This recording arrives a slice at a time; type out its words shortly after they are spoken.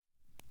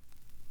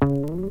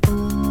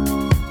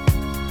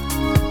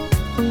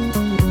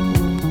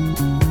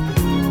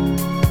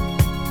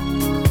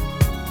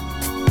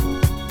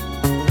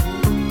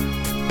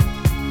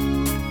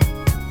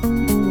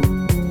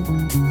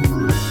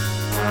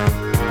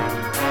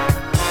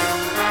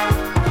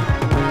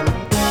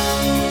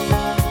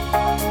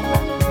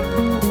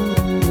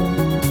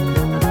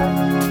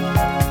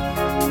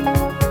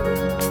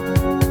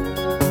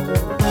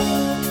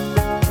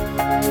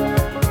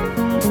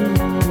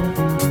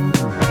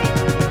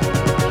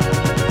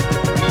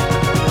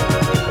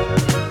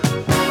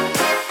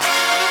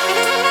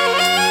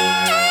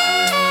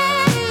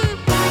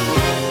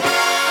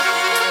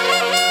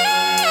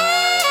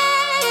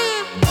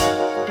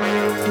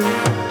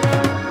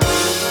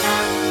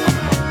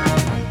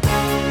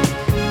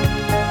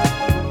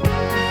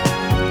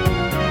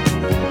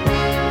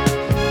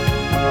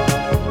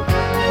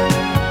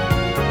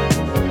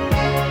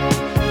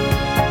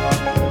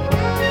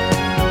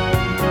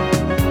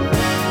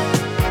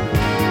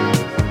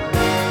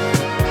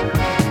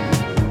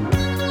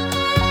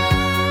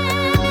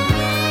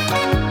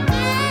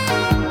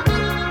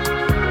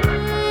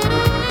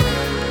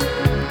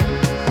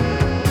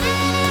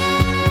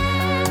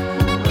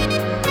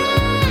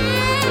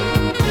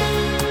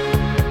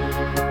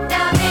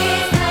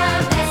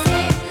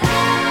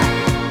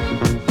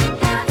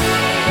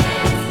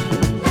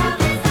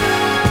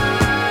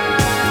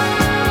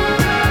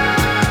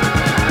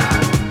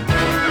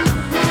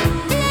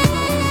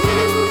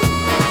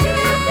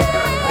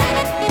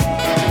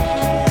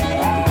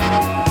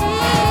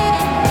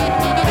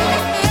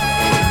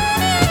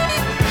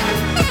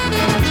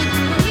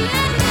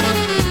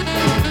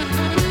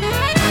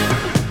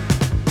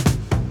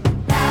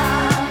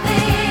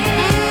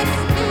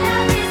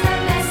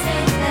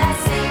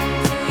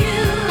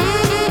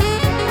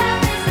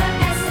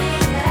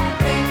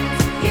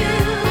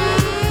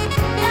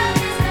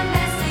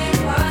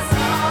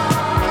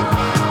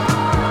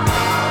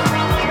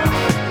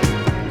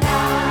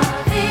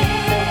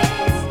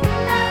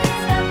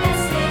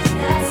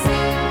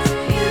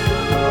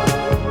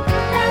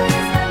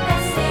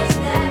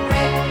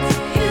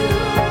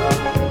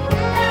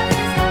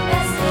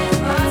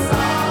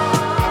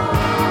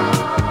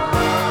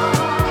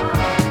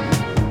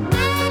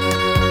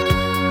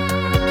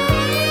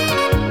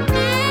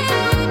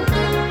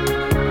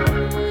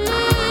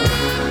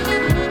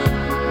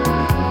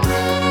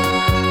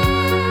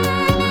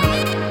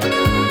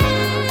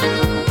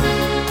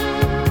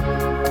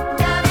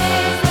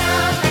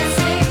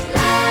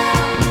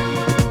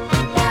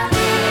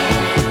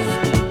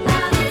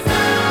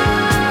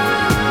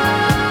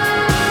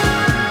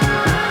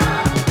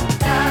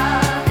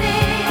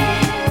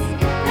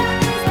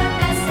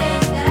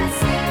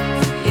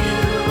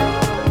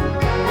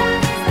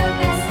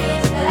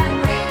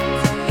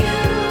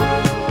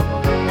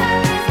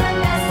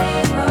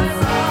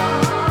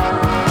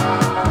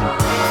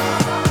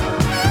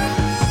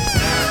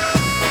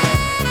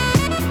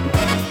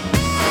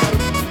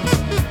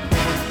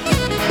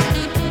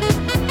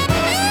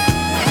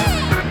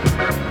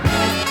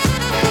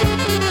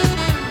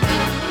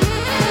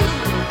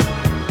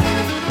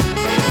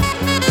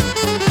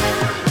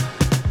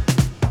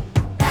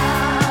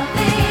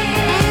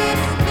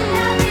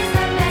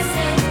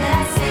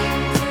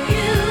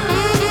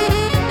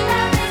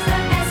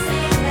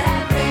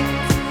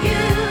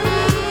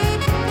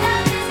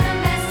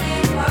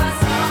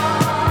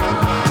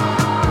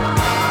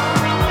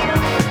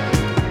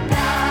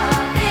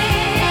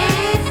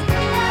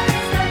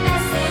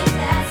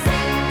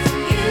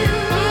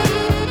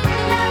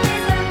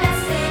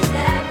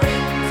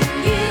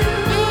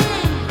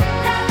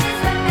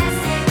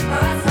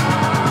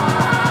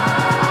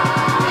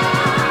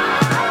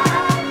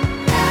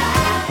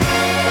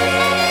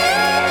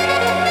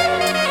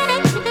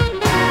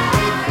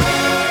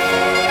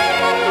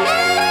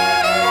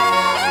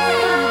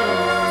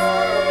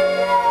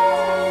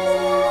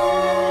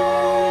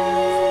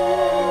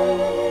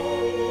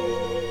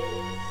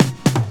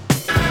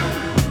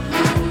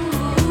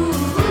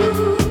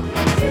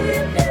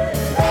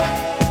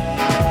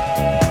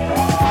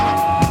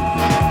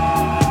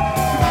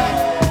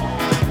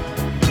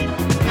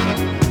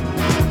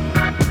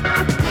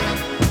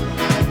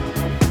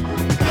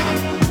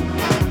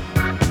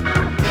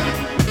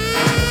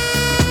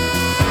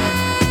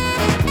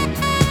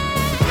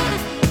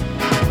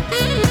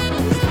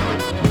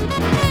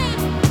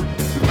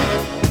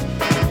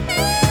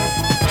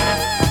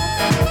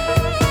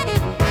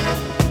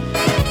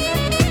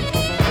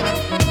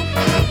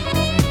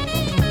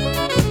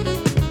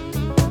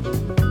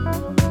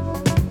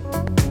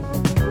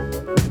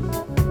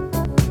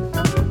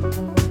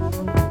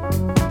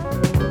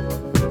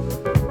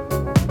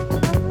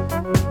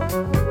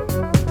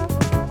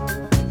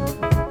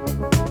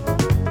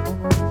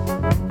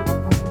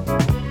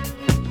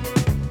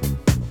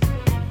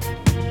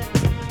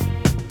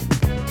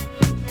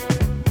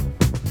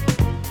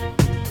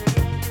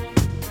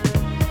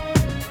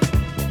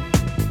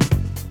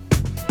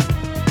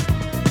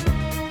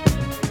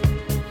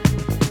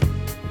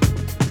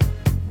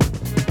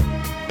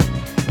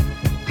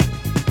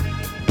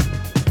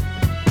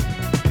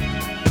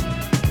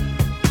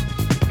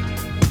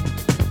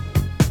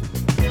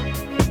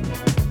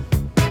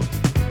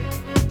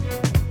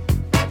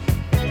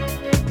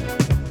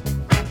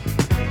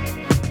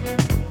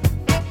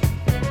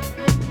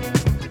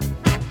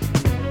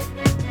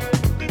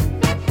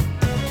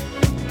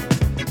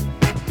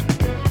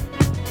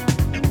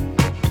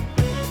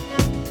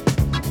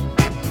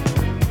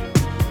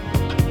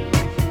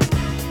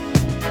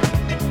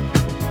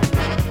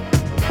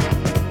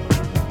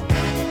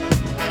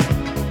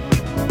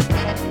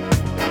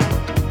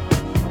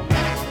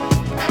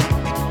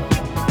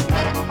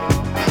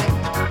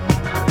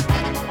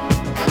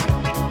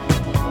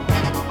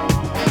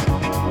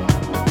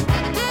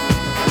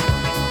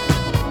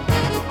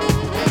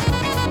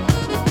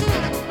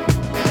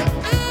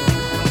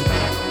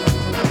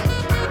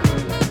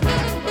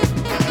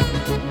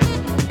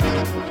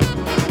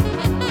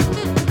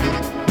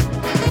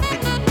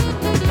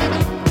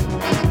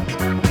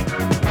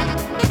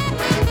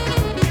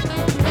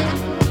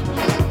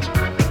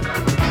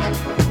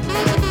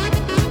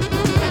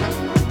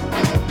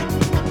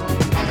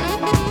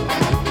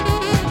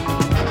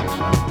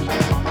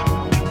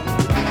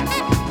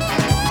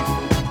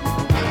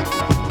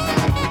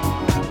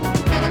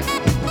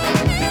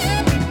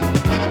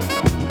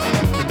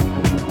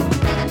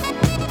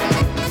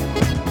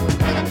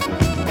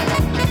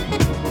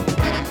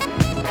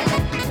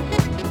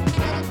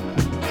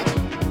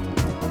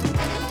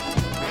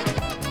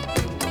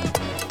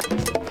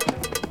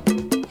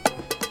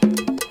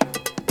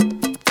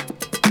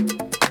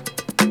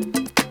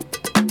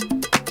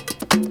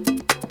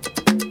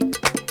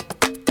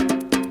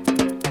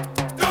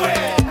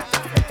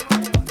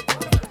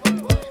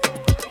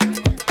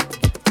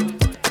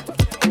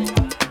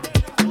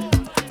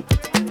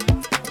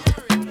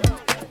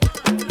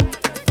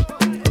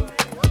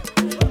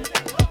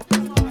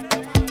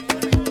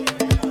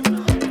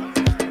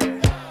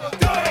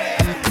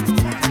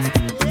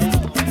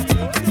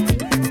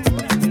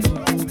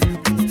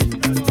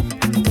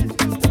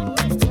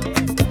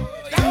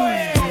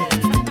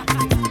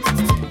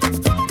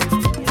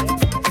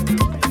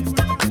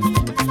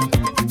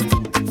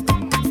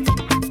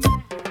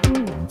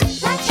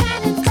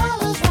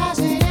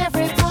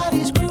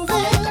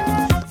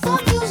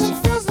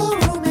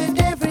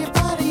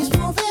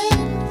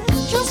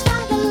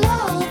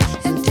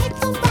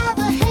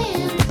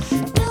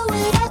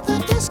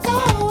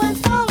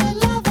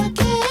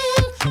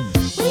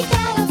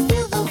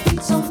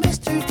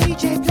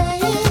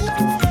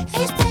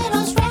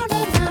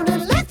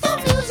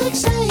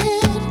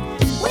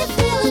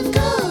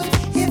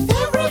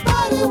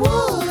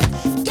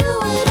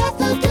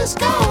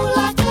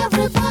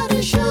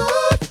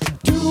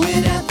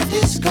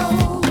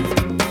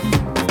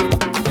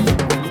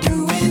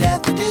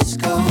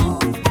Disco.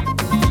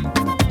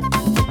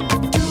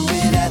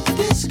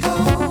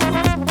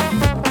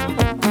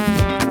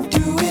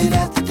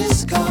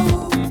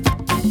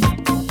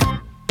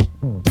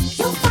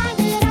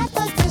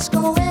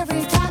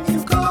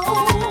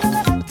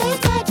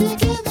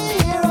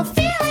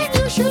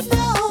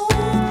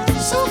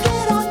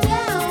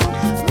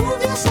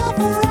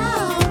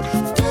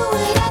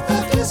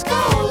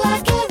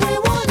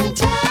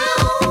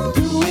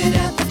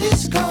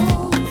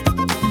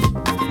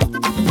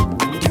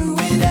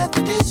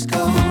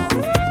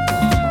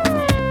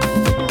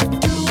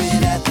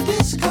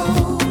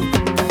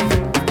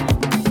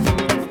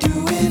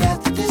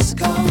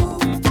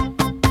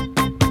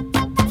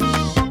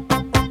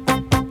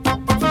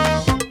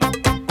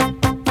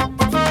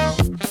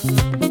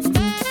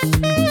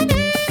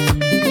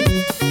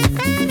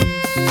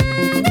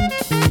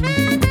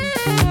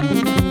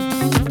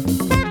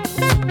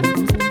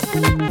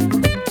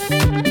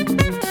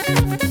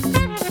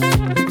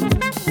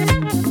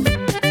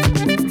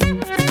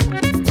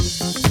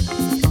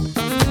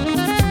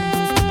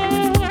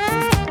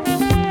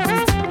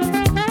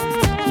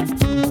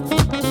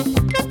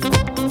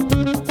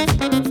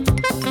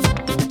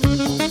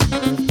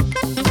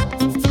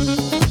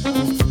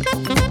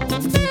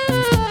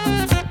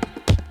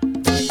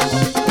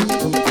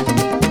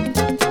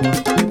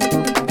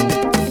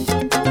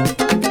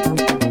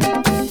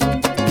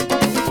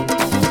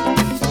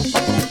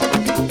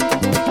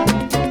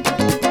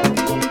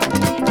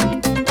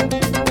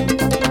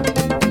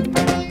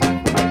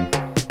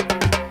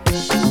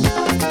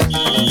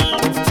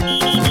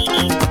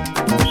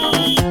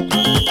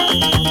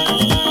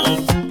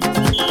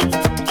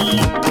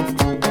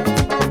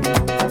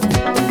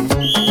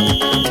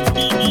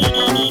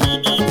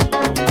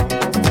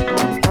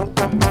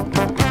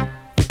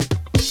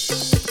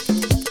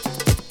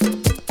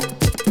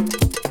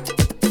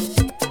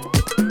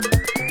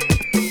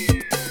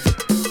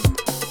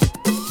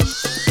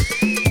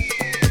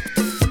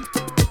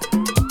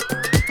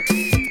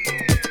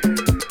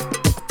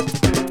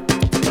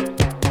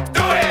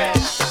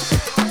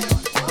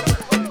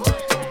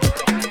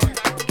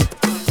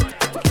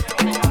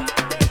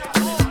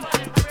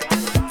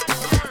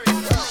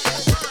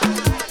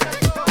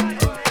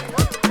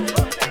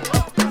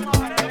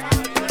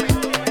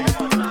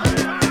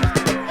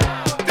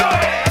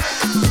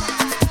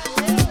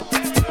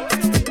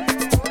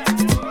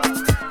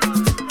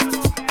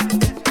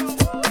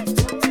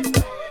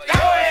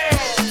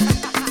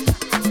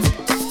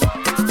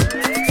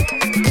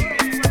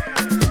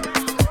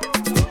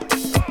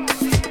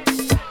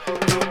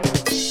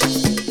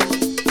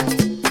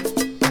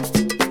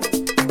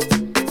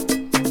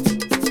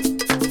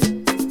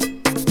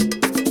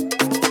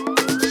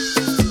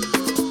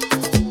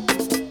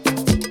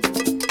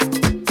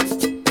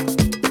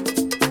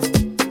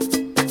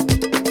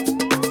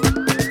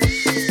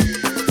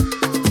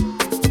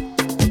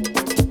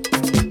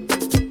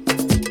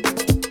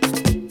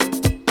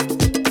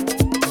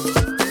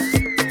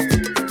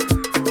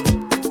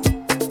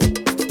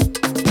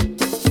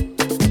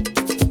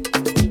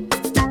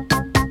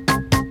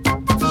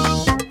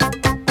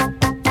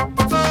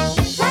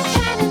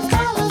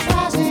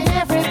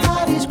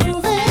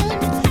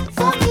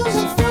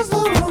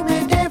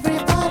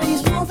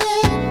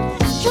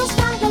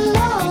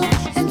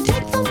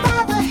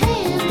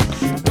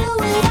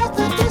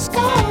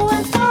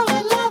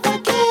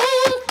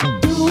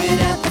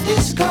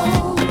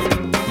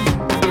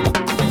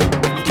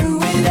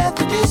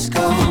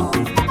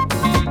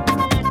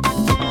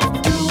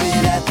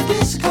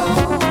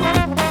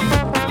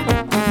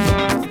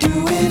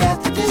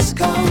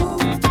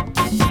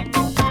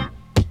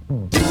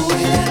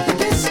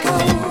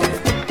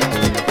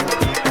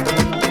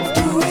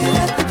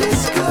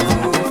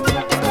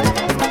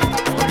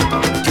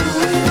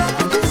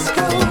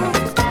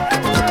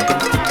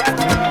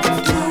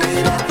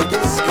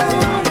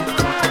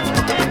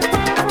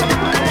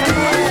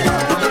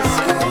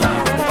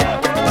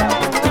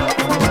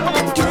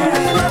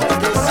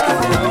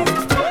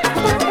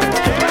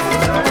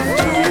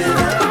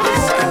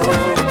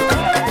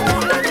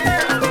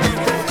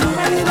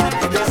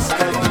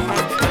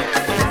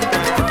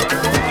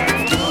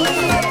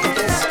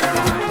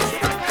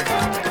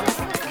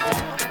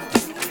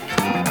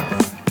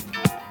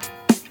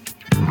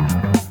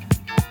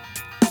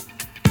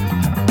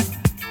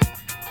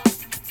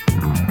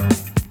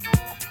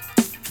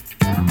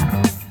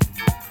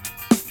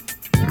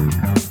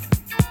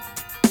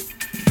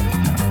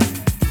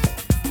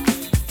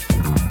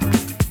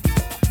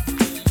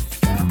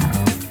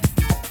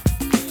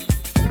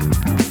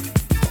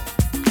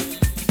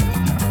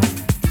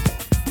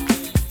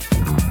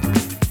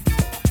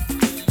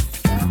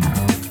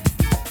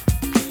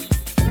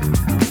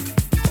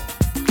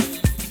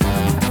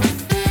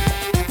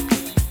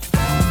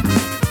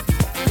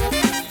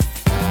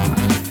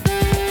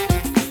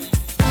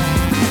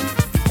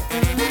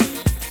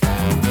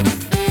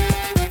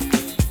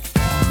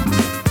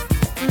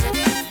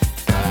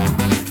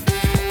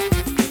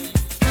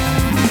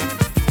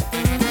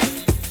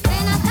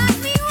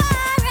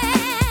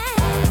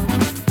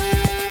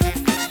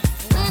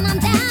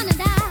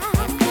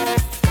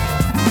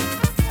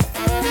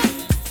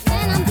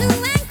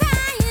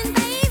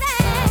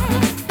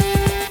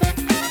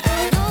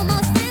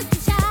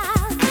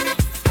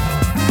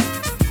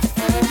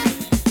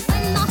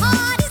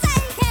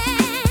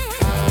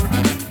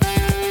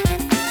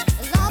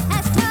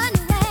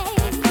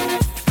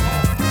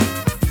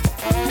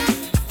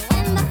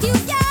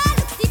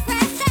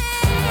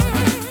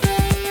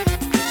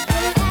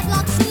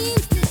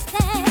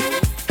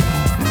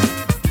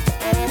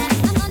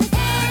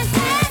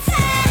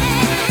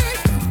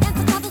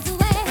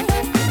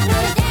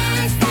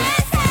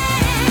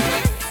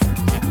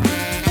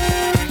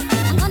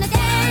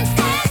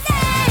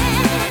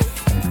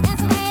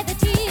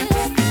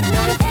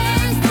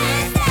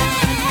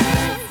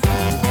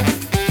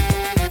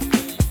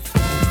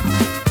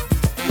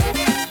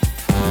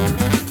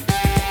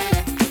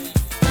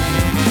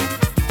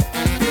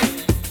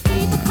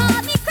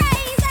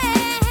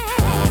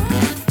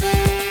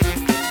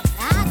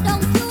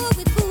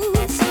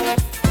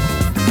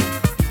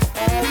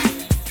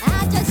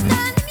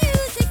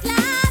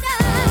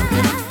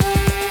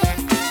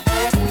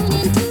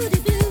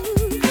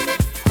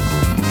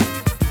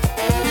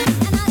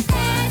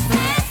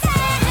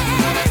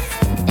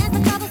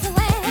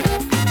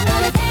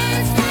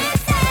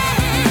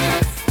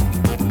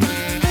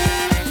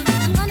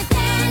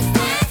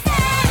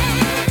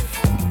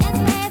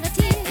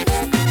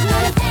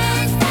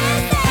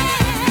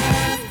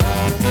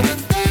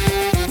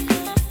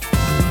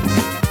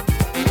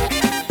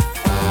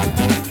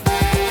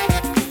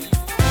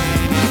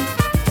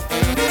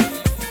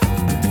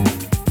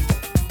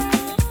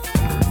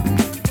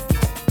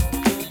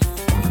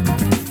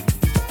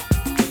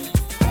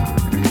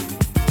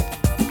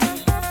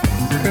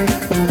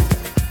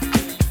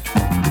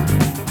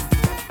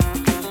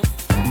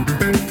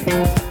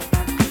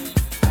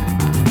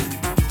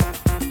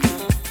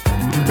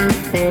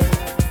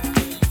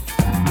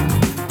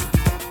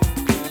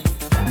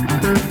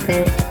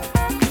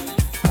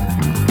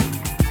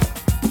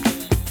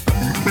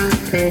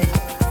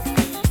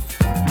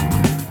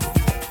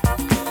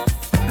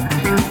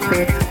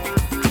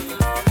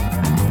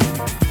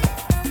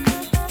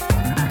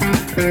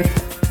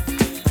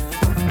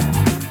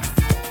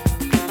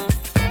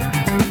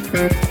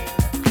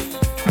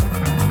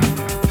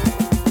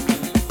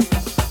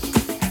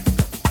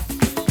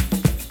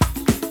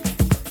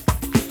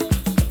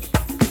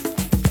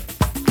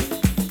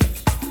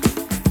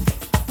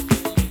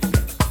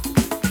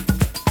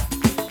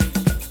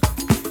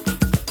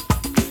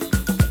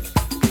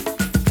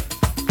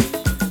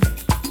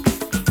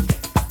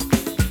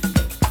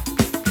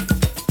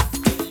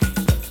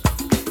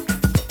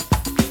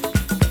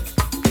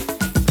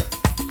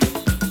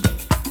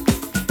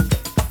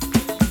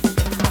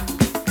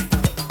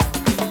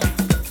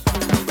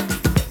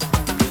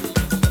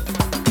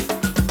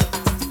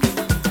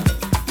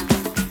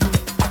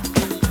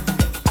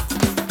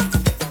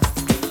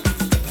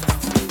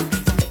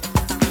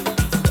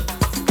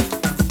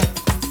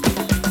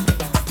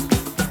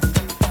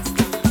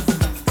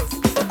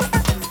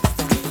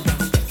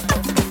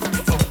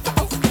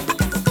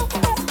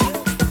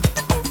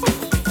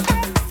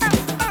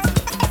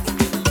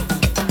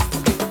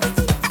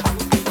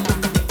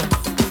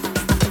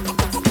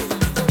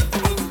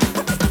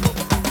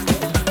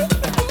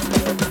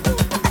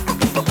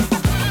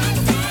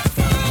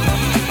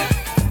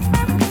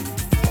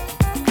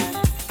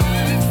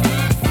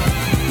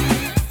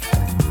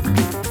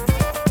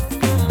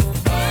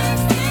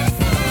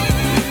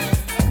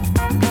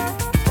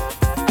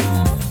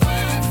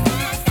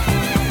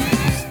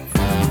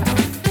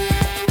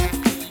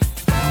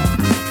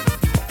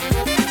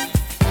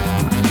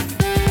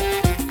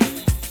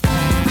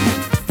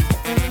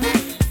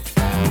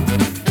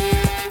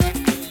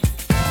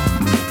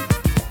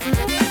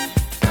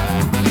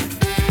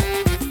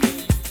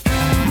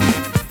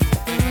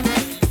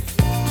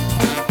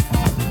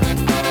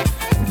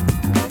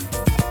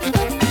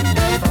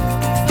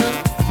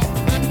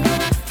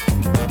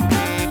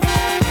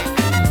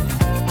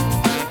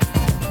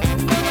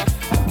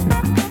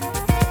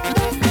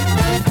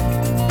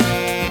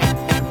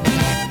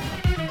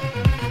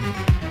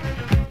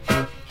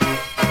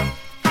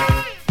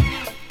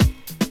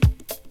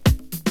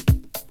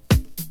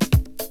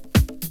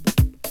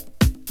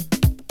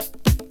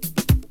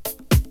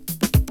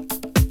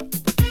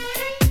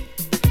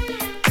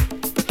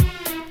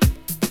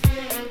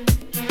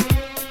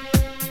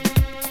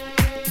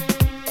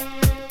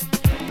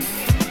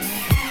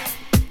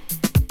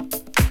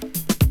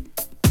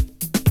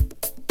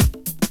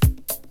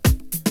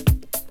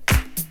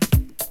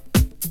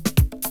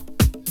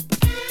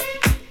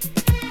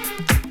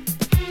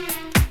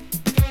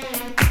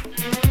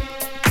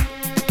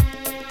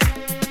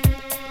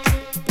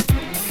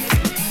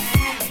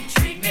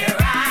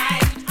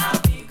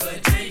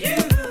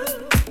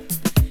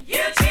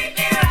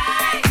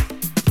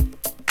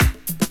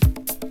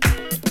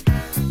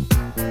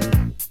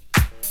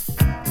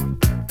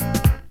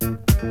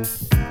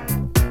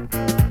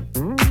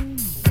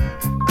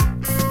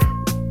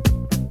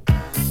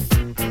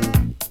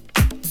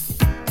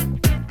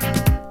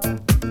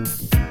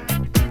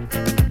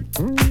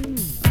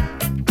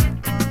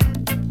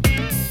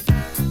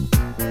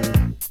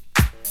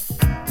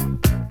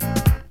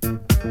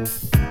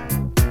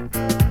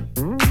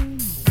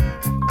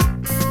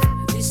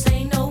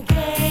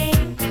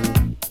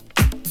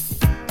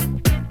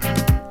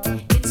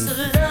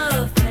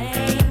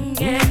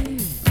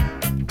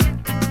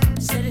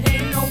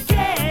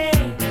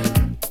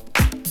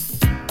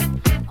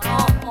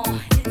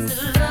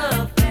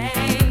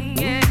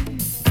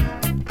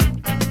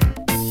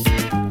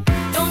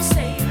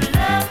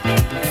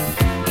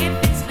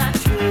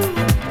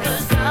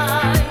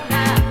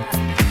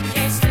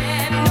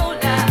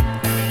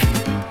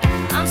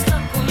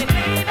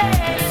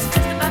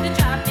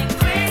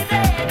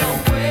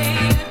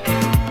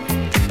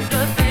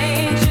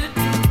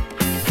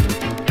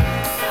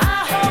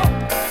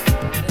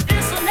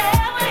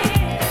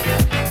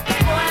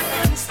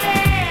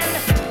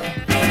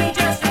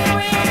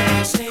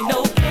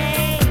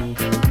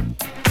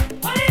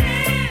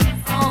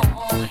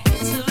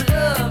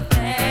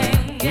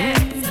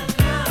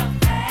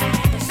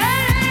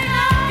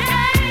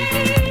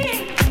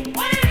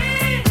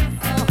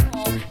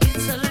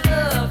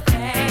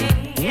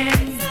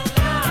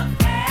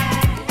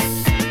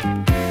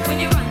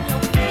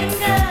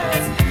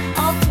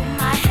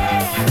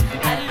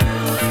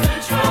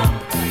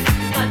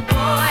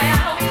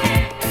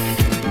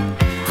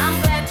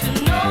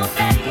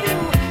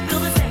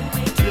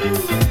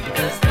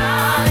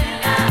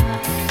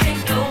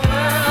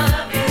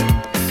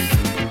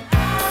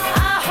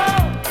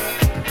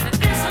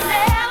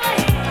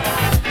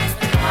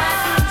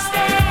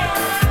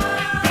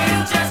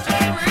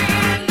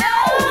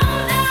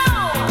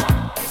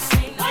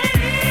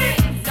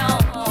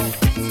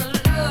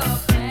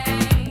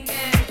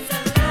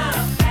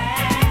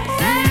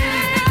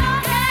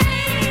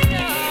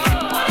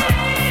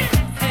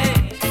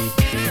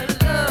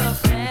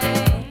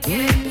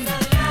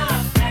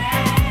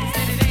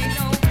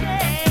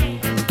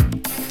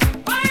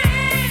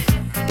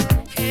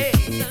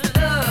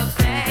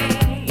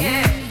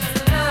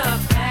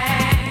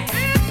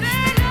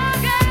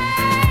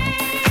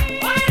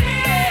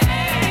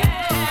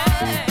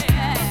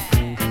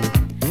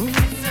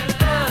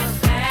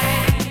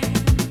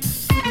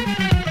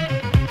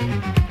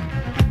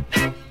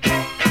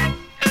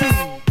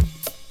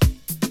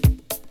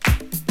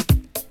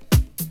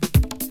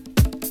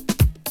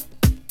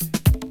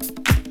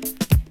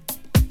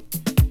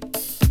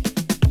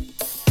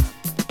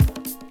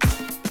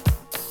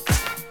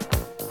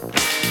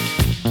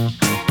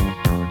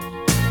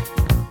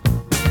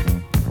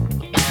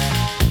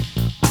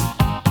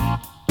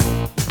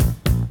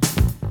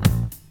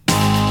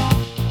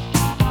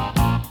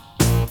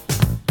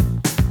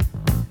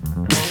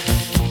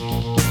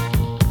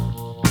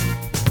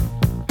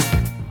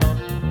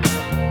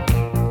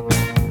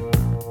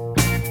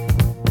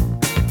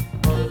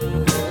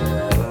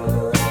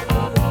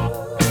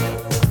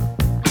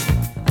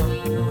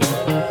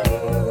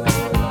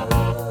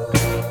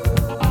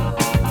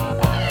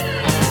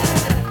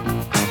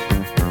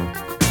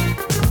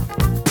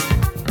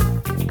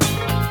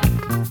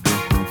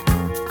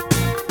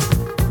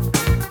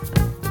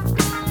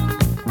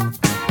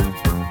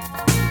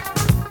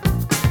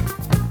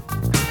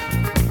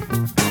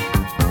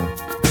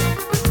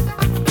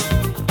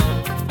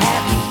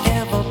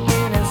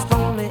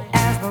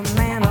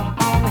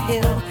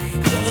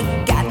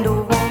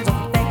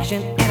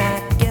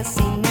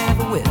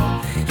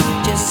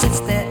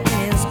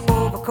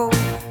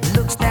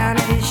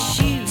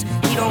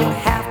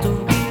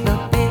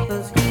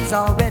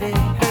 Everybody's already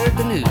heard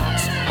the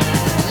news.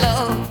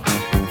 Love,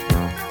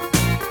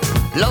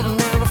 love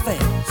never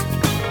fails.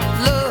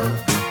 Love,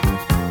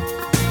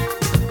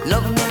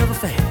 love never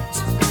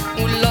fails.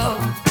 Ooh,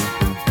 love,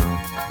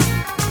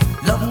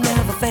 love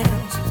never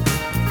fails.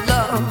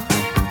 Love,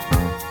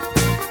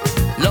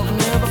 love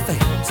never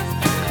fails.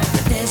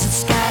 The desert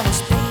sky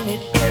was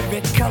painted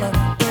every color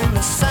in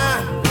the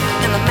sun,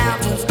 and the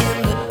mountains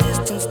in the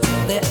distance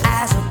till their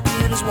eyes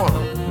appeared as one.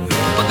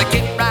 But they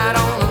kept right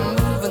on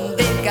moving,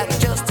 they got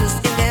justice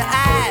in their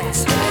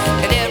eyes,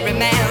 and every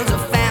man's a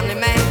family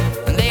man,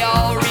 and they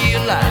all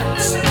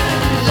realize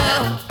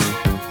love,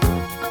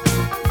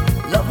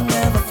 love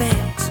never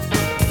fails.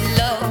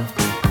 Love,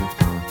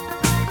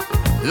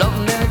 love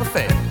never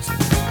fails.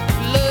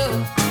 Love,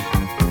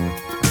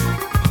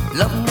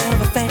 love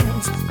never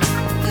fails.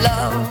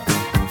 Love,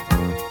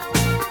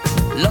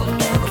 love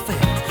never fails.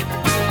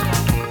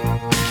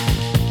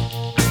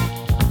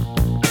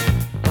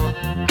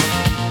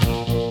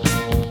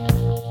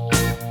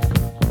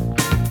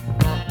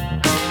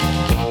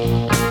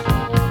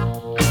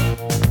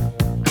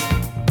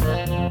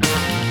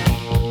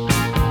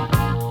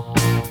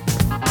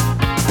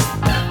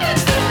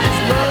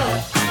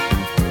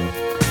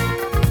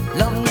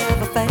 Love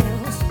never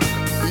fails.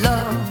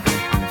 Love,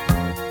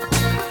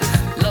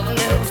 love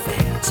never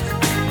fails.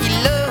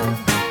 Love,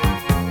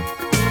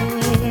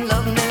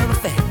 love never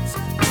fails.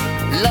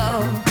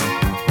 Love,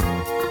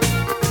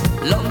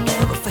 love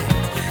never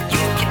fails.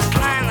 You can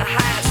climb the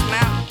highest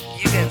mountain,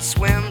 you can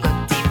swim the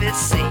deepest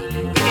sea,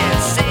 you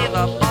can save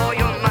up all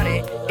your money,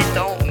 it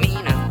don't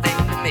mean a thing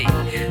to me.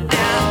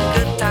 There are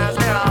good times,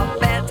 there are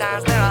bad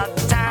times, there are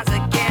times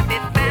that can't be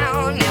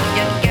found. If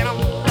you get 'em,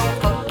 don't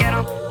forget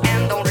 'em,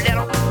 and don't let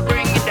 'em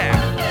bring you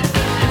down.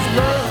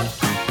 Love,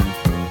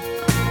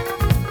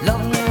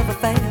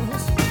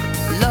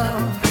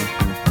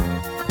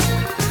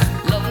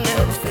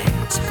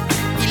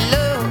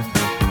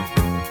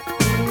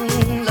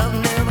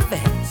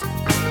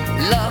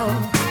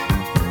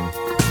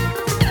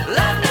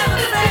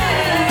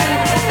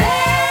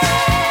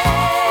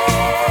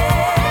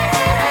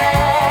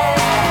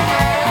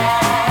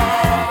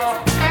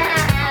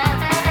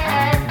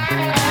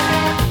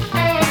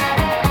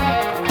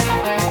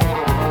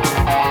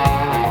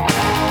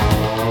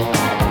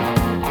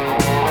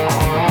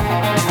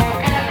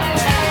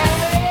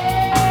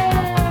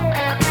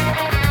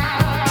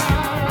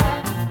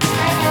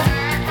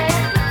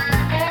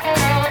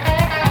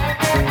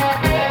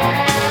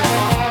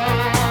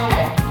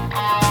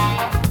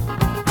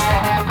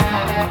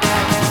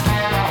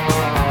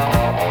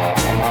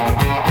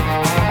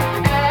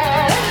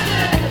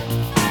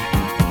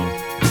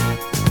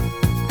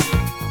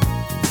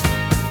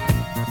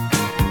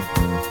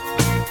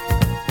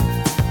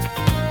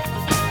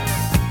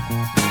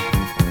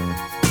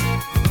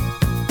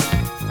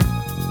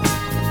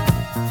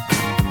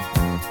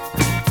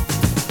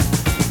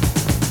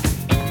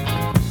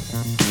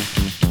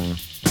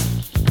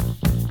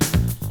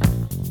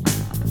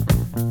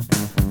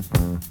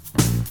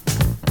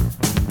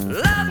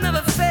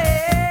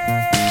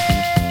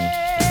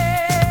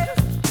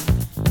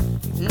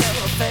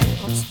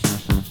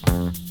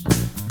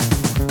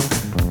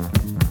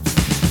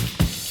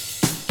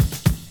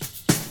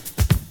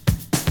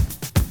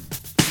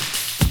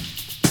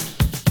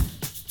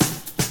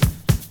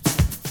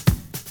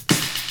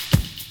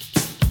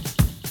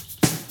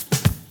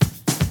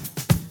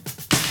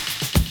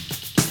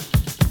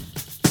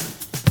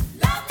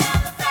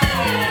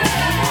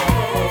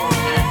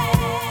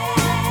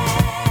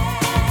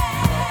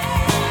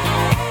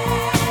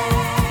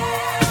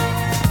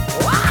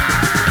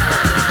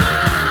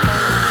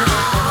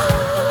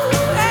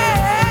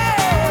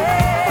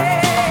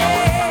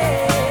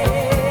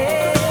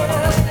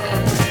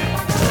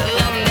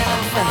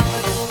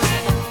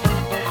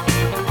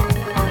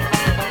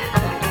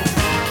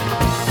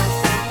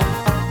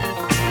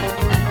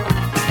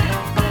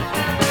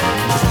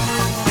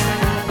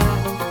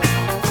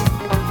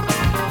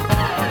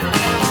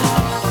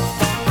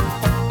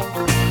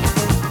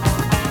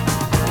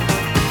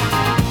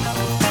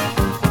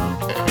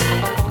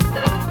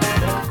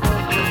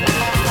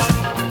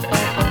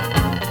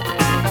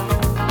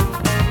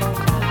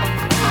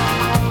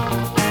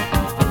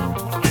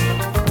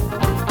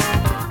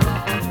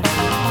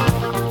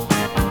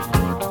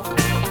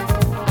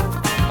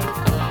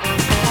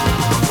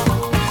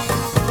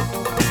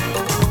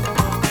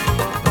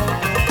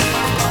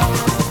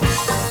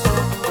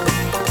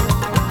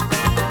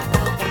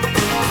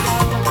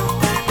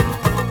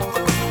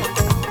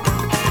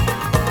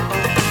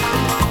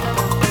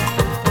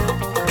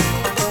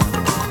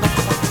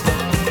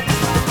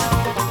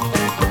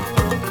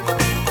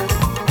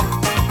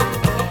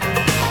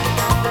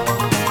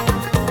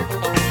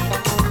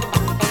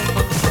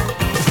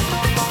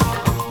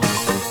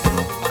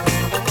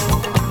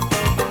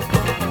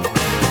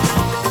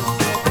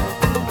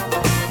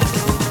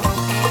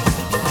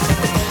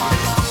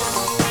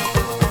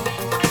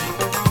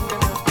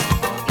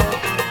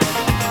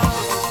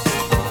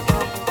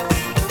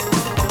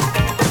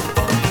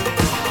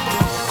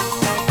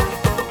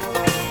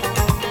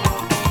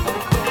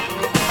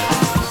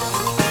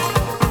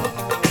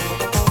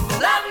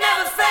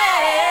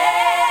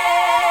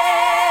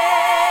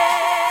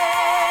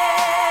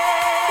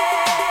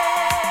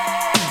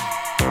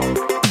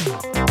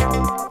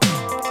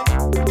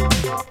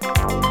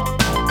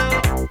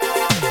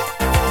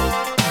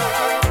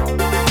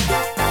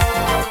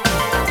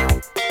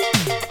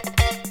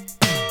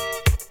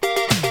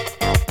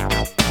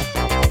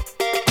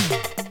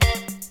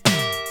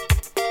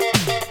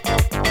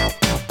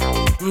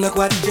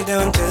 what you're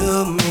doing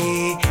to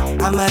me.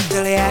 I'm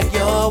utterly at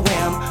your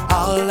whim.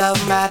 All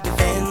of my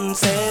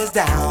defenses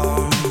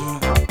down.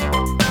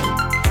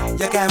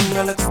 Your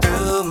camera looks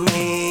through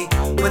me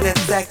with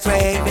its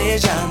X-ray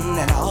vision,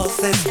 and all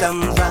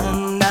systems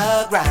run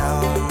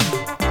aground.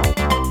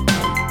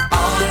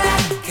 All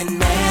I can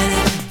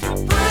manage to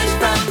push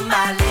from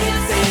my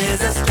lips is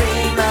a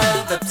stream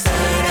of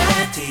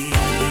absurdities.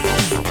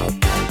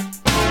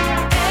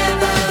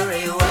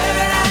 Every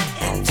word I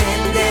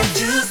intended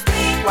to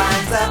speak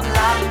winds up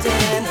locked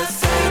in the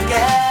circuitry.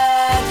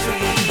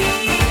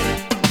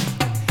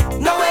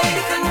 No way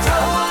to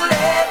control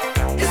it,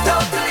 it's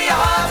totally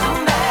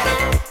automatic.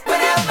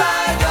 Whenever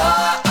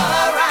you're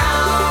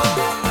around,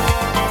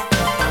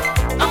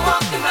 I'm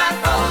walking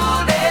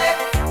blindfolded,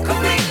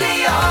 completely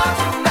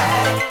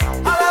automatic.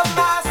 All of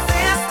my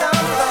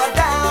systems are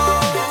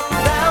down,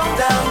 down,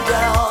 down,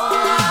 down.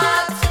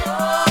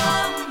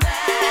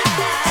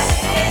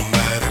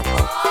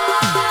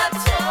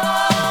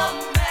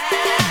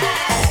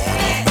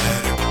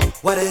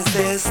 What is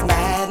this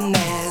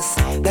madness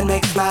that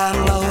makes my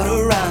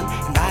motor run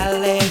and my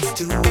legs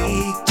too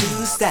weak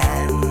to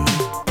stand?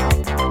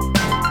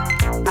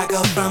 I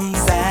go from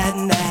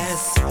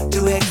sadness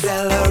to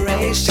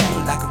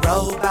acceleration like a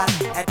robot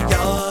at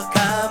your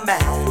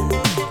command.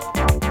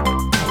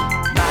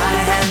 My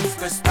hands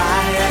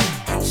perspire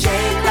and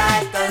shake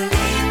like a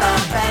leaf.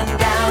 Up and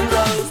down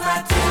goes my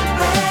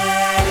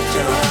temperature.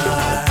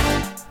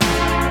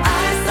 I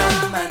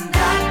summon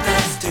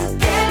doctors to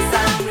get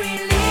some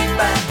relief,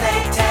 but they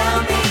tell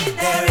me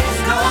there is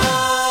no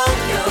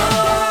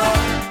cure.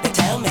 They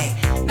tell me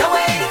no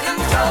way to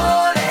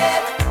control it,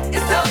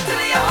 it's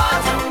totally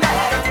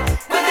automatic.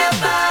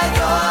 Whenever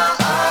you're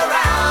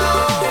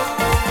around,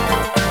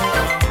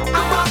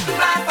 I'm walking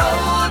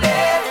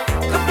blindfolded,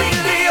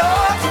 completely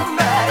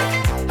automatic.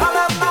 All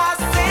of my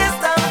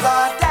systems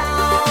are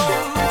down,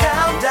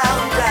 down,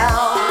 down,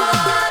 down.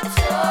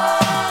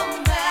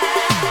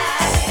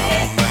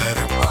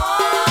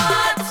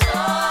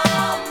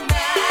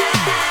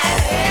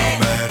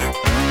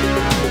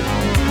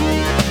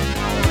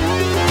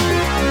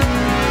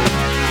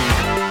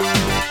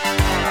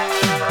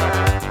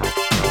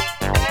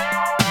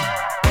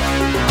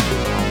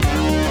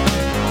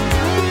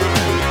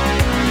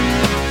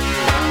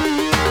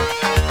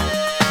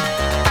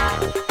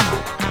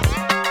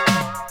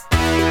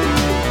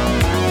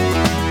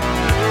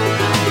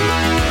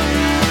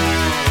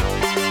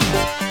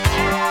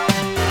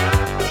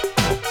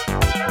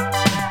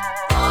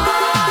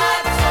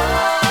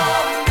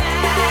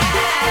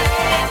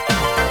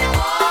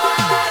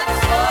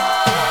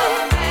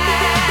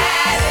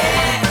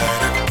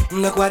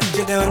 Look what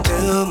you're doing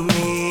to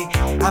me.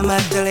 I'm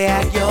utterly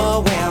at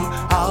your whim.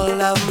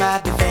 All of my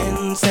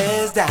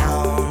defenses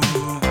down.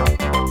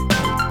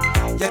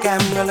 Your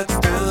camera looks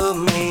through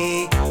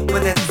me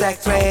with its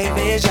X-ray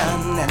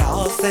vision, and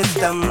all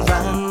systems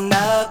run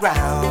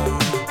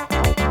aground.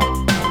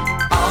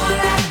 All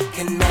I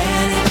can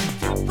manage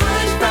to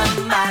push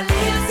from my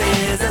lips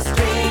is a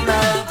stream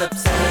of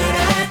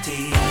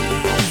absurdities.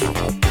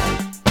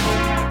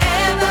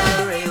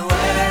 Every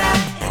word I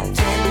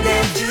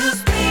intended to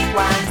speak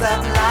winds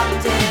up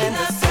locked in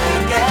the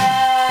circuitry.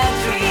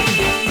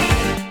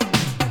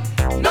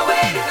 No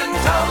way to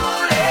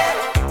control it,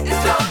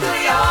 it's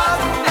totally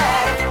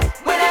automatic.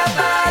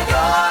 Whenever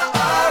you're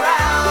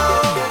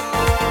around,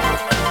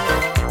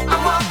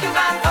 I'm walking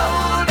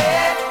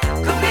blindfolded,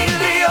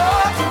 completely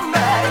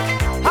automatic.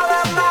 All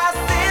of my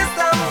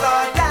systems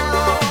are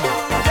down,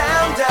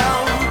 down,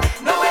 down.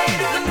 No way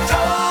to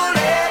control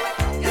it,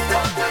 it's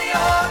totally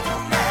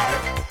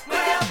automatic.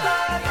 Whenever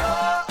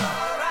you're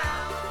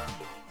around.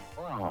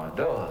 1,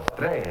 2,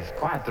 3,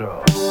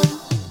 4.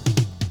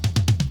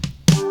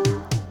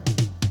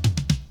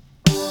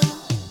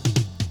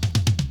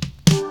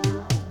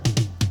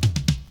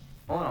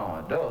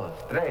 1, 2,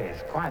 3,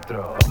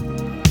 4.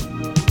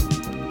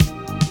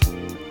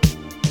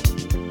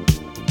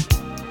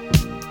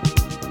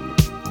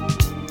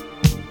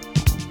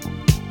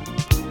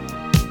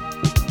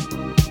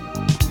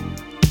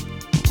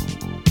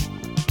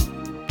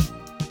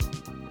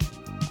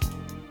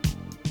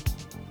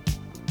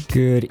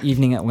 Good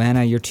evening,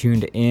 Atlanta. You're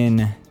tuned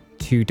in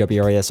to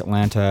WRAS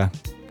Atlanta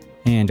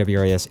and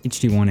WRAS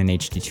HD1 and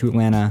HD2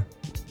 Atlanta.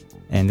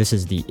 And this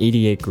is the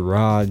 88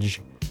 Garage.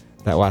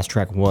 That last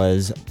track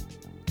was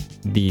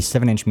the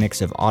 7-inch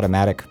mix of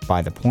Automatic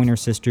by the Pointer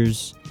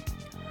Sisters.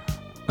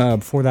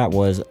 Before that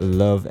was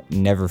Love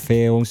Never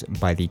Fails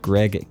by the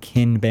Greg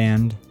Kinn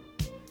Band.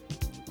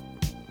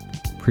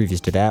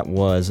 Previous to that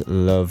was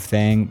Love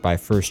Thang by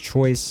First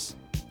Choice.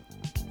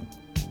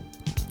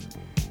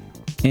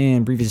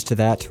 And previous to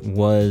that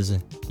was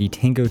the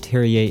Tango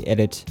Terrier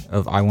edit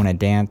of I Wanna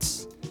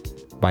Dance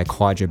by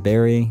Claudia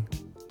Berry.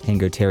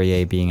 Tango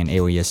Terrier being an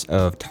alias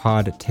of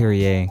Todd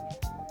Terrier.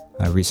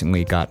 I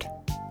recently got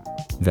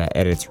the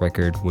edits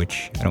record,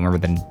 which I don't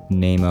remember the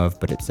name of,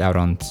 but it's out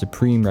on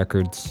Supreme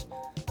Records.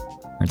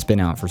 Or it's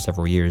been out for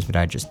several years, but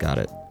I just got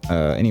it.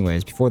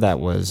 Anyways, before that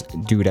was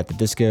Do It at the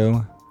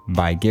Disco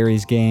by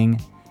Gary's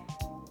Gang.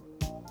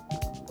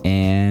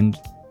 And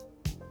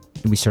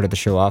we started the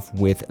show off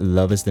with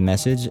Love is the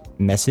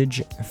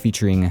Message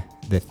featuring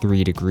The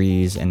 3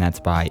 Degrees, and that's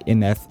by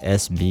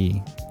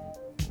MFSB.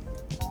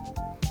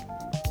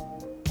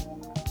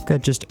 I've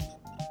got just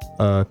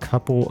a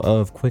couple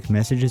of quick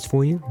messages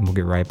for you, and we'll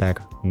get right back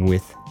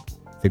with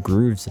the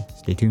grooves.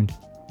 Stay tuned.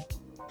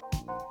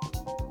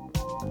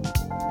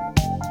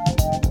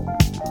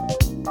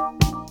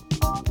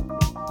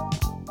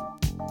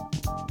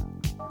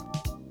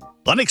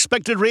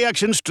 Unexpected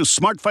reactions to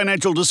smart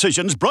financial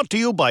decisions brought to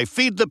you by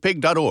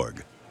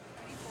feedthepig.org.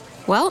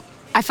 Well,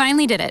 I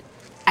finally did it.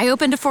 I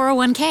opened a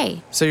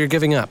 401k. So you're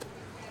giving up?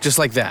 Just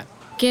like that?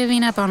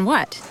 Giving up on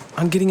what?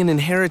 On getting an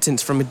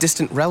inheritance from a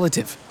distant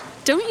relative.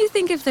 Don't you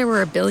think if there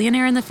were a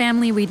billionaire in the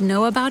family, we'd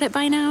know about it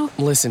by now?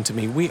 Listen to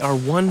me, we are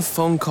one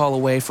phone call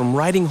away from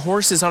riding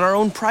horses on our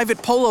own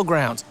private polo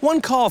grounds. One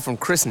call from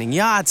christening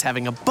yachts,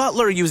 having a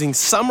butler, using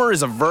summer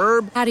as a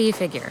verb. How do you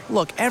figure?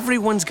 Look,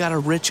 everyone's got a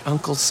rich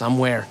uncle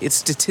somewhere. It's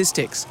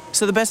statistics.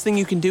 So the best thing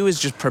you can do is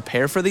just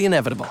prepare for the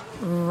inevitable.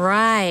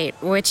 Right,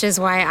 which is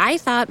why I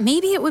thought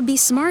maybe it would be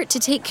smart to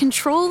take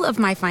control of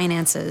my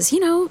finances. You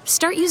know,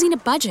 start using a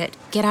budget,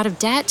 get out of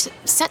debt,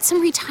 set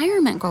some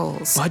retirement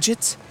goals.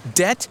 Budgets?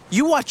 Debt?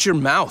 You watch your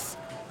mouth.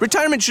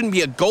 Retirement shouldn't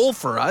be a goal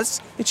for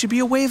us. It should be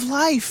a way of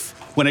life.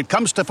 When it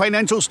comes to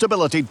financial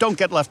stability, don't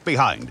get left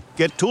behind.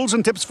 Get tools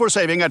and tips for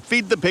saving at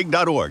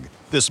feedthepig.org.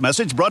 This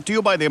message brought to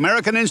you by the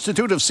American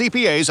Institute of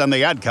CPAs and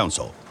the Ad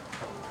Council.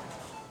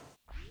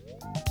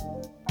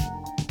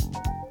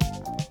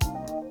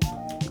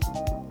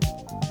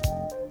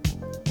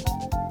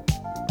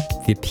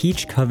 The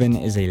Peach Coven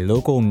is a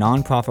local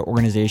nonprofit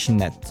organization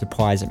that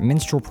supplies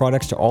menstrual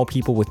products to all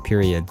people with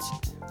periods,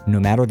 no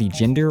matter the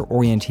gender,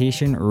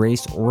 orientation,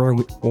 race,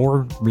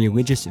 or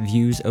religious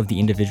views of the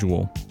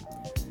individual.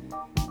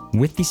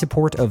 With the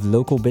support of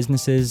local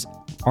businesses,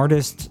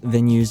 artists,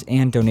 venues,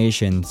 and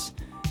donations,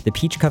 the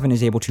Peach Coven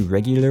is able to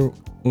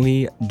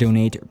regularly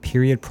donate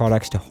period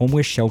products to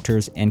homeless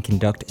shelters and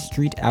conduct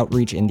street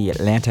outreach in the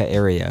Atlanta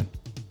area.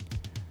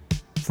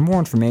 For more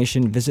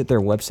information, visit their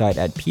website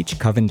at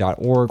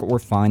peachcoven.org or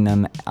find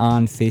them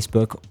on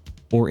Facebook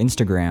or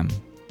Instagram.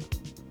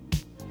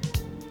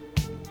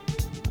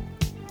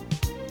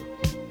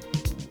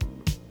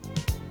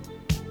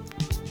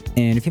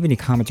 And if you have any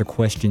comments or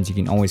questions, you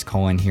can always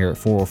call in here at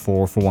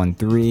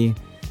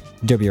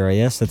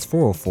 404-413-WRIS. That's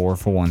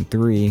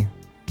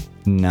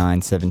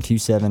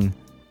 404-413-9727.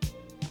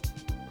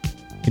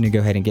 Gonna go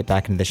ahead and get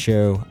back into the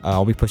show.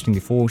 I'll be posting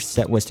the full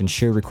set list and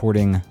show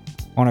recording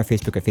on our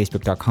Facebook at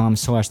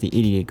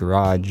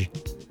facebook.com/the88garage.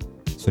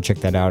 So check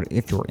that out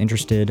if you're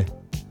interested.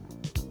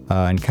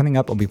 And coming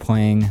up, I'll be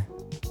playing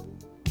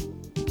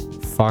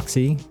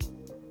Foxy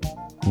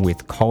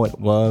with Call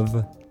It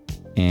Love.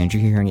 And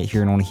you're hearing it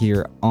here and only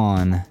here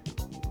on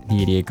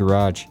the 88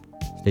 Garage.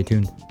 Stay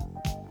tuned.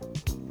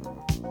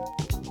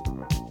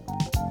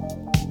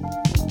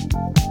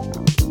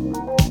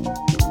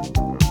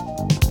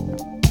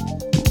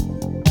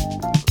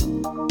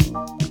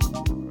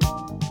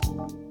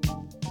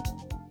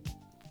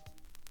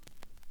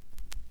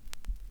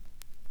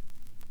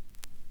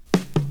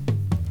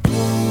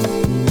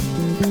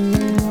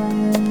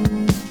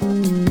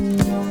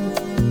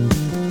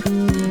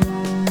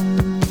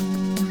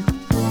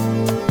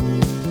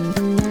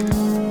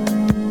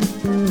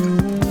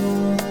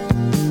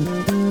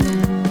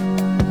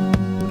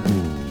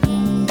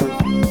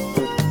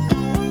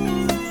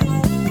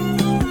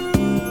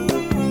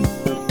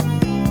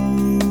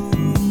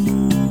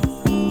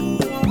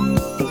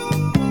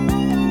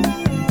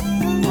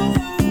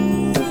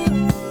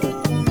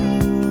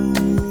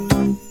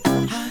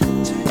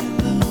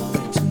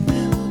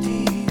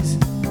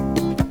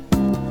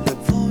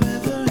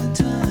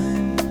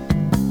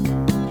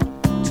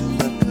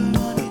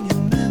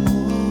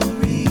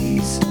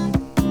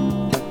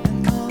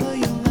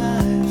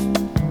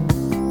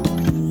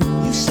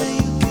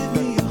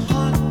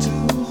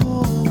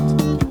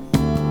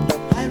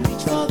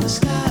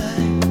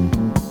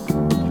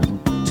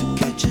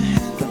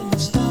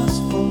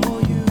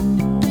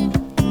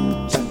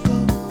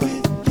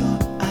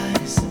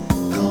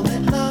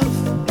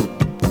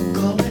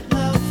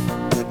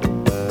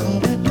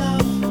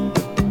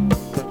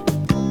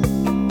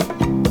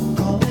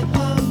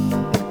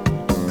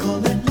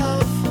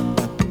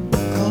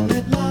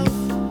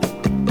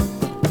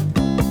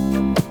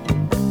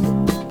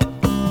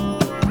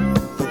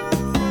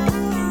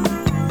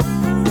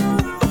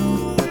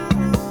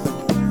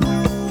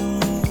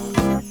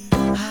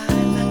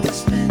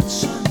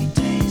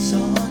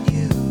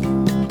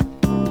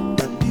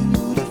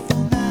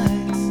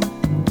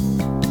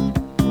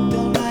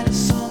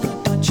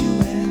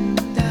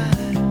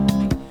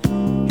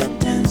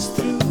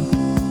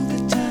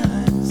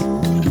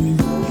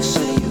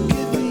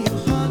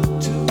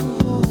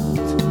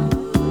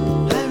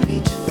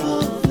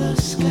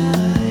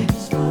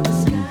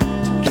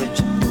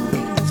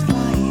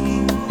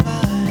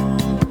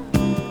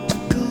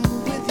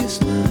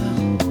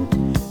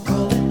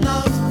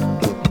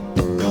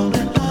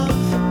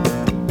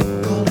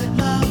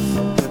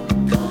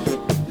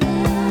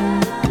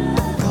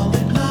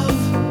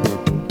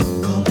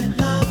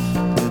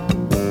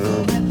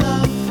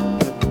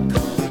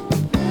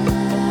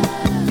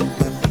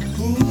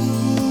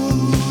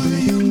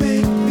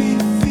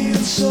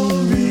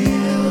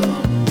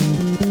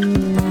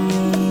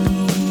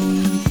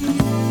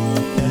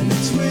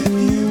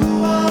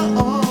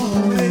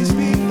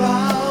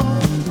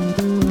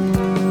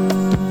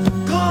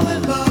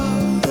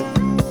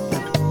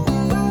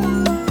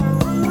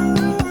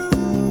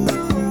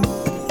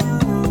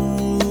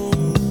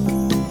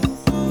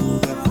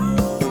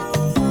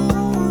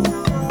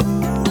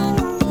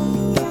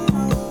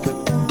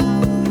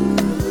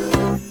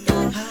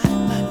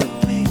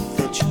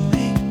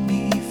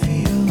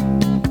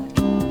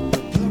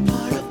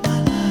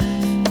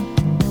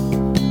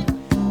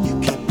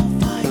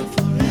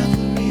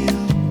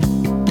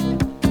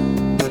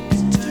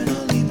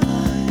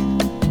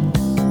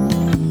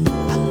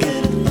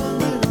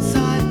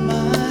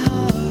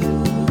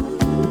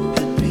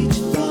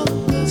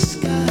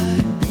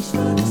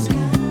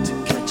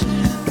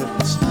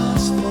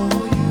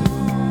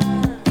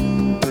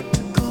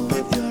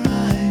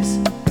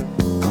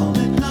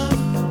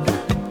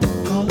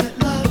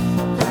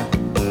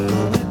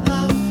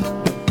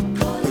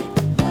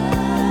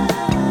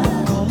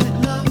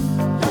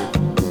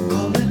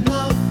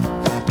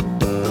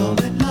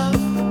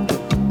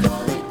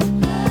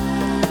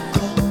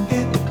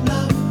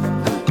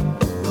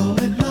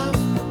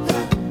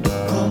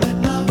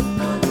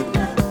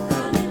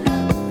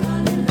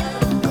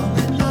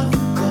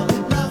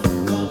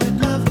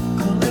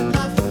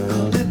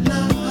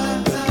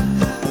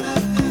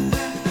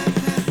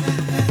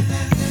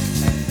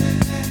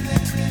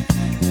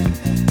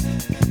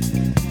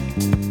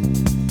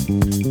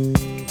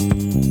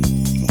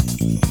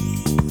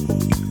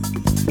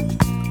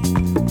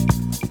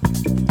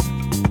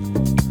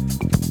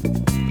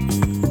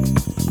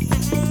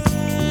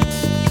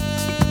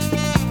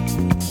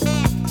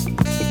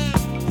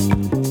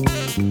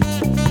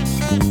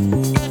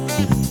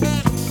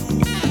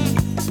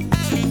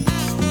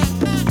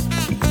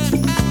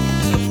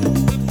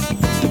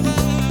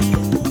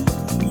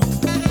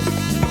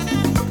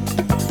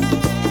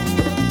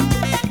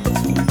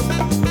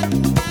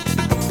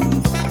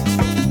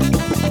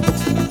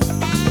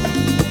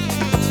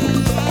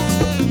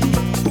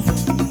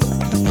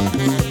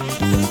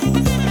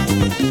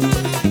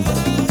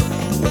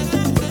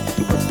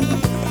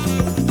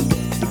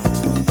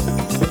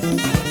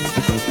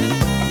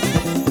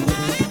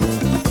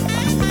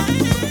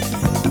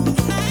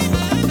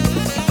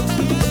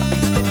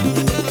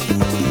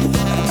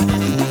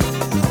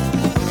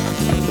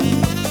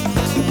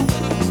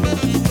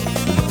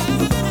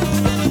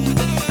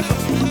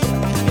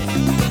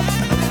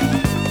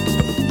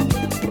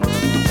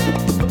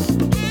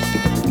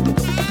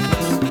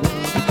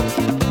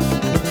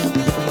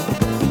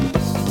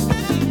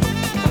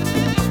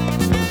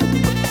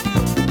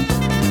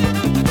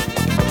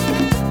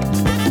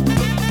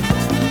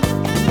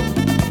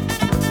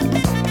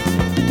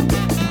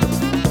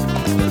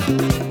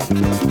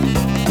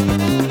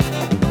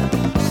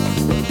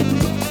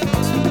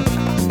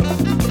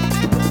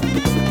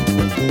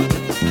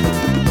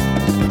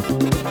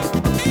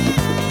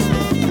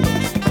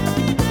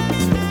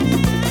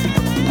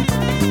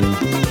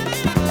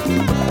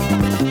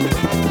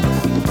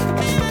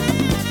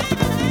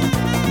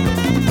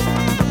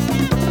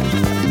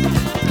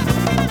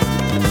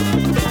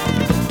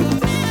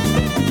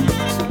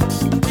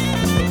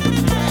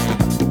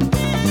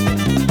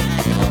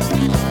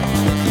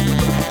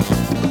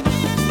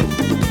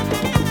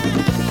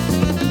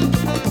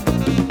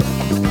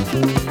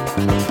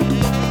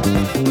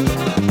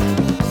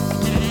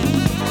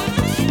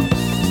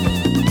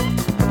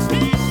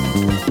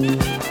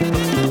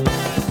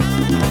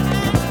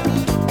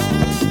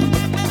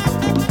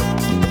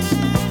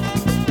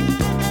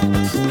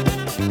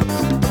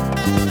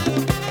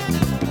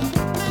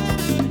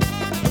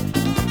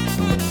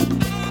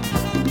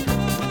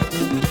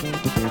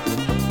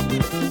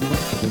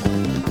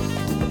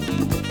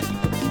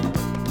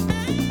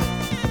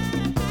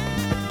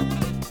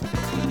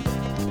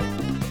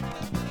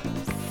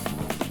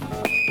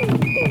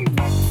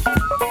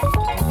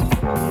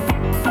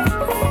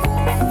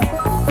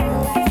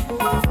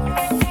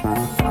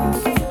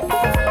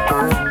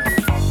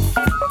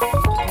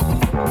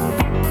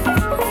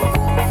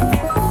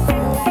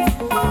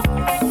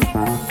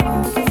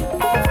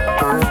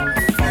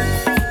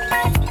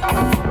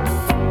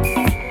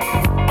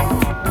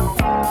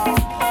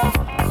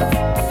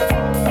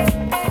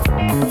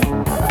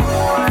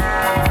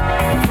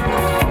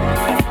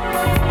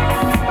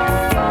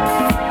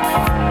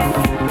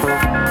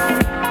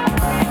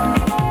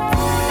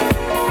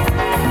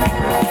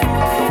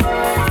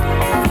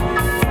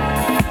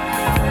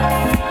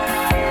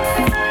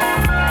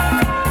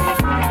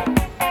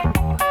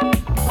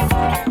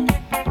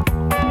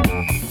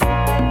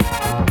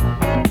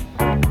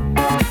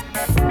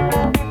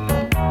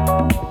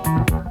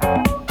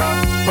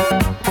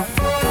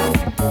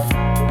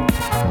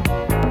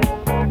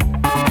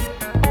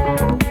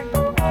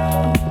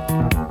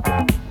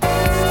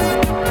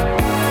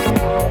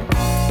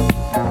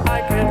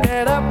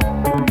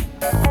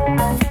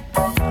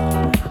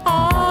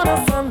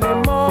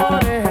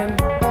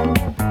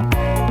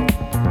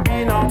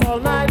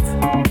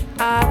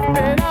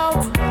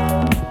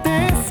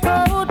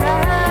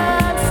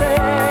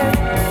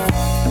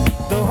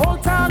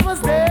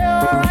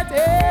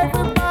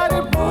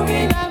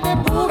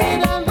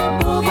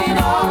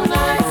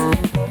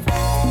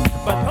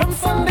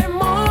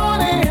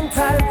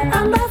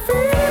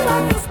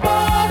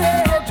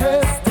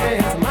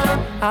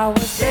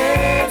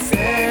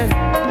 dancing.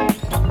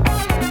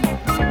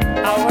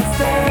 I was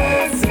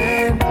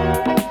dancing.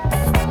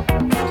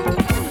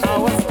 I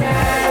was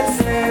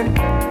dancing.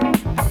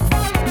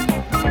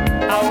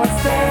 I was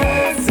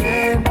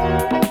dancing.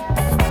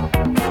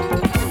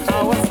 I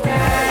was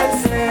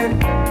dancing.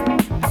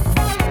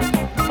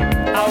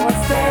 I was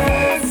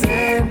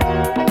dancing.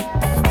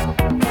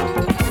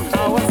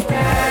 I was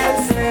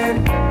dancing.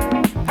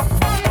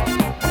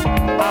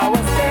 I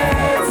was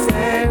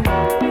dancing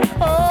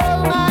all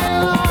night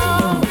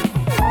long.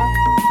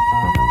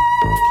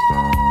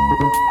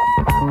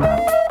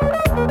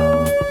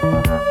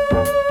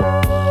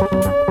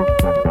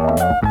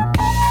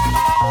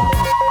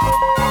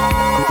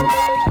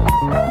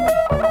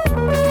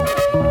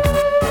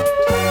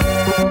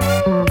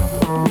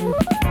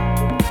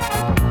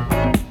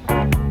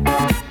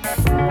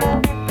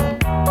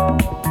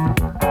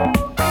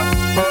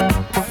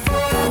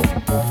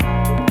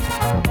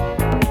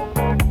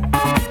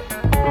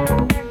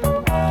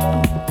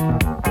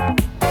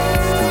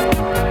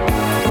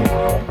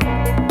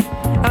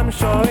 I'm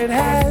sure it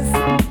has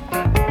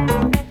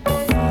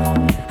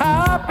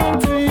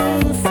happened to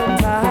you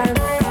sometime.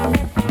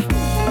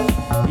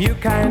 You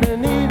kinda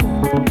need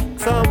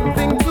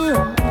something to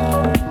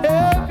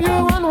help you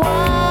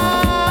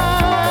unwind.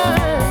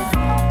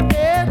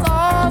 It's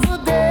all the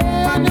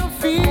day on your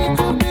feet.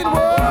 You've been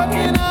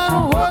working and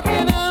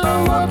working and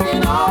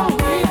working all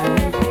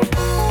week.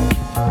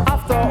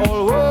 After all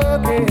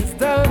work is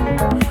done,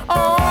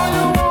 all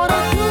you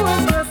wanna do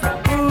is just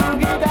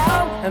boogie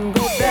down and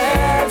go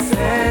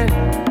dancing.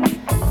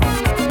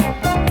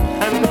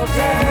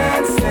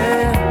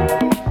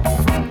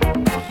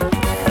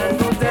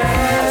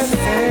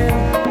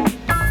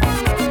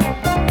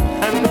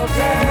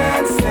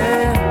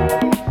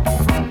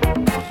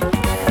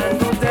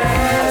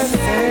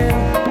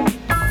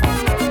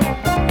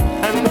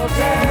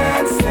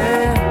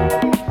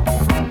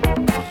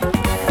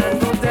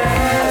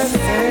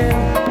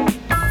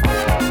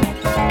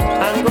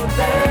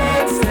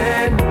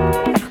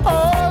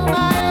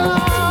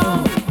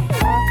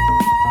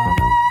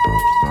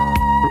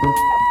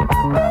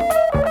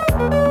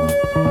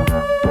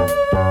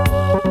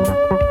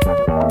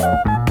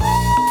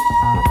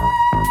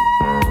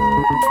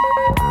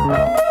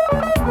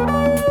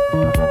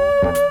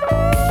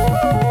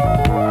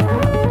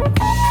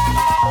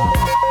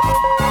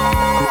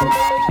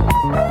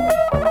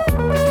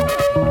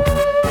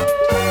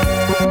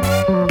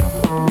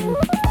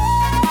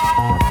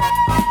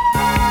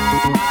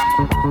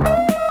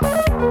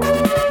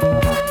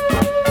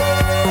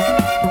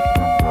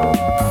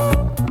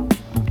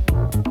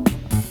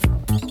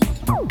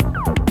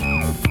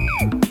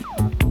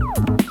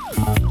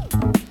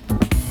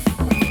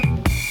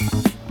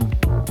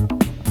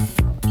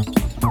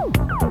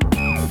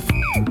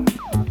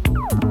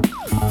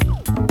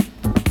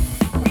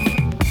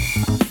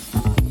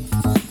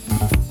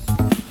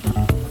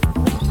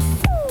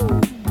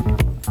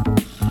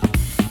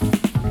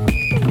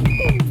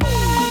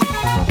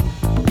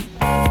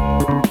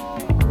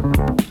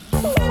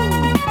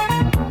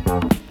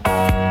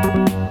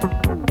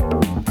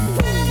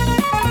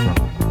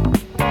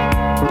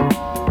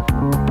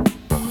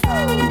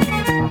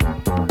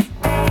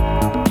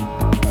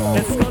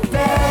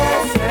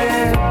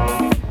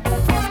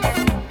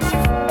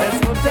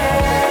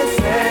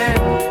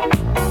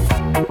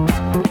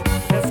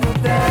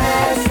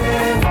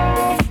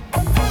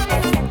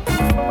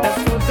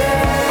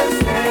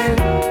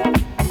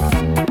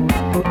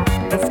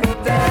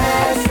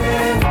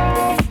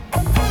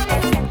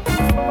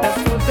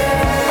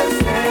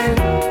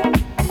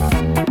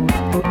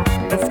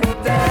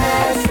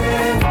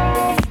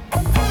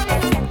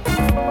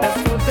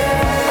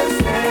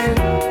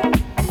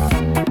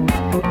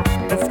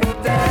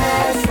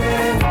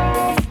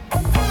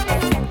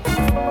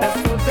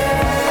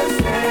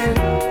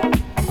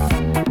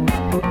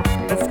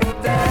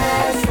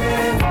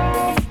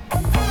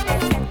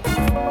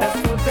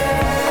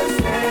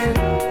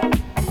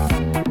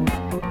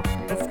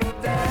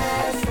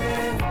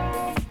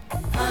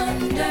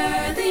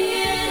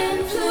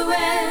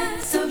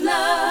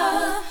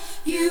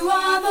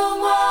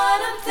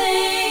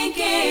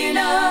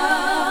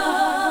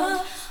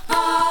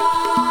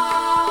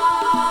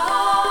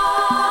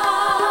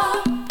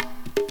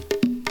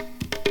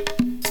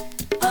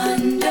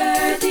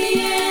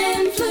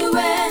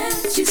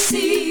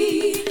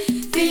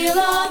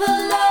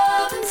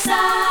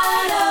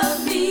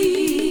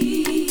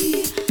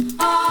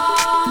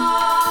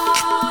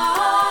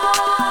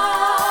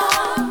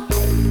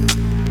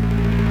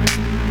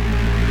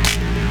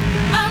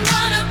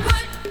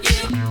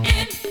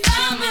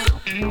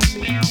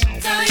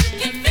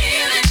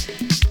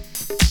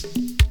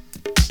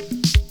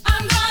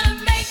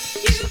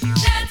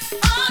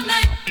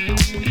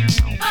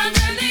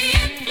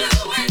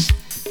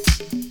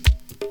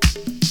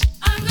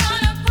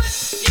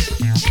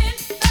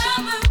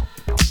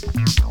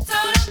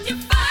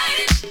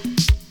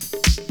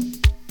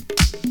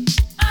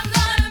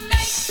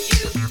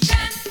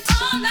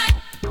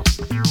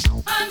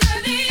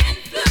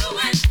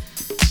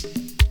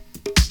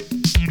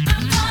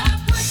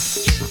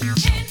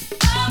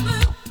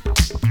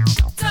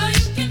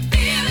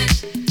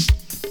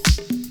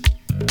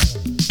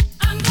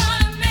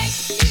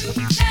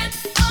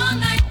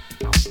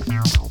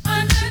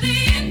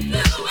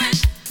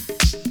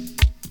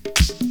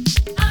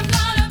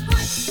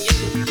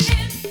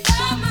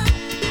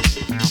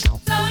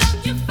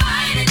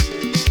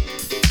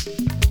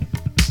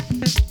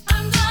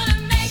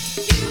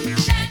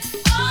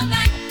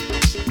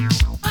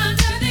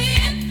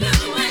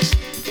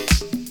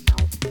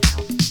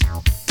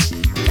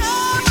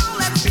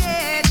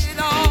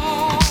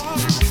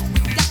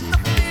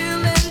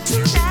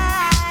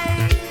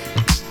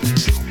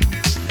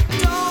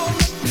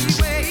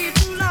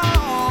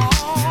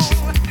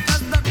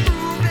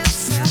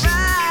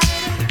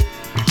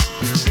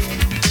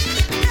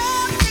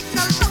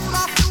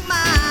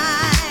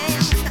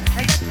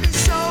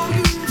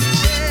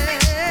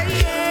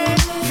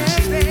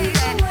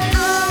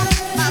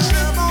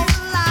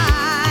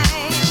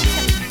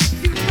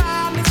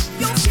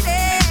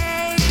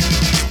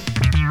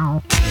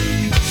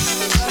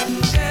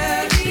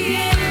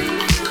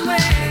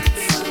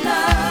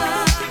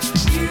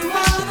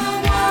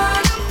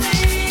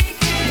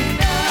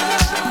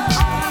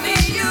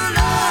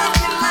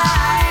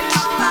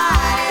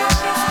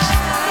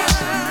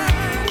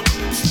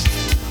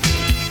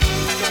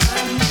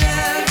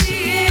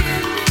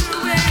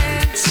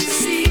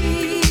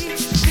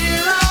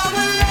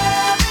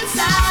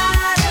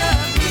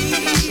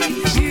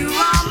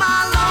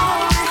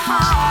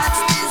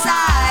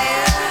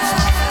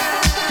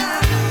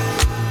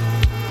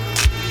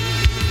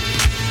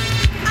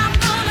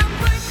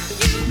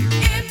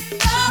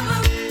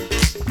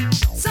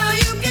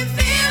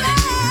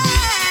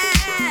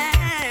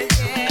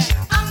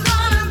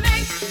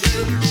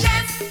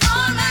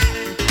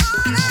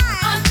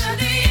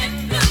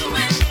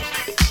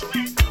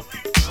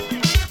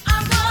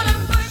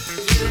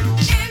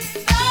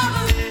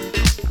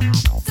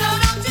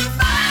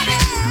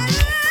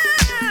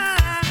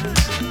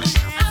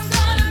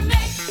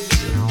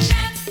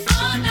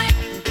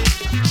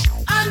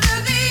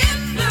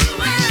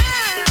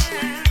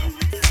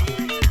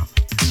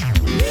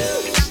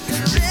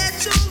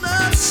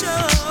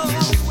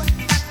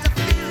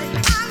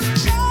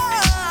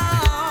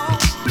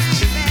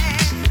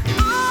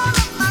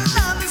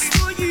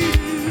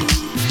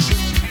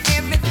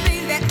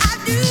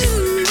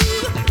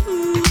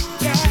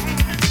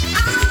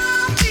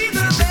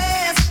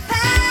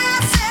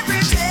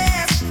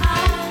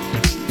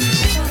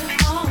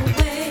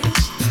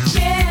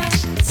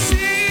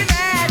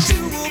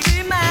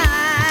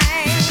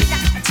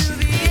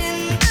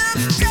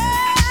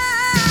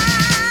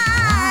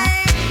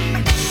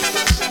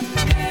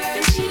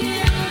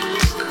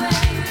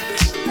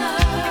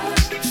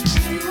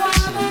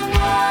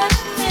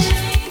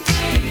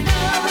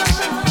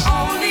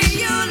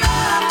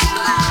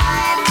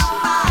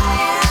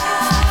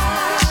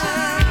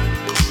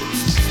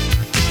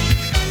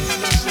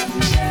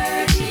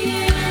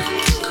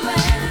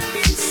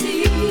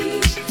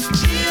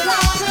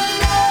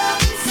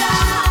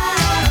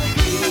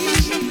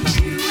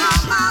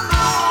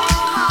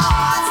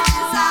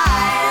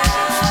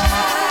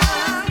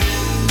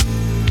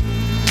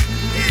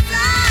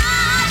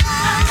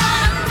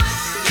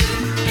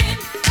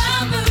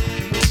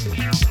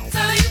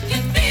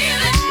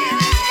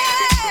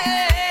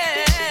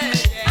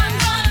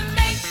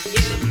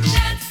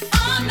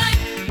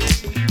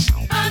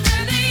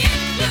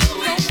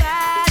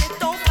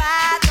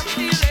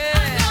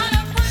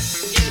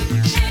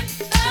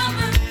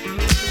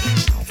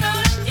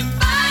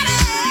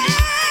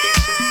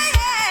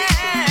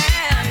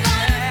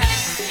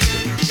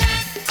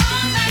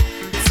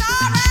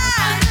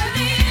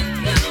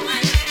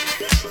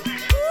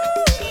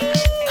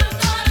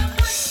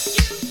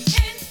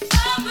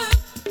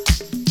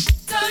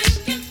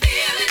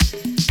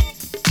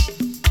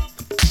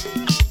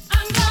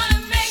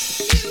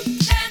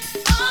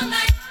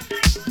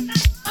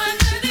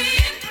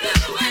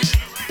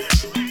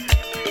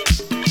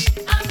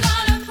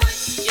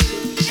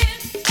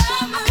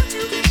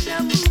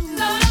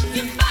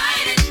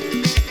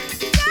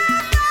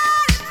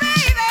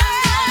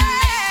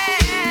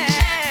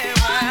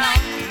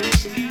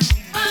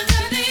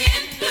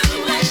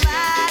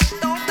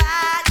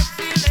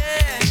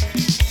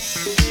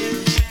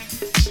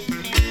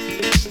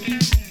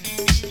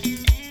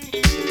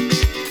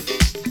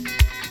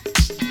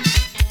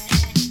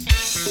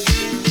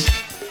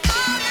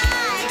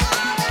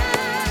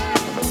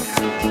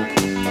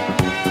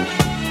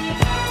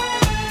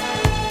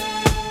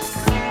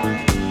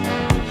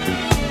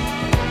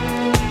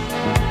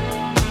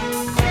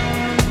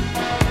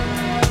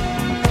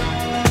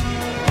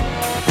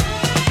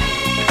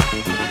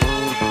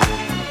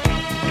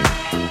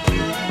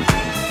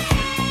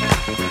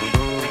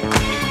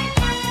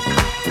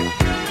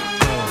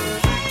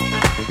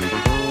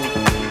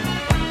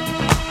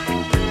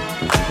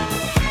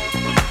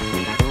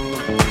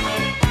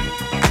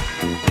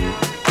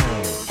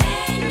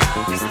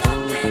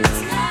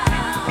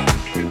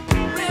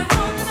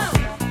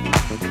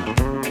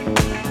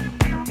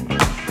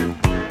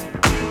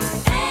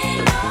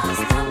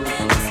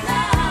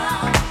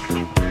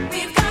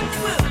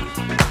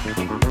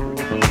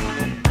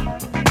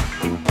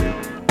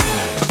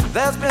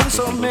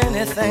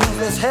 many things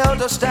that's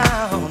held us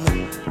down.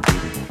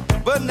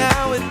 But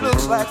now it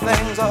looks like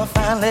things are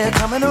finally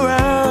coming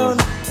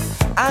around.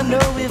 I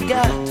know we've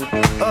got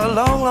a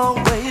long,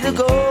 long way to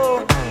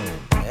go,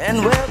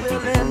 and where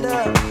we'll end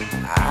up,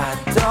 I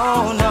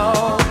don't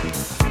know.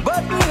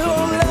 But we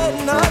won't let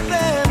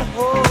nothing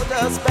hold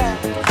us back.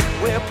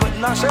 We're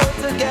putting our show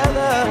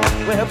together,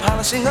 we're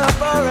polishing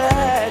up our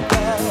act.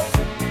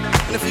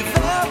 And if you've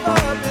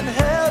ever been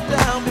held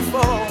down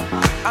before,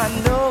 I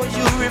know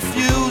you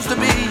refuse to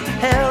be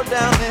held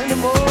down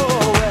anymore.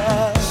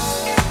 Well,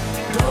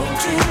 don't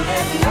you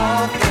let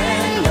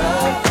nothing,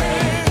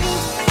 nothing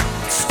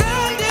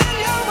stand in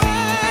your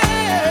way.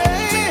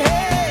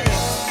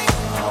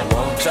 I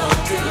want y'all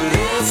to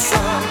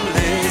listen,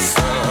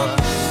 listen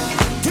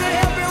to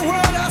every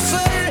word I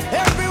say,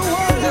 every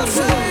word I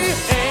say.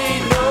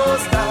 Ain't no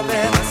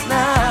stopping us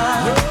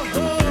now.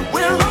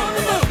 We're on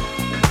the move.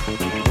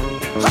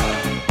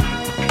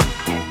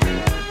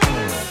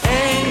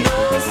 Ain't no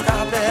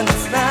stopping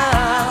us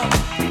now.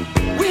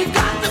 We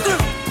got the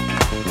groove.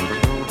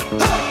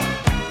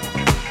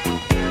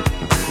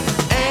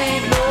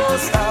 Ain't no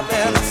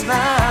stopping us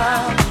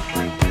now.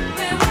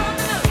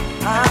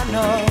 I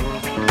know,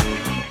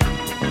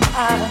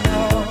 I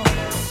know.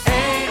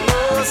 Ain't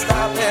no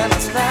stopping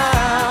us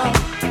now.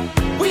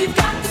 We've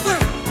got the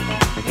groove.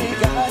 We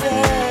got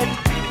it.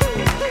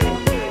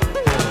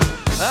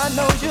 I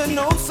know you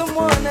know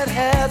someone that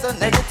has a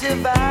negative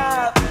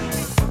vibe,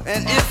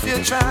 and if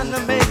you're trying to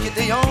make it,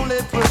 they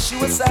only push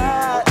you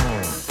aside.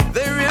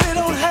 They really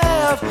don't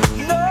have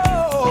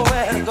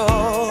nowhere to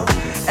go.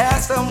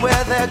 Ask them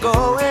where they're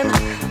going,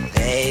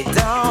 they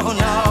don't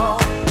know.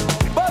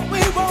 But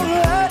we won't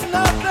let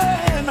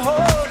nothing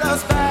hold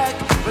us back.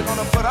 We're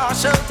gonna put our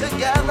show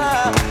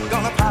together,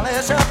 gonna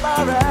polish up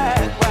our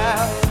act.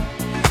 Well,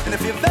 and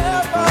if you've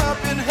ever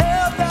been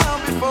held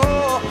down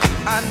before,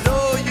 I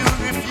know you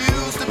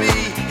refuse to be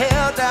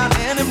held down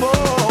anymore.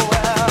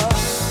 Well,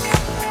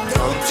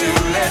 don't you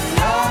let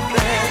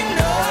nothing,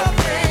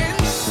 nothing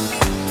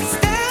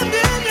stand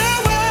in your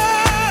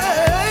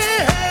way.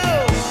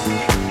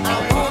 I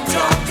want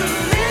y'all to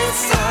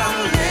listen,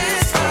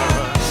 listen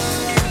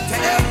to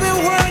every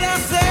word I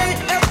say,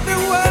 every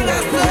word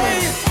I say.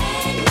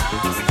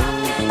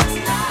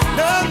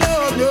 No, no,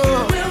 no.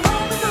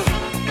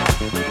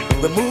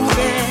 We're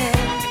moving,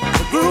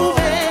 we're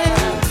grooving.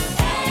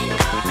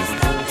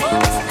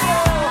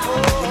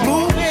 We're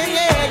moving,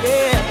 yeah,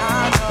 yeah.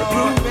 We're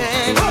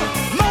grooving.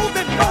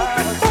 Moving,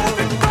 moving,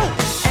 moving,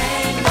 moving.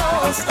 Ain't no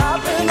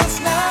stopping us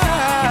now.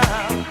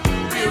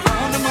 We're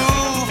on the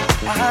move.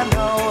 I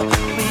know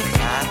we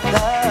got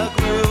the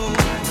groove.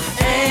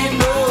 Ain't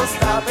no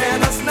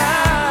stopping us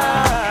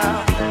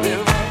now.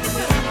 We're on the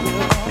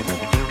move.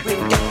 We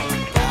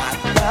got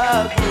the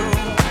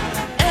groove.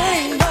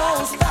 Ain't no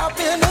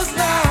stopping us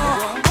now.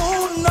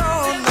 Oh no,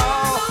 no.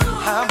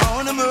 I'm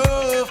on the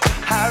move.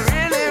 I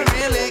really,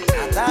 really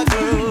got that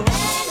groove.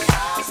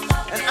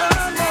 And I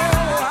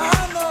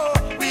know,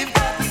 we've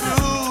got the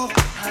groove.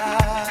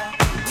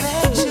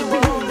 Makes you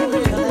wanna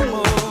really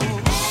move.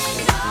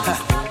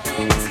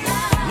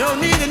 No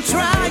need in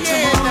trying,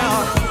 no,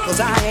 'cause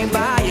I ain't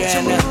buying.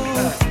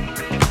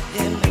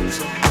 It makes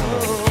you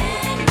move.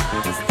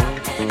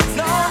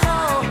 No, no,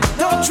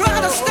 don't try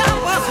to stop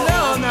us.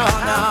 No, no,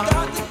 no.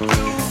 Got the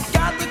groove,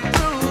 got the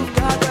groove,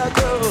 got the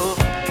groove.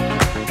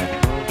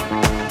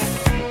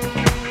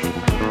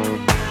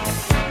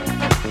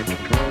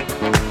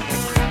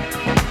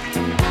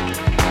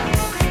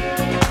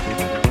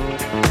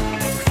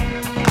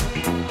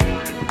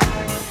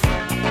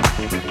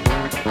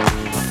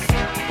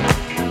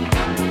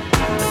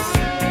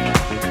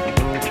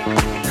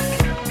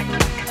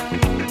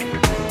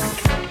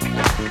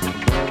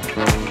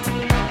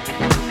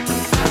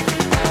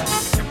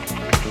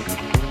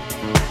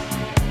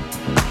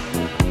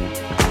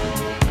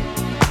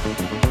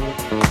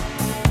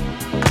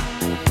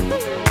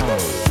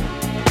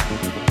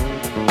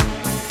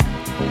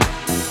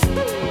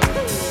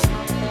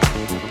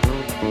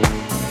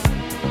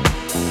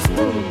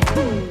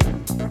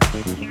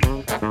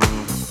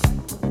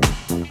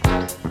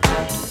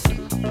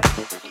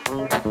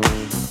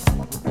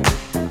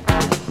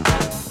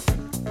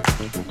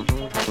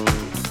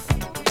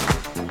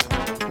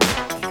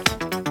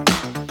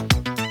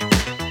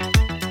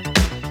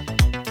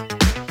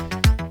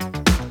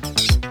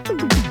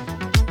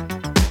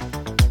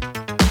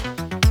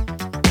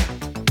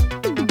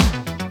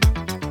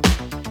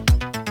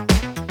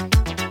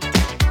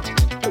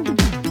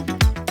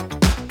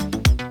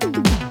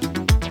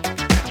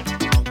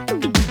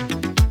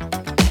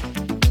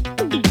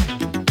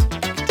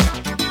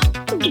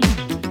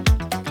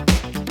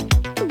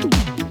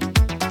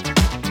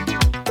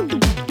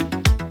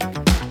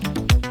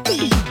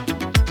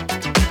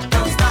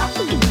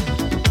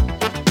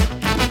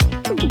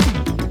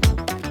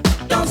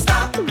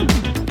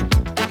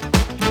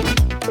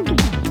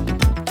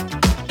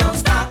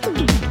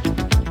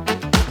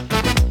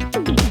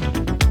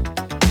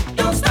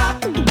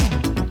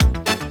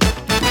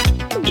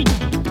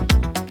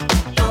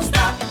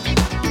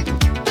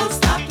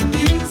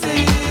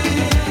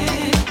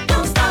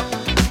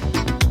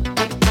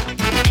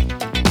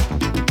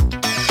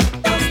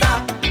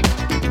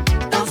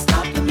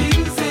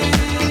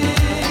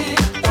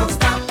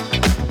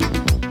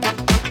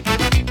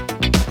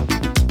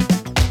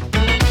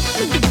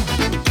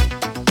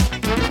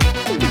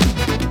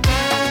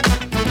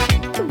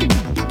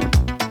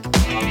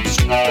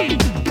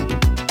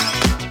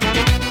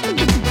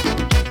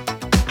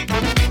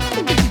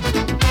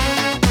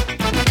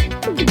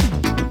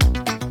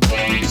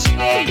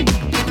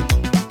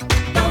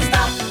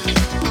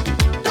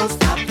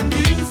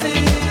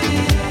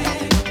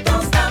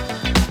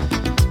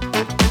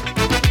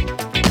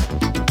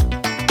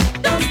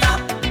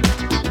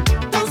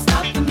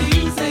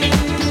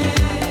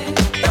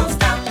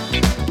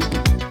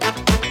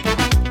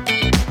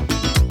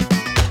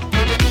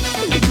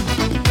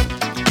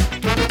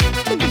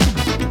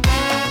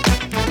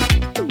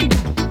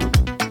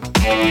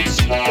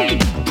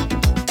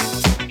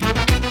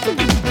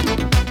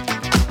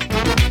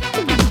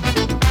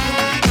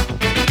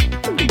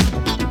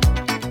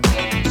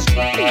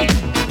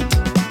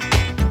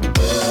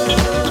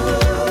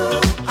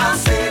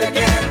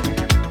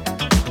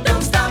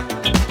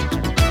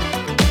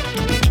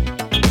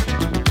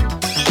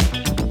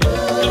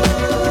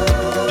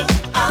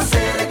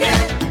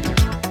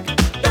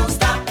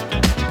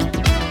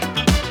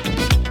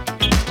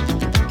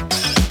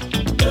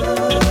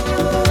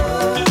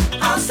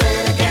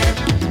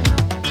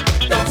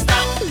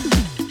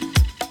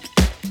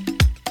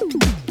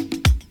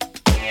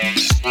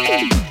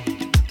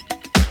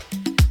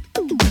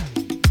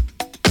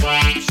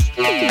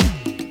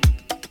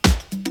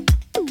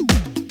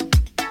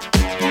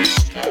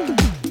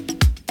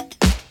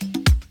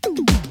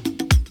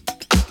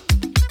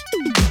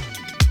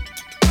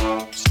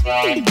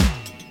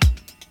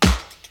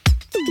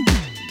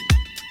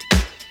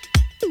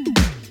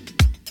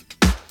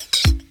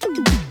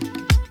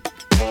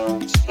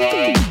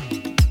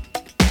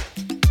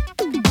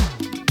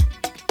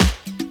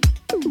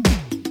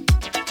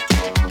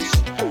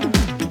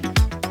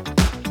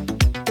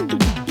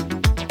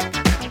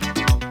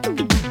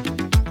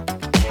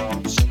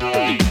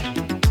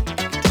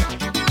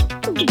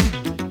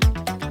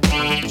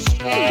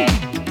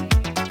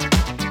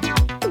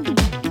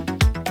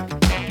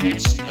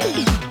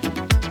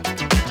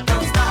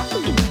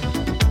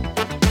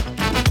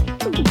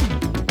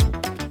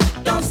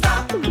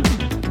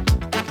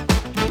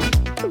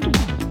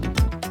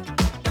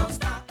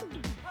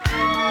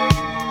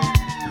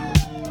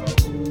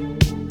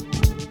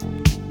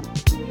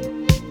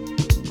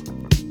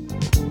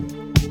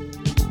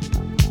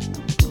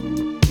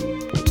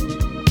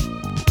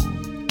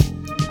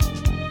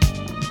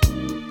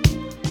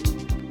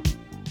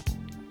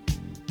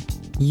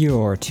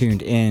 You're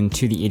tuned in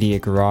to the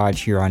Idiot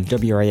Garage here on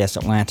WRIS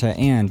Atlanta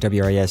and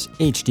WRIS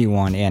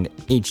HD1 and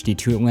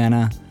HD2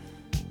 Atlanta,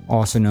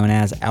 also known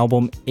as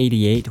Album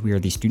 88. We are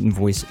the student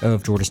voice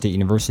of Georgia State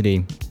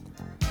University.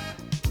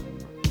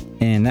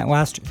 And that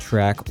last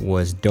track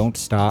was Don't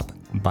Stop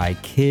by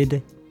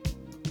Kid.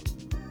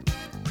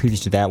 Previous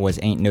to that was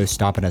Ain't No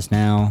Stoppin' Us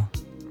Now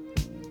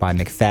by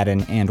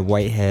McFadden and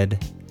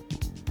Whitehead.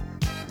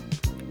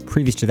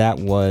 Previous to that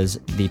was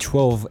the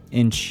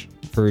 12-inch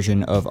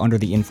version of Under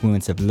the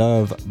Influence of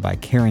Love by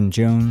Karen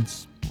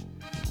Jones.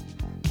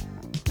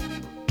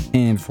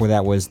 And before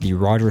that was the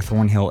Roger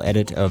Thornhill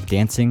edit of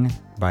Dancing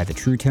by the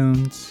True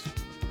Tones.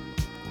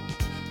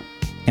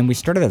 And we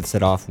started that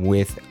set off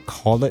with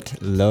Call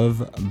It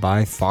Love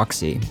by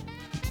Foxy.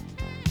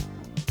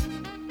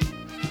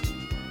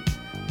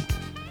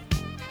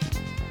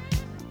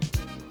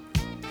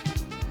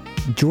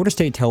 Georgia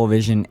State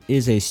Television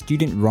is a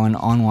student-run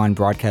online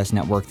broadcast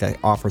network that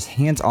offers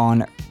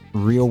hands-on,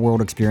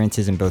 real-world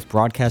experiences in both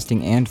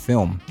broadcasting and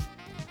film.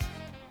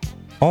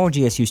 All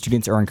GSU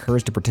students are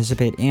encouraged to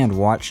participate and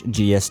watch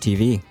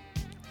GSTV.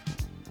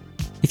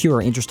 If you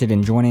are interested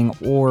in joining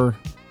or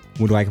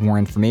would like more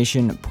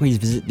information, please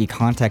visit the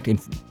contact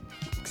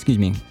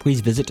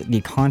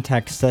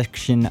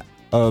section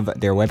of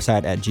their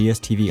website at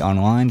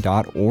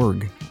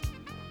gstvonline.org.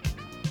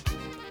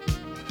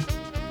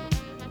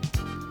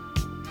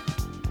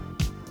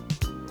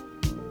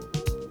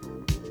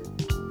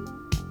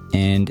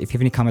 And if you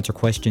have any comments or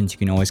questions, you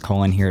can always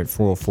call in here at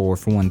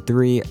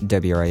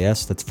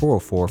 404-413-WRIS. That's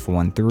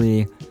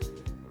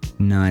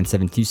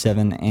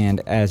 404-413-9727.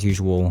 And as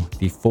usual,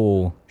 the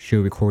full show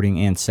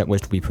recording and set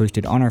list will be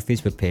posted on our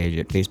Facebook page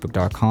at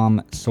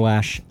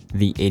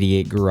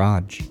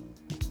facebook.com/The88Garage.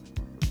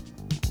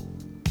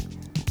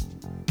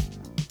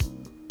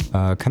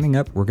 Coming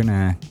up,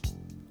 I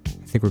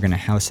think we're gonna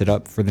house it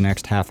up for the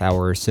next half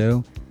hour or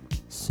so.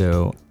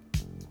 So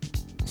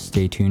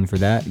stay tuned for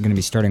that. I'm gonna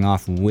be starting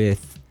off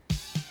with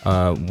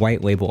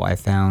white label I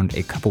found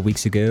a couple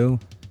weeks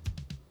ago.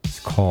 It's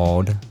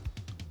called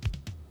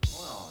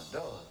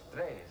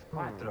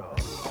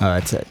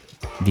it's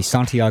the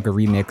Santiago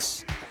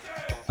remix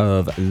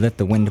of Let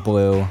the Wind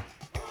Blow,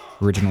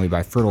 originally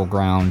by Fertile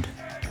Ground,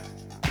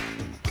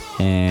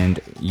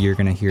 and you're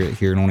gonna hear it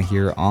here and only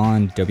here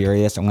on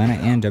WRIS Atlanta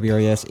and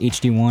WRIS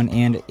HD1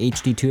 and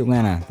HD2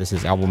 Atlanta. This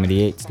is Album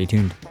 88. Stay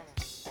tuned.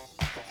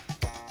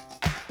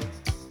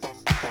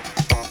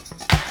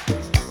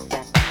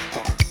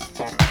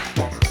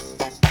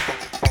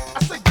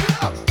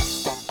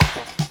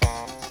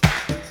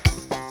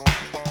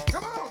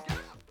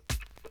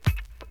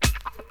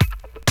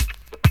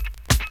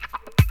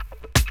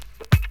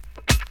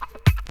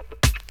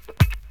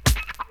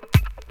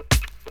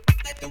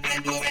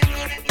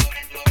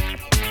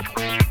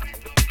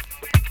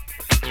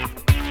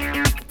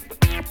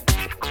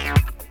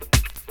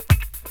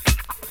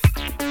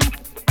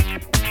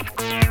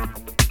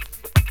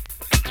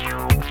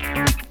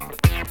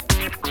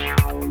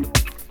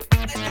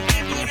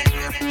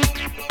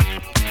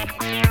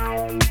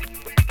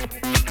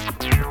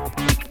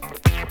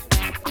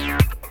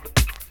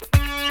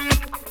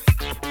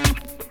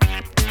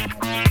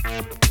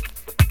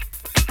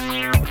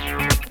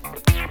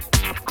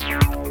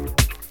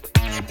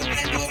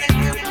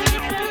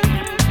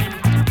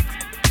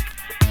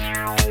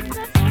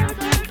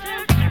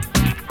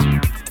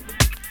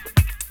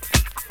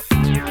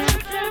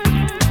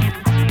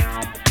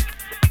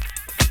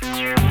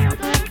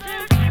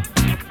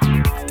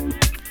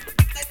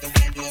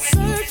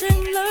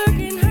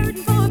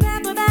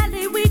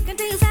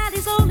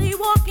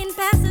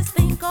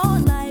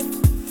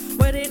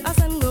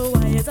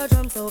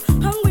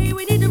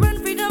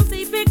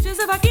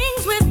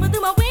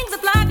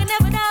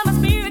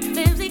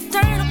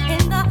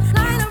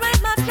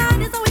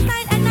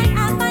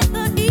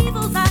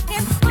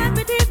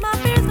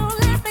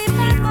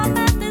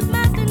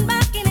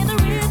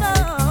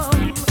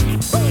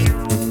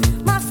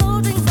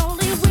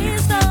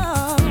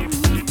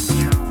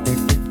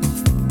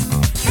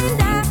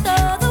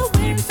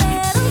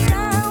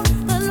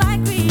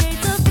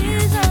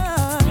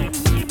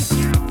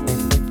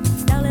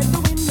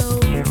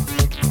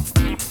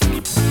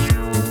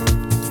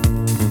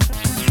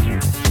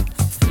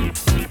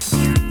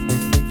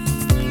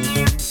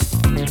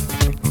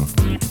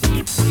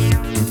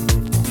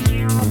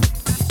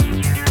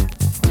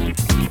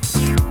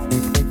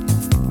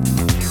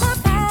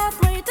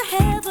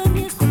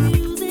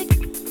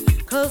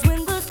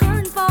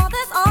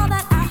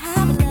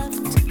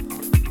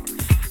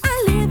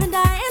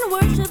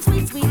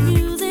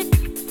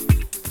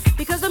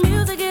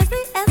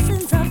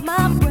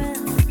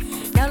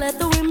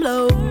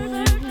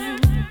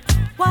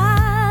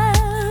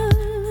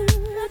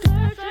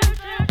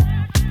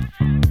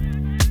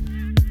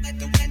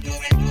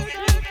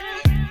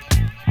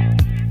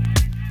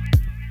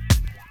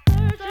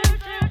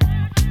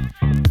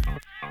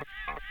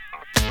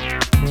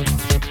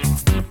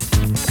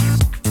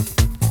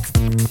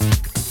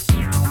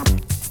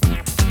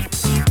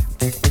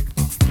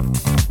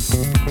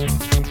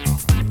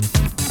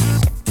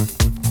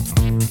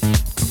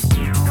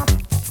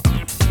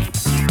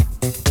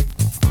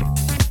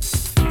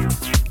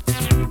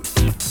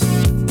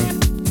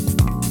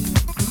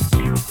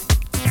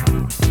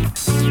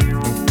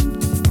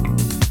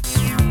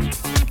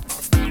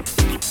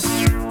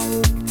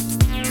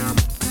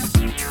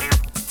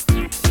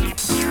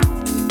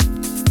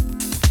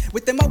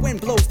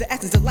 flows, the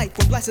essence of life.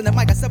 When blessing the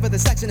mic, I suffer the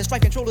section and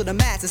strike control of the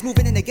masses.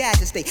 Moving in the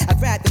gadget state, I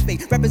grab the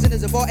fate.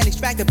 Representatives of art and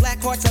extracted black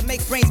hearts, I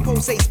make brains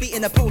pulsate. Speed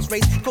in the post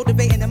race,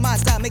 cultivating the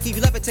mind style, making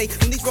you levitate.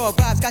 When these raw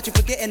vibes got you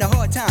forgetting the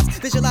hard times.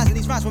 Visualizing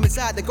these rhymes from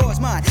inside the God's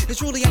mind. To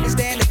truly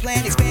understand the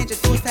plan, expand your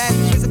thoughts past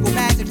the physical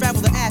mass and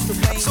travel the astral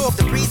plane. Absorb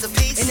the breeze of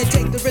peace. And then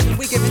take the rhythm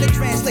we give and it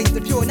translates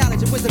the pure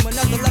knowledge of wisdom.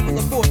 Another level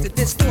of force to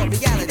distort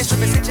reality.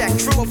 Instruments inject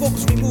true. Or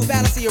vocals remove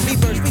fallacy or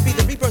reverse. We be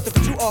the rebirth of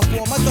a true art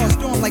form. My thoughts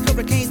storm like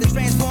hurricanes that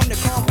transform the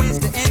calm winds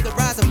to end the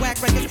rise of whack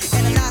records.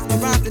 Analyze my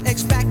rhymes and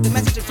extract the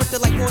message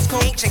encrypted like Morse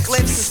code. Ancient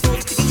clips.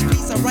 Each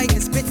piece I write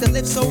and spit the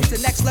lift soul to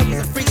next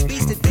levels of free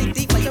speech to dig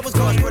deep like Devil's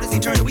God's word is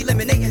eternal.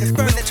 Eliminating the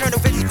burn. With eternal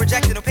visions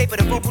projected on paper,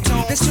 the vocal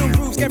tone. This tune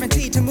proves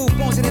guaranteed to move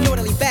bones in an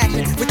orderly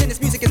fashion. Within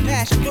this music is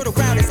passion. Fertile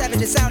ground is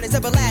savage and sound is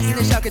everlasting.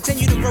 It shall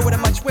continue to grow at a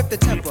much swifter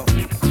tempo.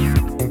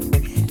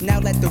 Now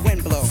let the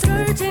wind blow.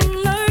 Searching,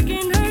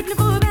 lurking, hurting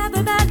for a path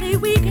of badly.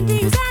 We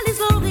continue sadly,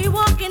 slowly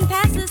walking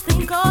past this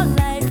thing called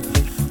life.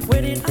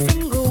 Where did our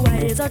sun go? Why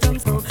is our drum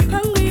so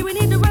hungry? We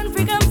need to run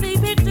free, come see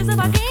pictures of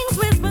our kings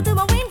whisper through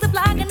my wings of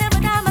fly. Can never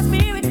die, my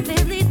spirit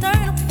lives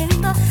eternal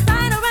in the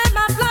line around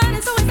my blind.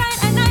 And so at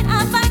night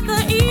I fight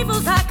the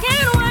evils. I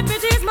can't wipe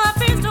it, tears my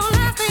fears don't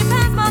last. They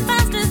pass my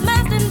fastest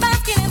last and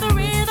basking in the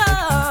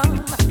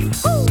rhythm.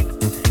 Ooh,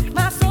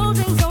 my soul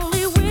drinks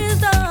only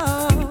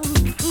wisdom.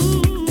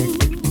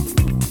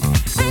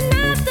 And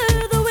after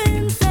the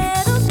wind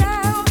settles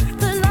down,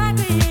 the light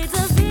creates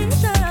a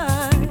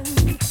vision.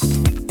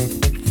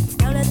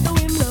 Now let the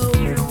wind blow.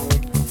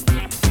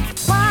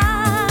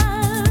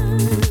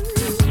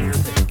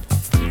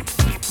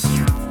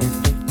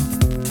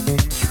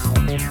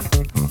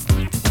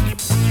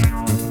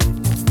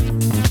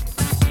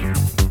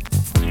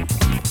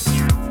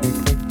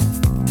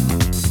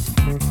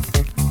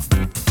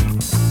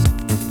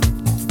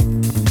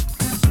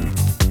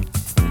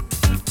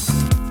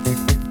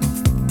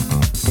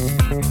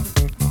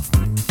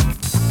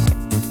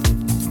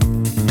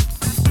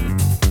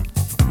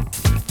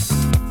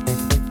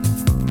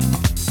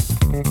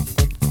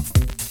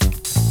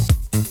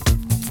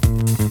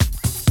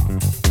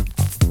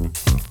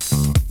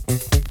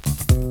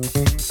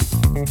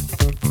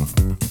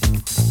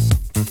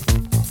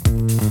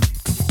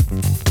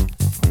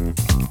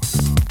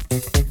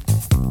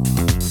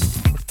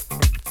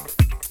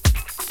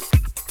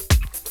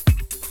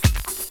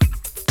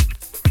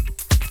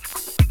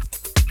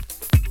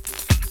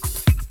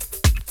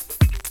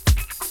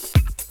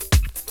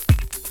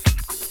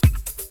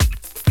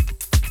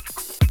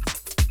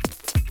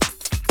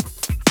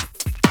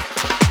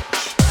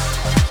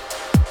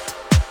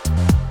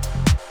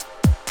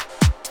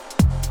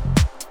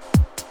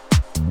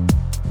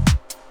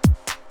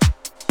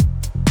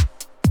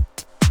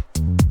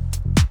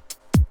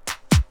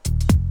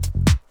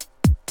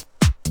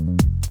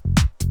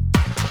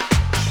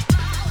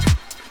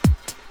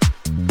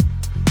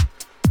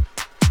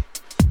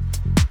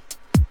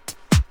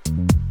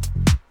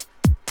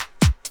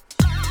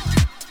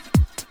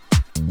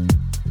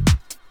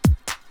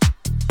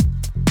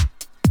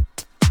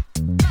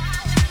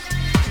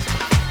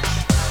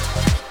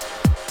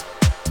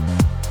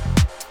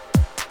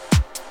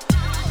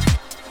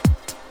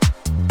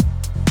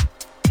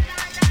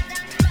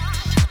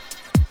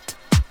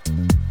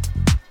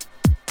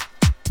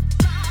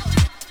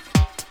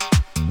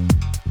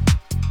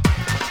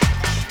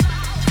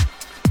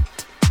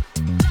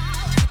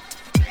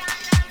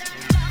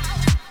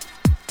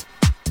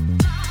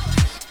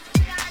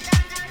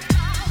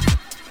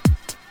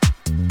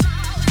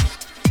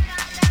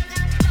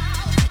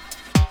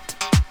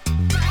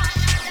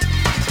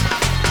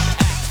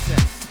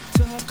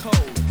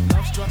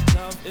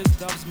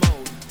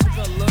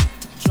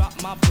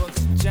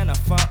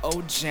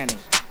 Jenny.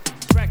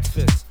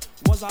 Breakfast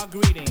was our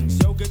greetings.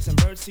 Yogurts and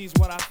birdseeds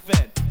what I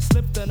fed.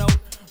 Slipped a note,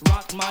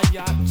 rocked my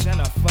yacht.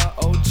 Jennifer,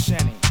 oh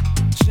Jenny.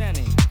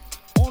 Jenny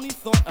only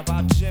thought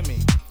about Jimmy,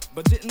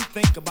 but didn't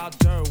think about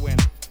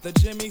Derwin, the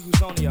Jimmy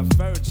who's only a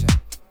virgin.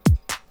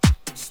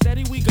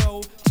 Steady we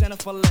go,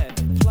 Jennifer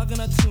led. Plugging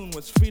a tune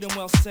was freedom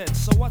well said.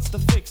 So what's the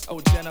fix, oh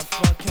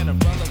Jennifer? Can a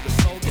brother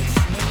with soul get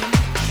swinging?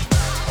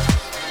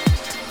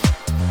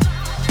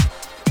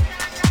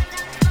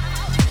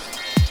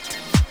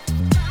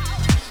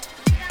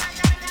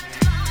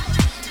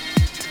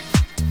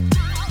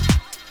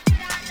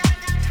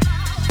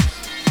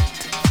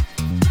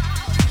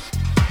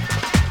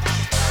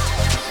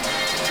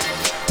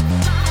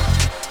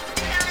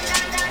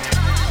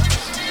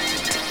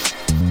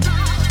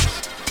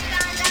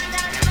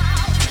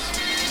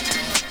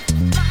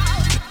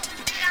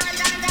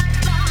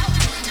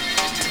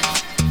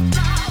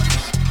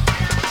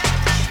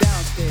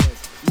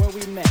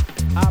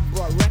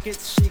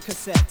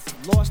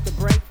 Lost the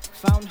break,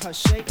 found her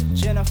shape,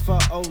 Jennifer,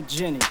 oh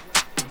Jenny.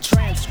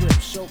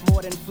 Transcript showed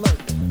more than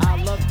flirt.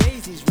 I love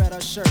daisies, read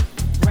her shirt.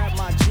 Grab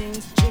my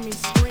jeans, Jimmy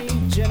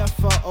scream,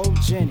 Jennifer, oh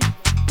Jenny.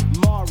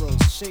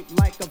 Morals shaped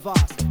like a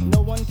vase.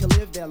 No one can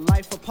live their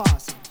life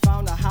apart.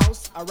 Found a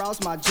house,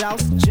 aroused my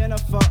joust,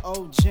 Jennifer,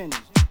 oh Jenny.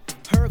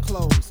 Her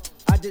clothes,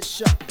 I did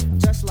shuck.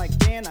 Just like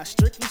Dan, I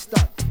strictly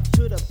stuck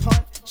to the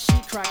punt. She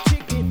cried,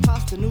 kick it,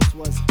 past the noose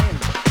was in.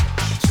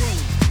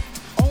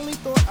 Jenny, only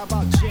thought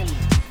about Jenny,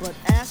 but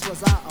ass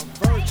was I a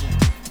virgin,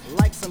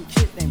 like some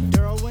kid named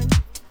Derwin.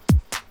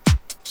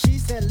 She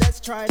said, let's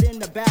try it in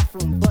the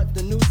bathroom, but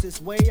the noose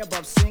is way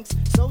above sinks.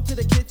 So to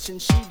the kitchen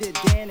she did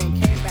Dan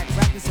and came back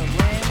rapping some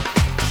lamb.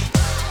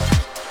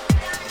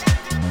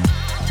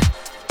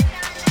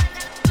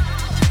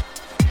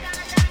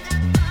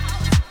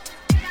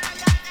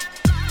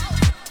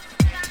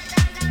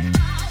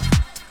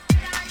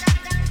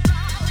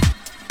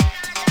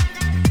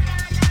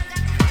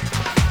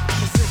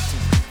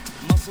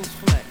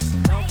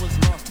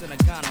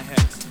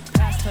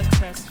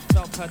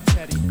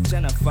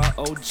 Jennifer,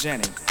 oh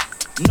Jenny.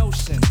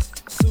 Notions,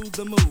 soothe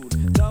the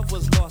mood. Dove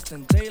was lost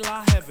in De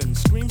La Heaven.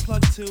 Scream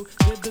plug 2,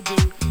 did the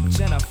do.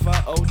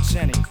 Jennifer, oh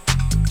Jenny.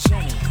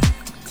 Jenny,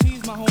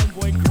 teased my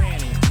homeboy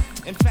Granny.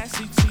 In fact,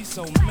 she teased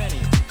so many.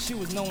 She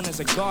was known as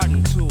a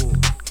garden tool.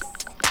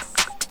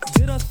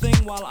 Did a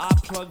thing while I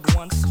plugged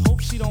once.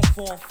 Hope she don't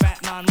fall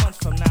fat 9 months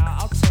from now.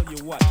 I'll tell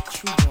you what,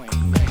 true boy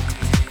ain't ready.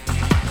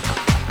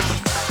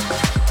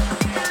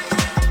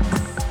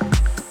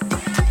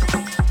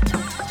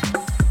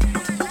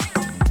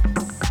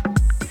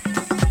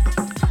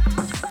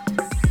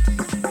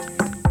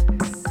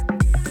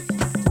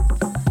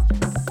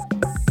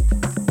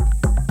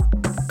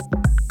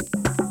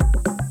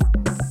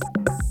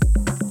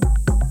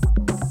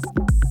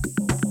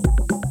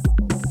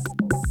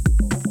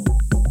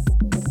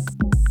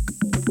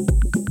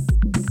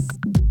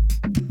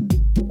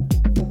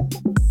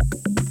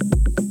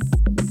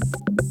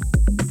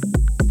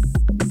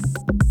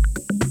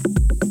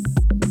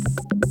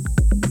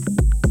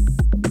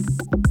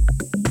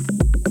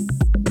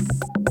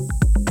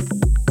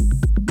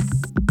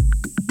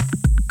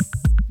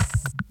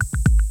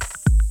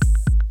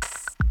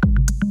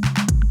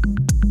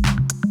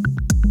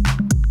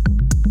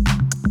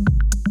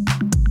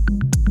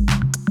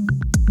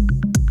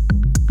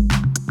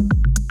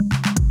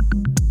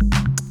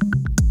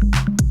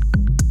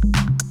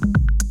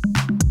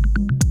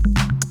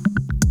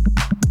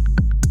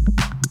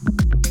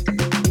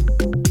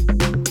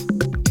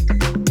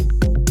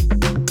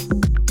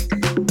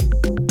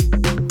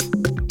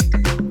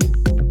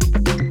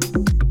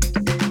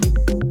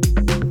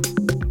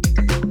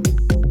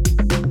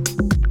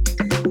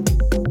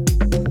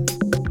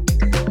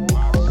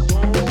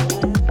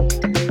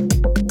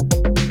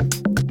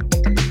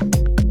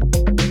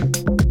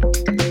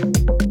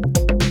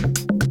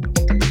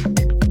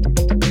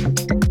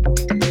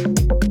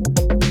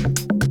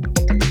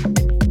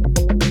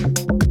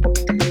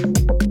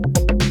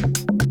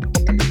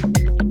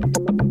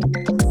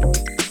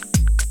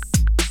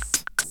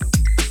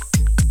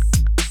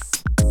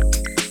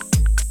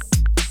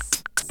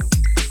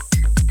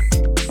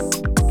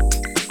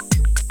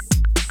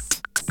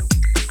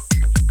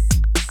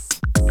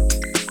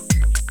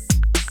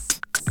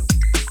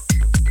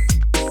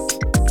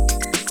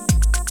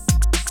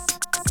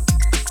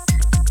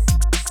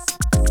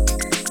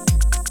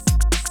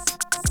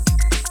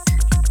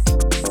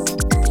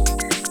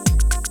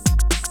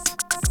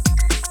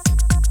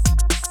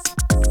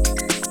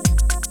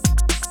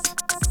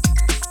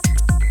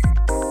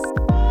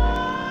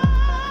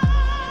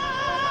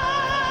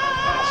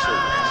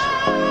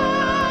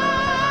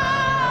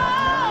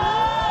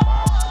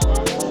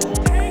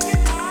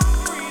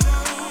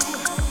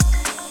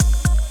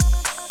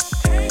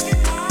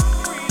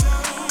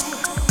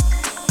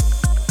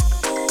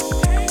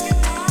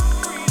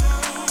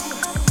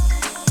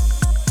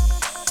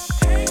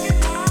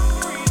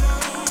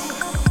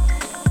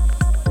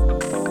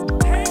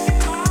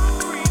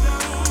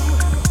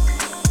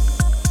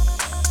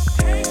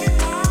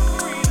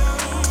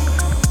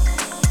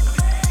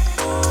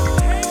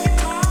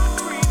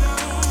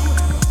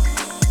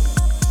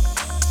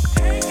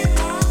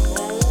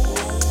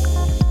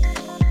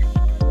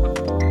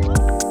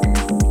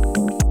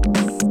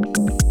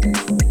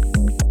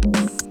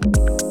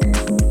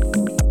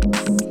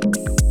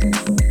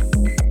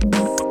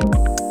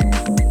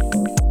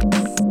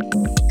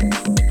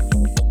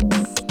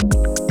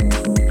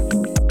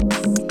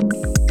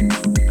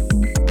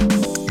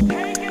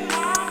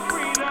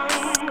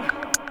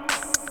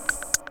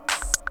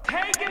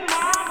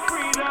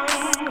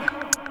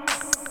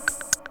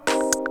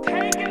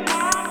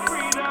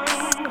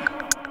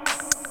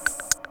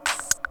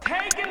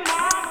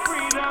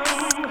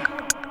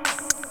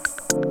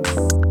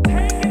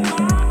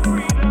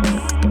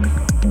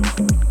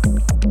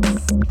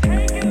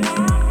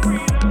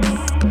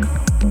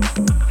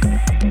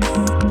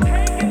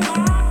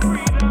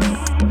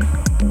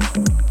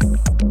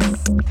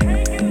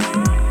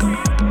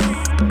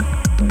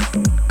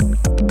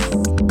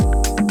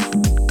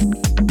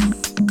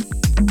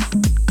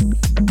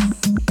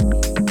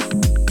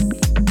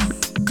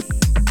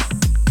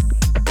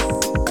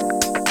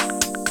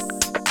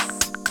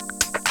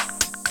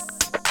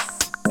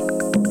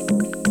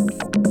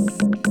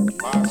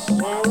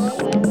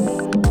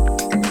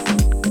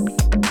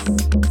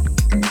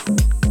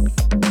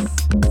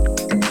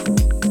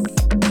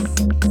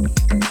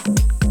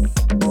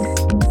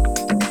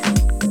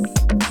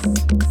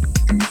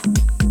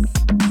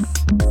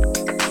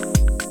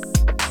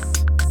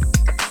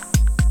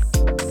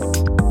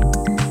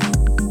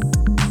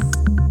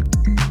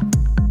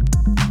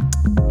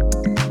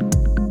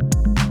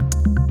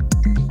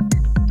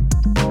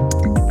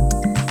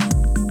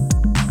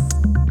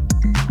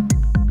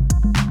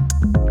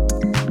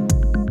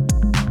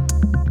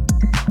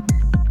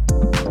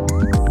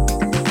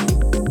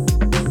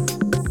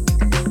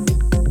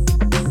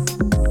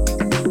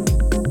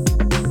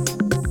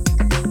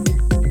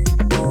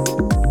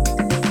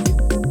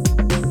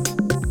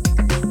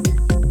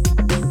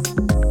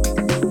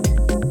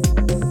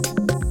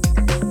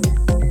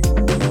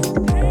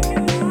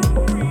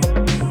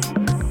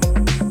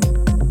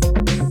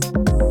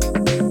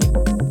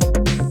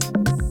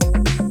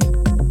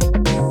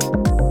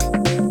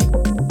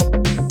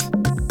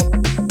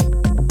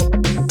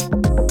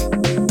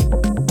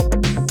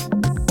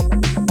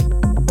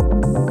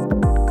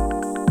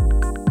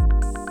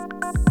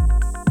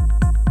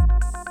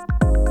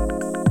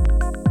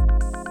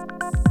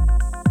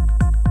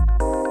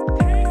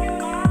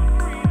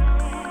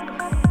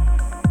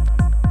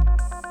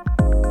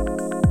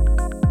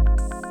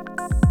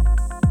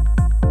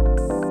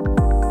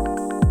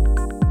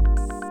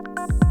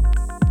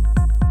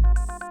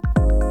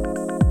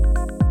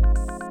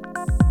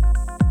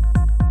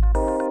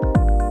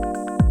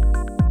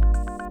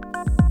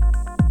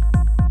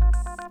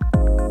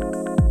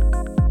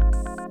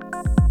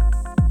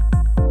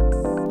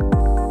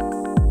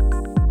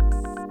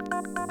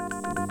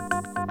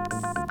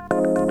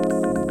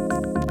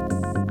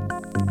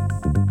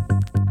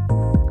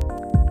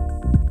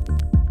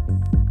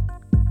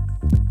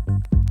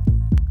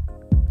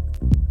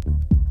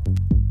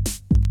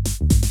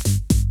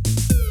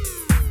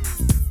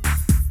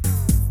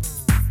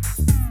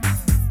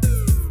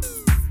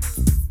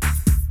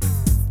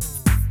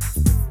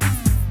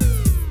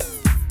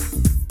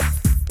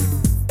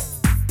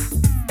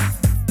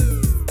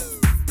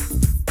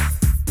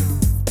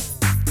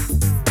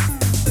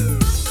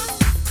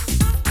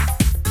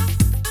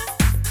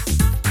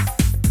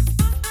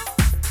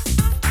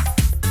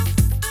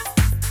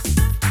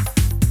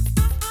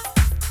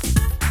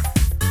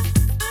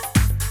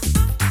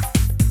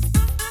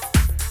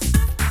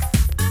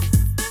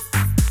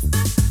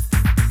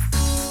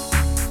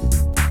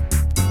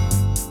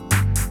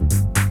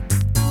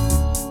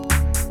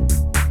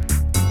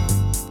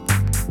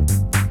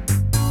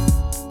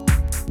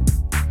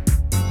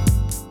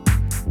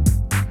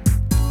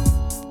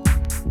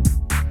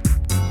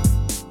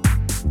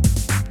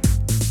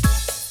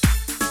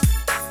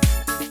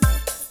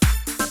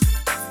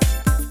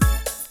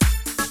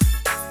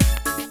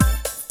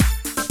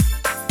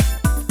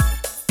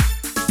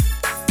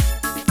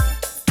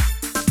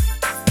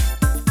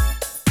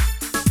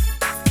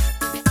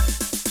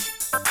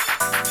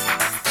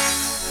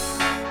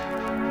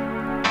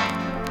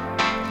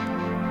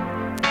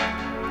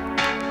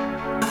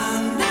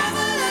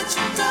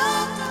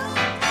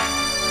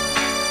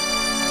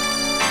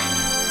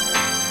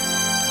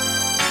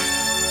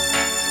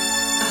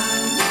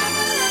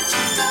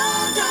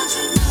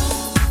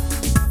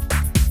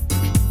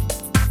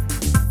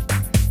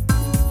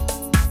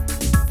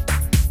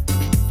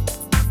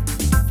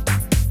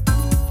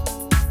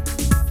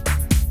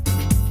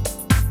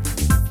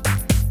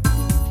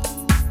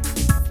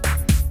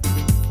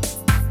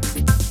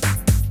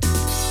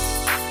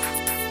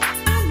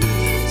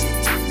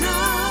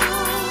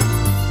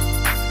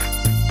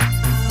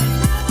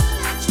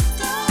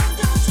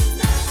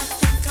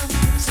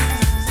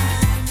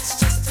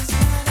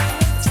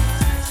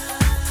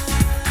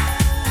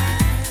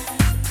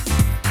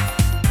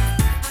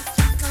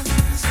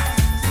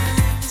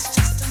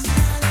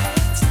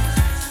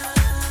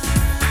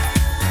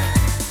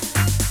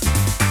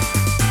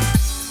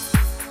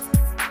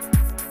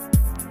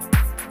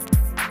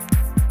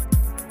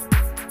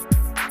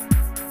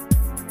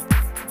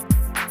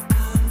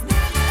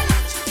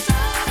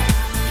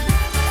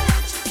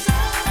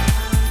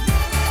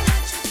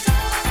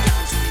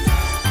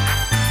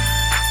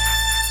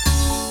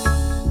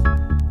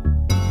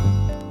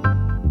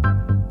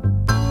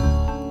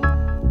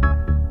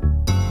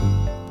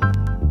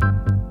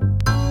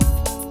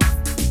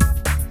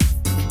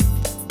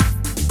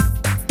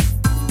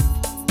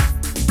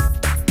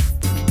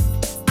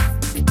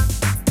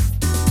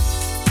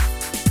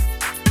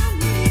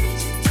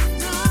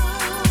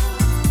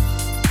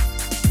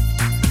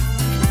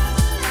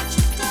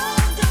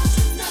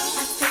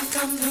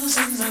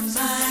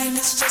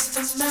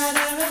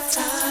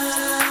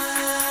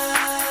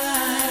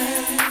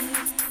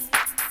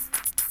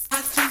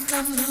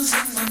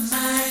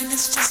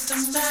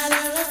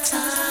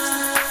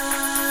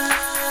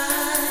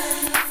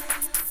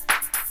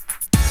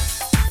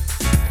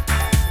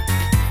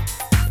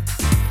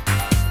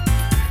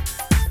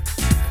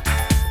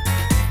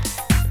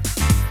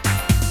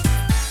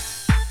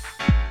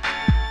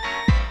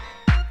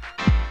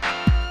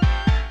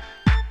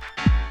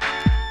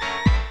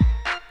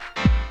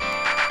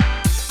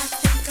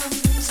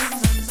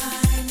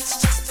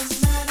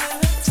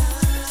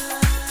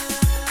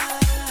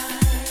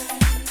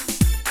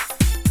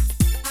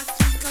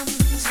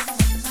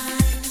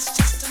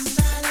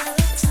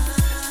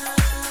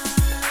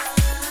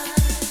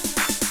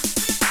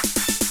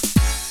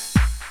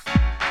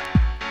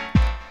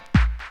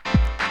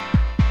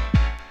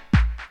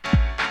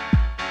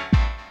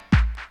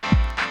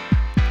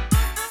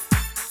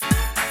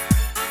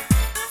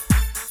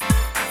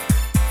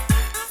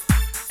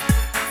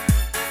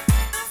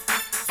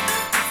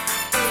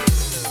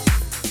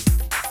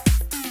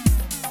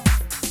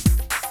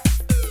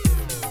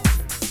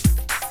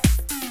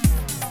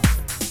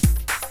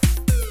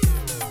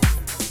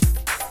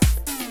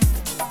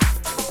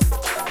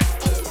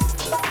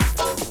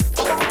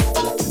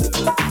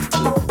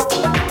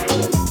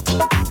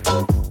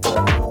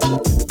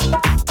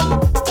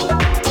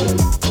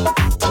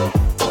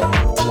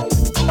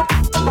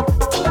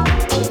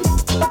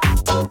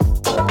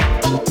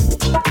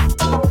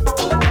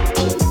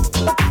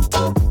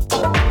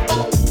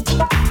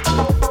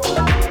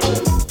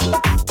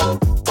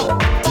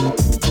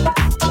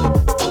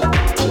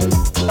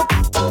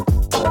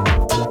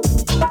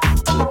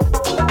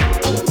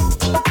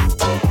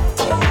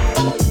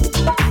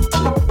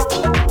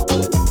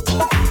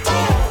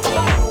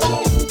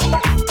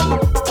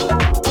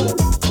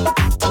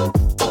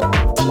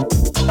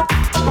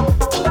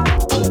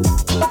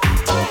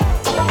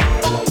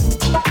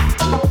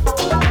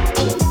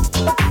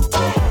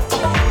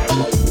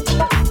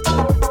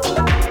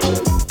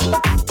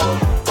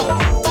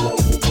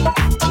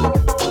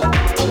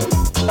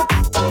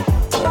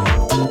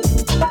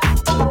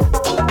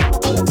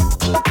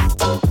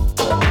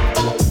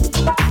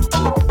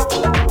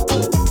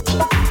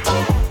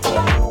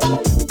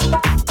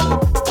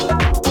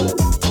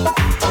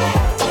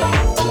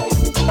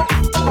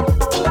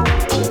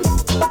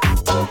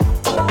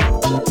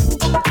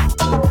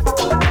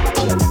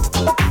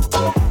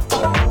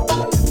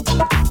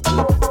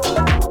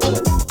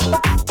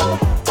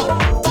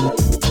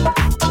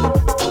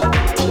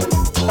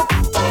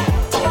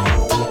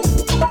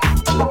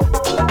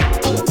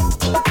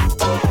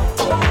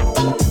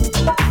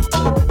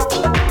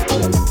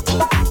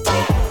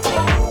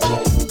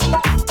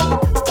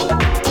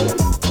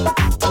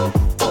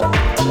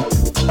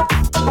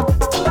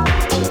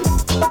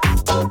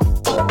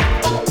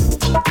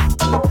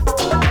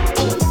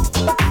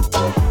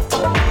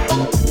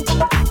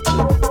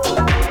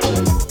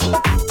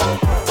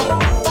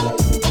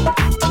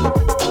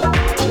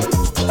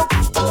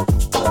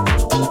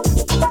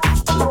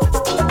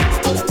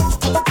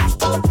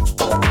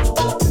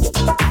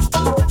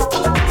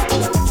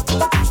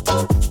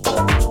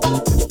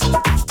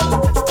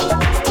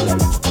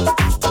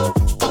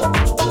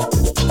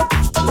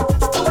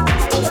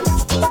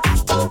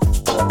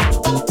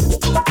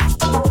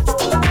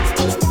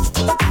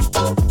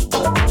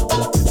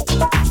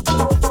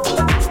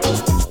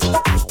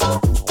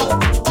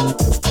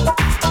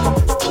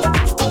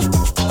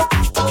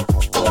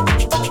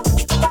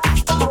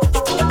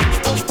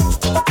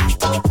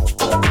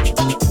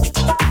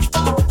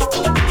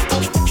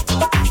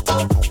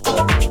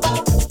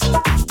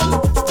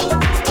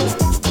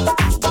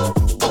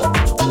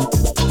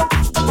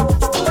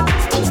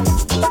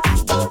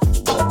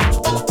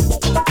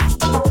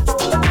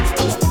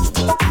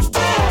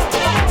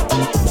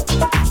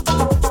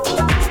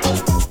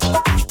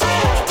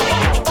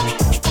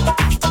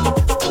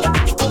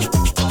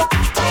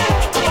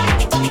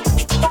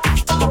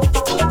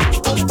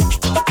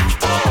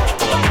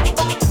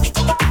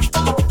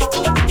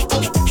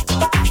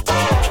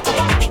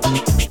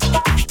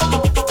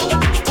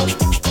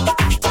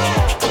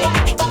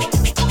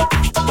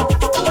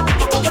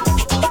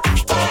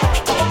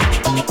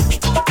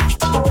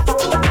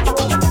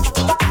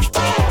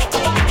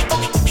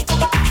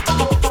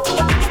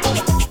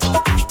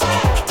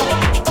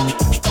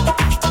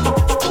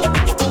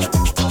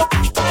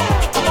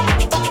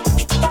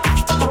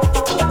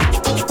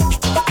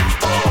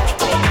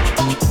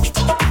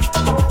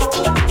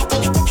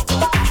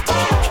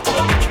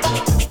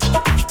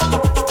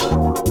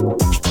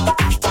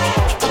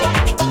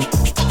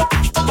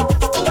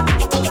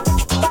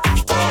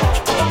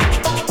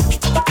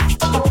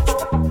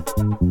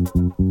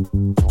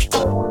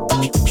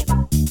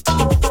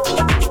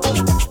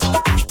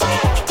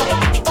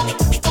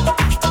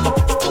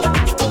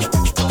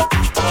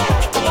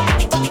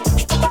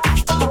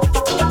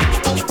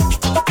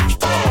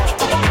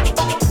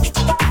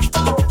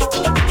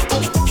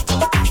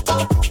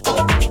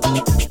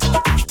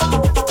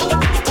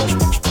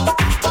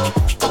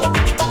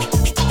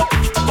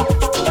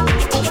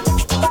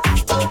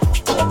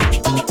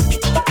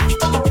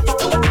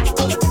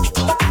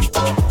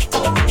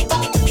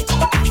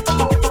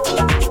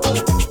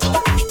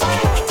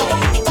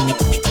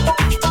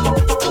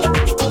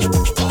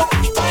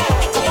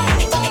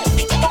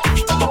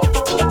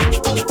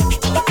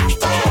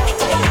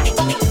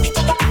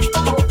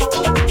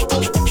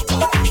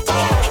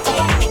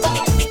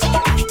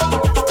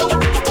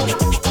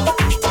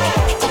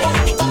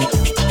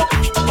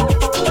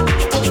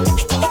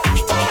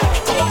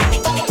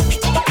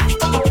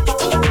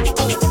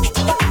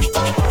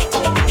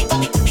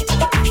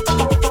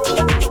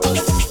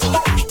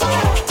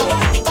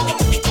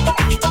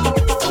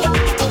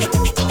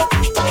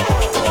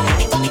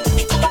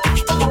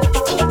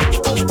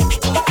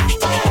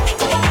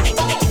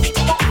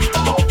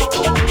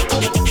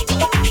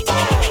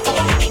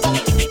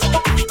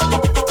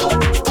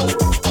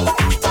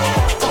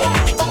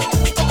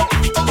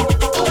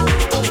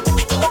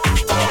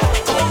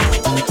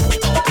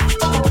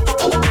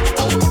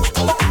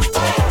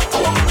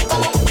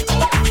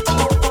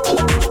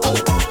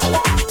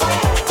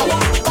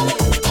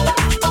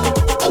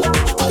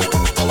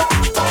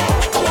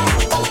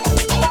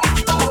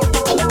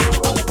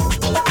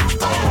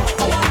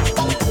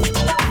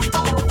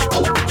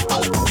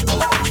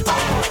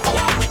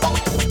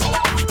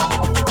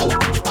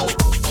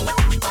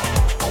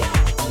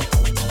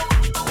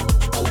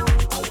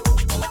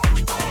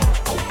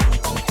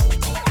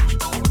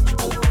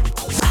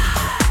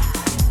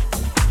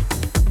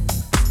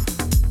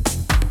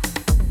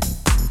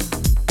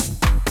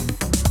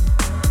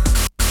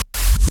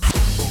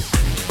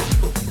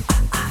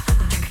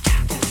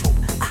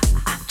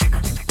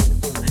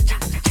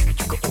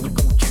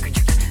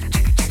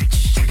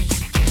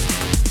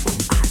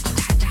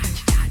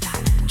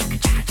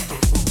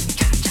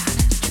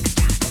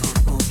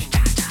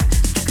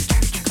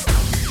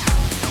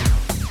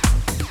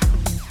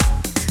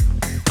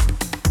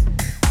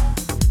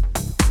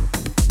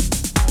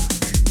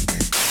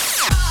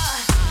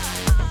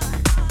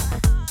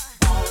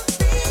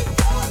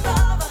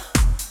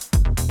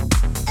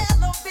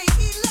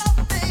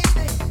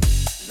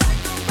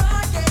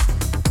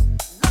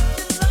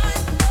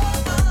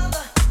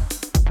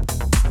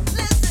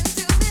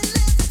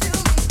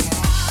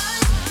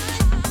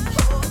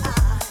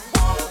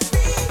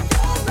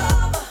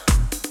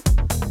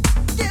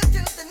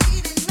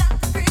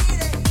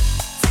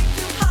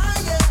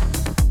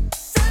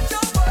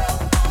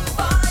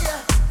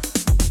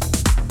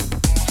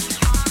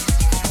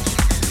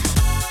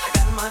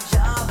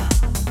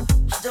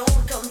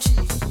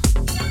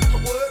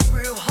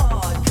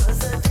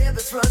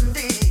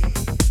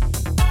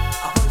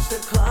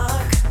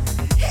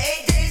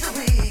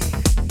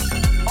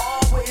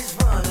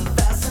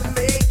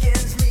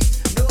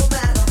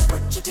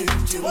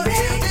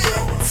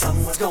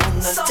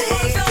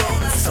 take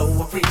it,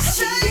 so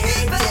appreciate it.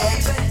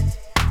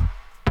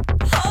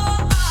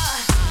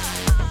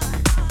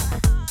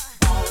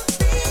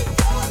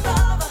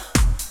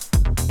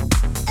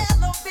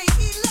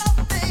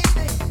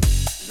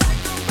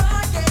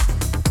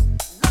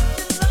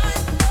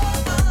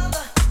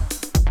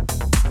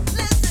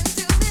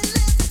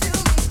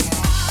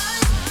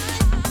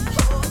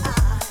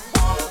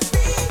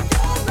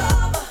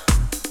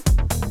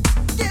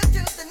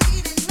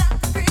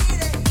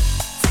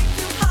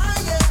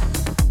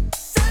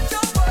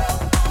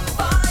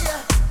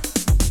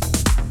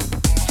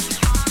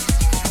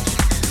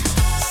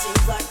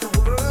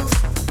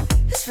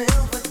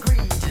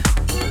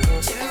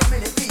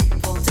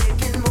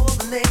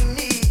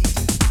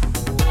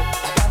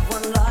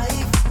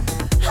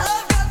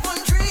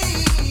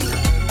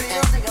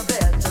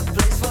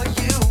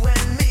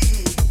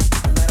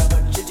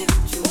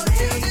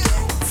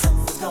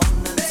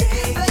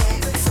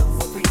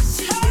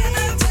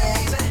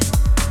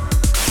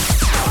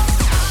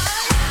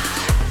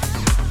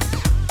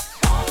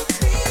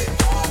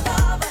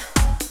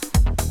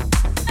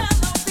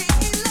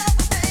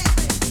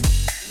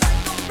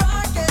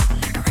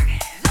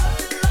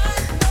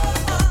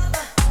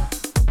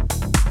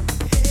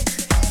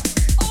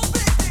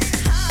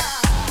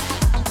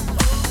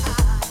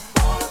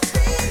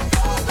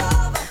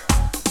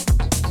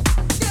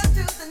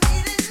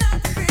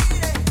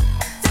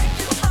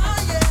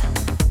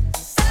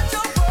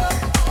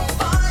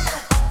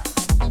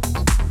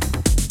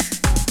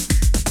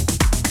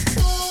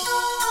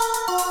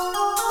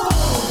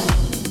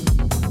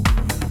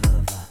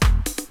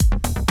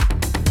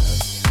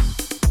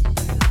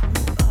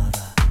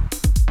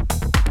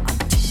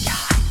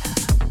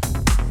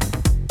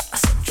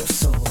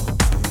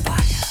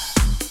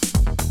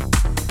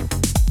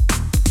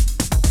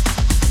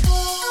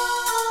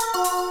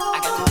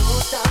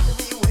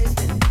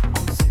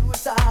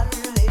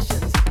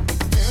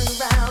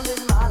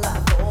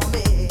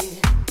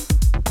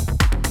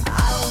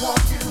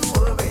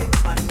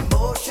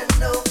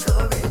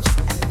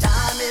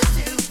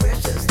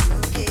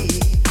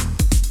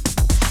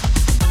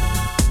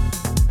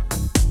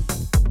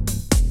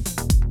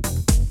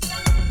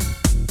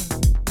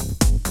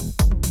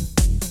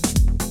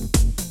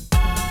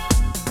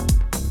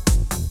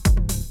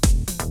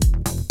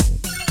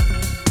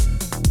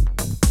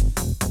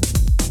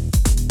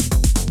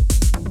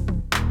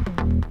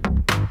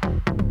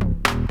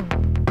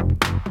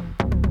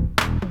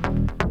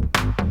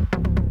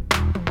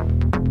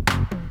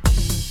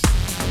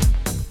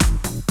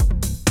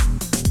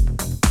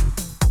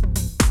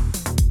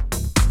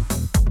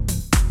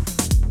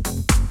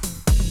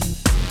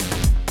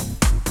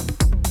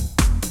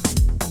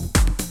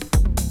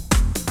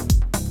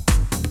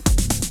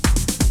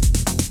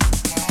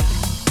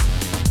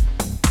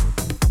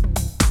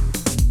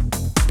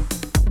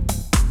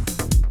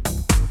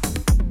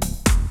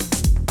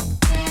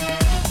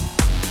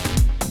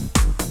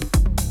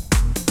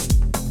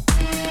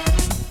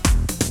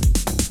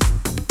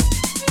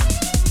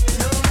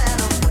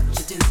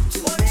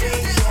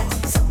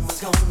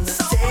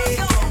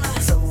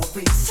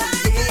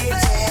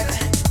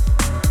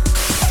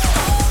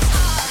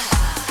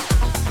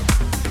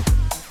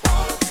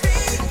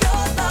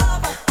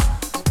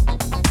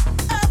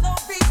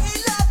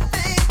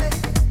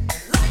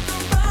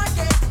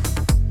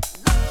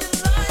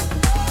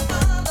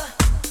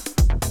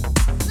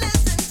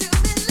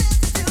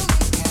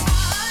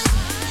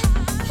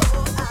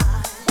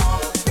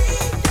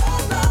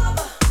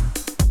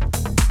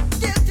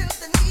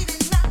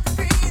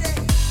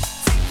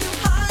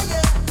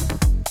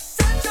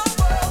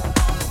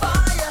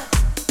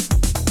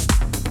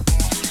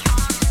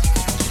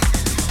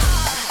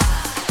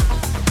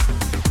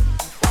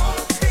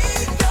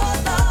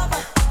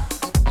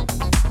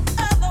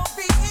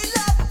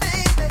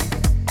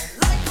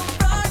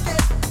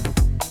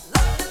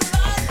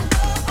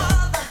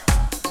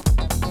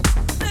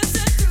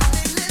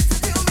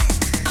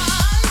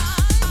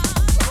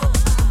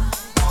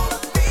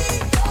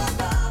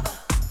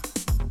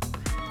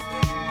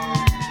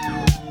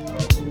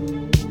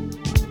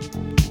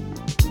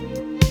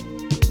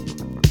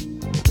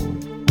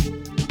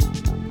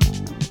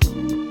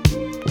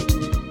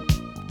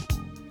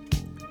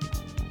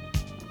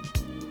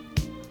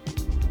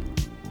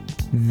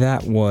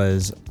 That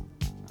was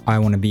I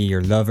Wanna Be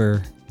Your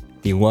Lover,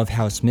 the Love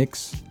House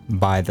mix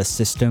by The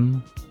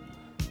System.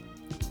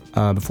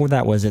 Before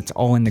that was It's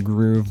All in the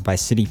Groove by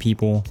City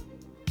People.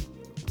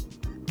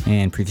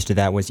 And previous to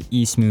that was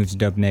E Smooth's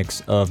dub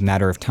mix of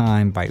Matter of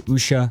Time by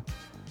Usha.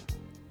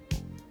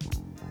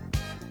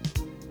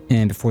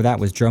 And before that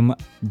was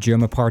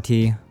Joma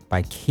Party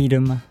by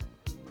Kadam.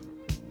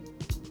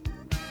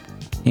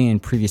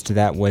 And previous to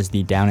that was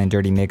the Down and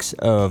Dirty mix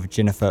of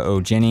Jennifer O.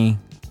 Jenny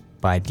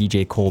by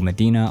DJ Cole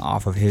Medina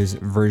off of his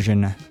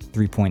version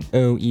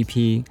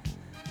 3.0 EP.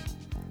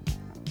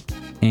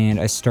 And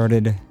I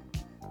started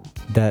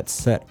that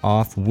set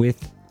off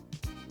with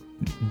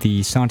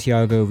the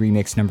Santiago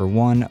remix number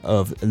 1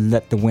 of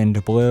Let the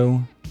Wind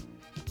Blow,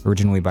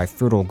 originally by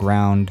Fertile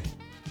Ground.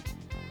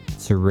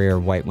 It's a rare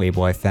white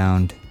label I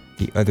found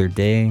the other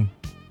day.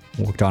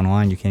 Looked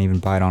online. You can't even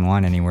buy it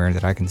online anywhere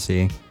that I can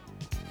see.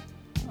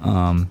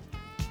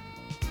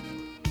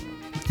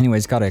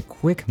 Anyways, got a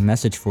quick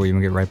message for you.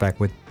 We'll get right back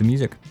with the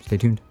music. Stay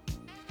tuned.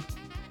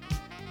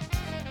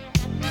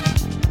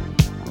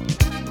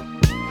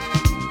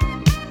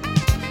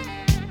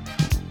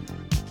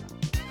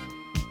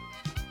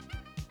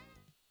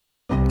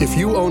 If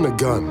you own a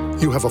gun,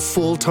 you have a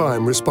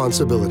full-time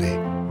responsibility.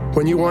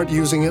 When you aren't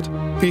using it,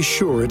 be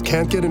sure it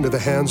can't get into the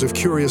hands of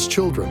curious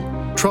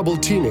children,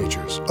 troubled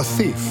teenagers, a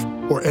thief,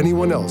 or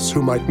anyone else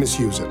who might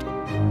misuse it.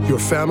 Your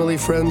family,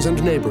 friends,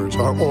 and neighbors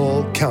are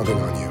all counting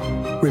on you.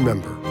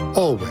 Remember,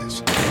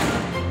 always,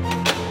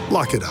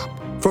 lock it up.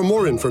 For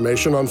more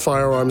information on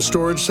firearms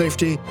storage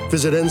safety,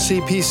 visit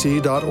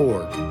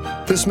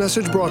ncpc.org. This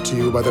message brought to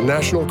you by the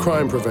National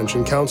Crime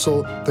Prevention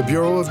Council, the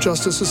Bureau of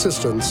Justice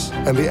Assistance,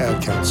 and the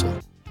Ad Council.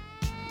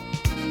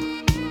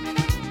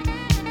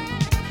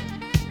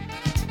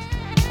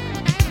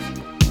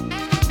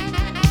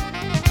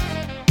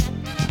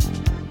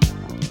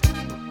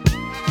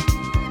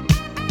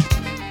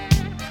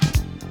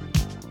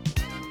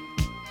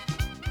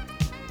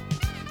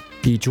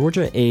 The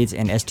Georgia AIDS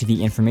and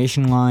STD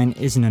Information Line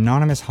is an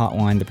anonymous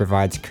hotline that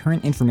provides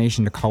current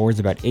information to callers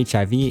about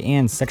HIV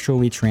and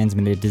sexually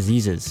transmitted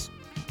diseases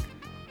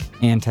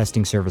and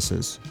testing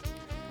services.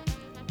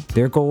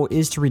 Their goal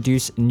is to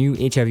reduce new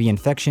HIV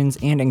infections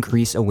and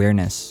increase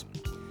awareness.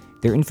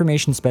 Their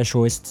information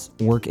specialists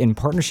work in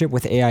partnership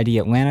with AID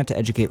Atlanta to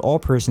educate all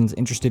persons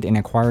interested in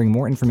acquiring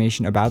more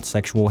information about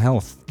sexual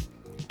health.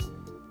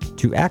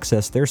 To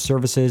access their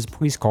services,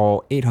 please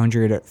call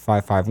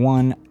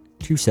 800-551-2728.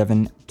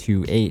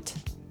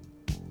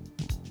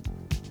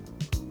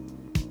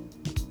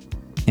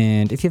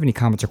 And if you have any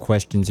comments or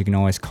questions, you can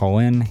always call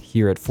in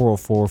here at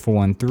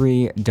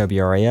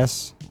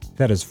 404-413-WRAS.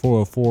 That is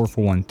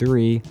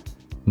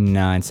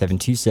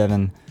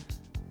 404-413-9727.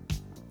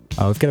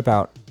 We've got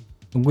about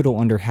a little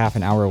under half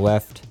an hour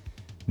left.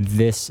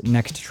 This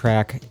next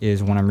track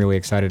is one I'm really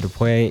excited to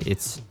play.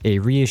 It's a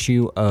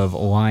reissue of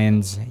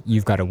Lion's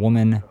You've Got a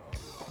Woman,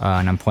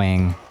 and I'm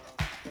playing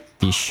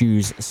the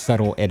Shoes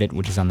Subtle edit,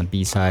 which is on the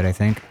B-side, I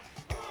think.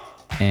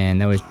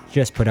 And that was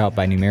just put out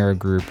by Numera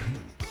Group.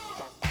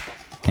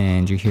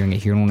 And you're hearing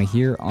it here and only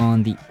here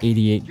on the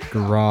 88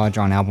 Garage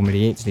on Album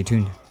 88. Stay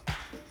tuned.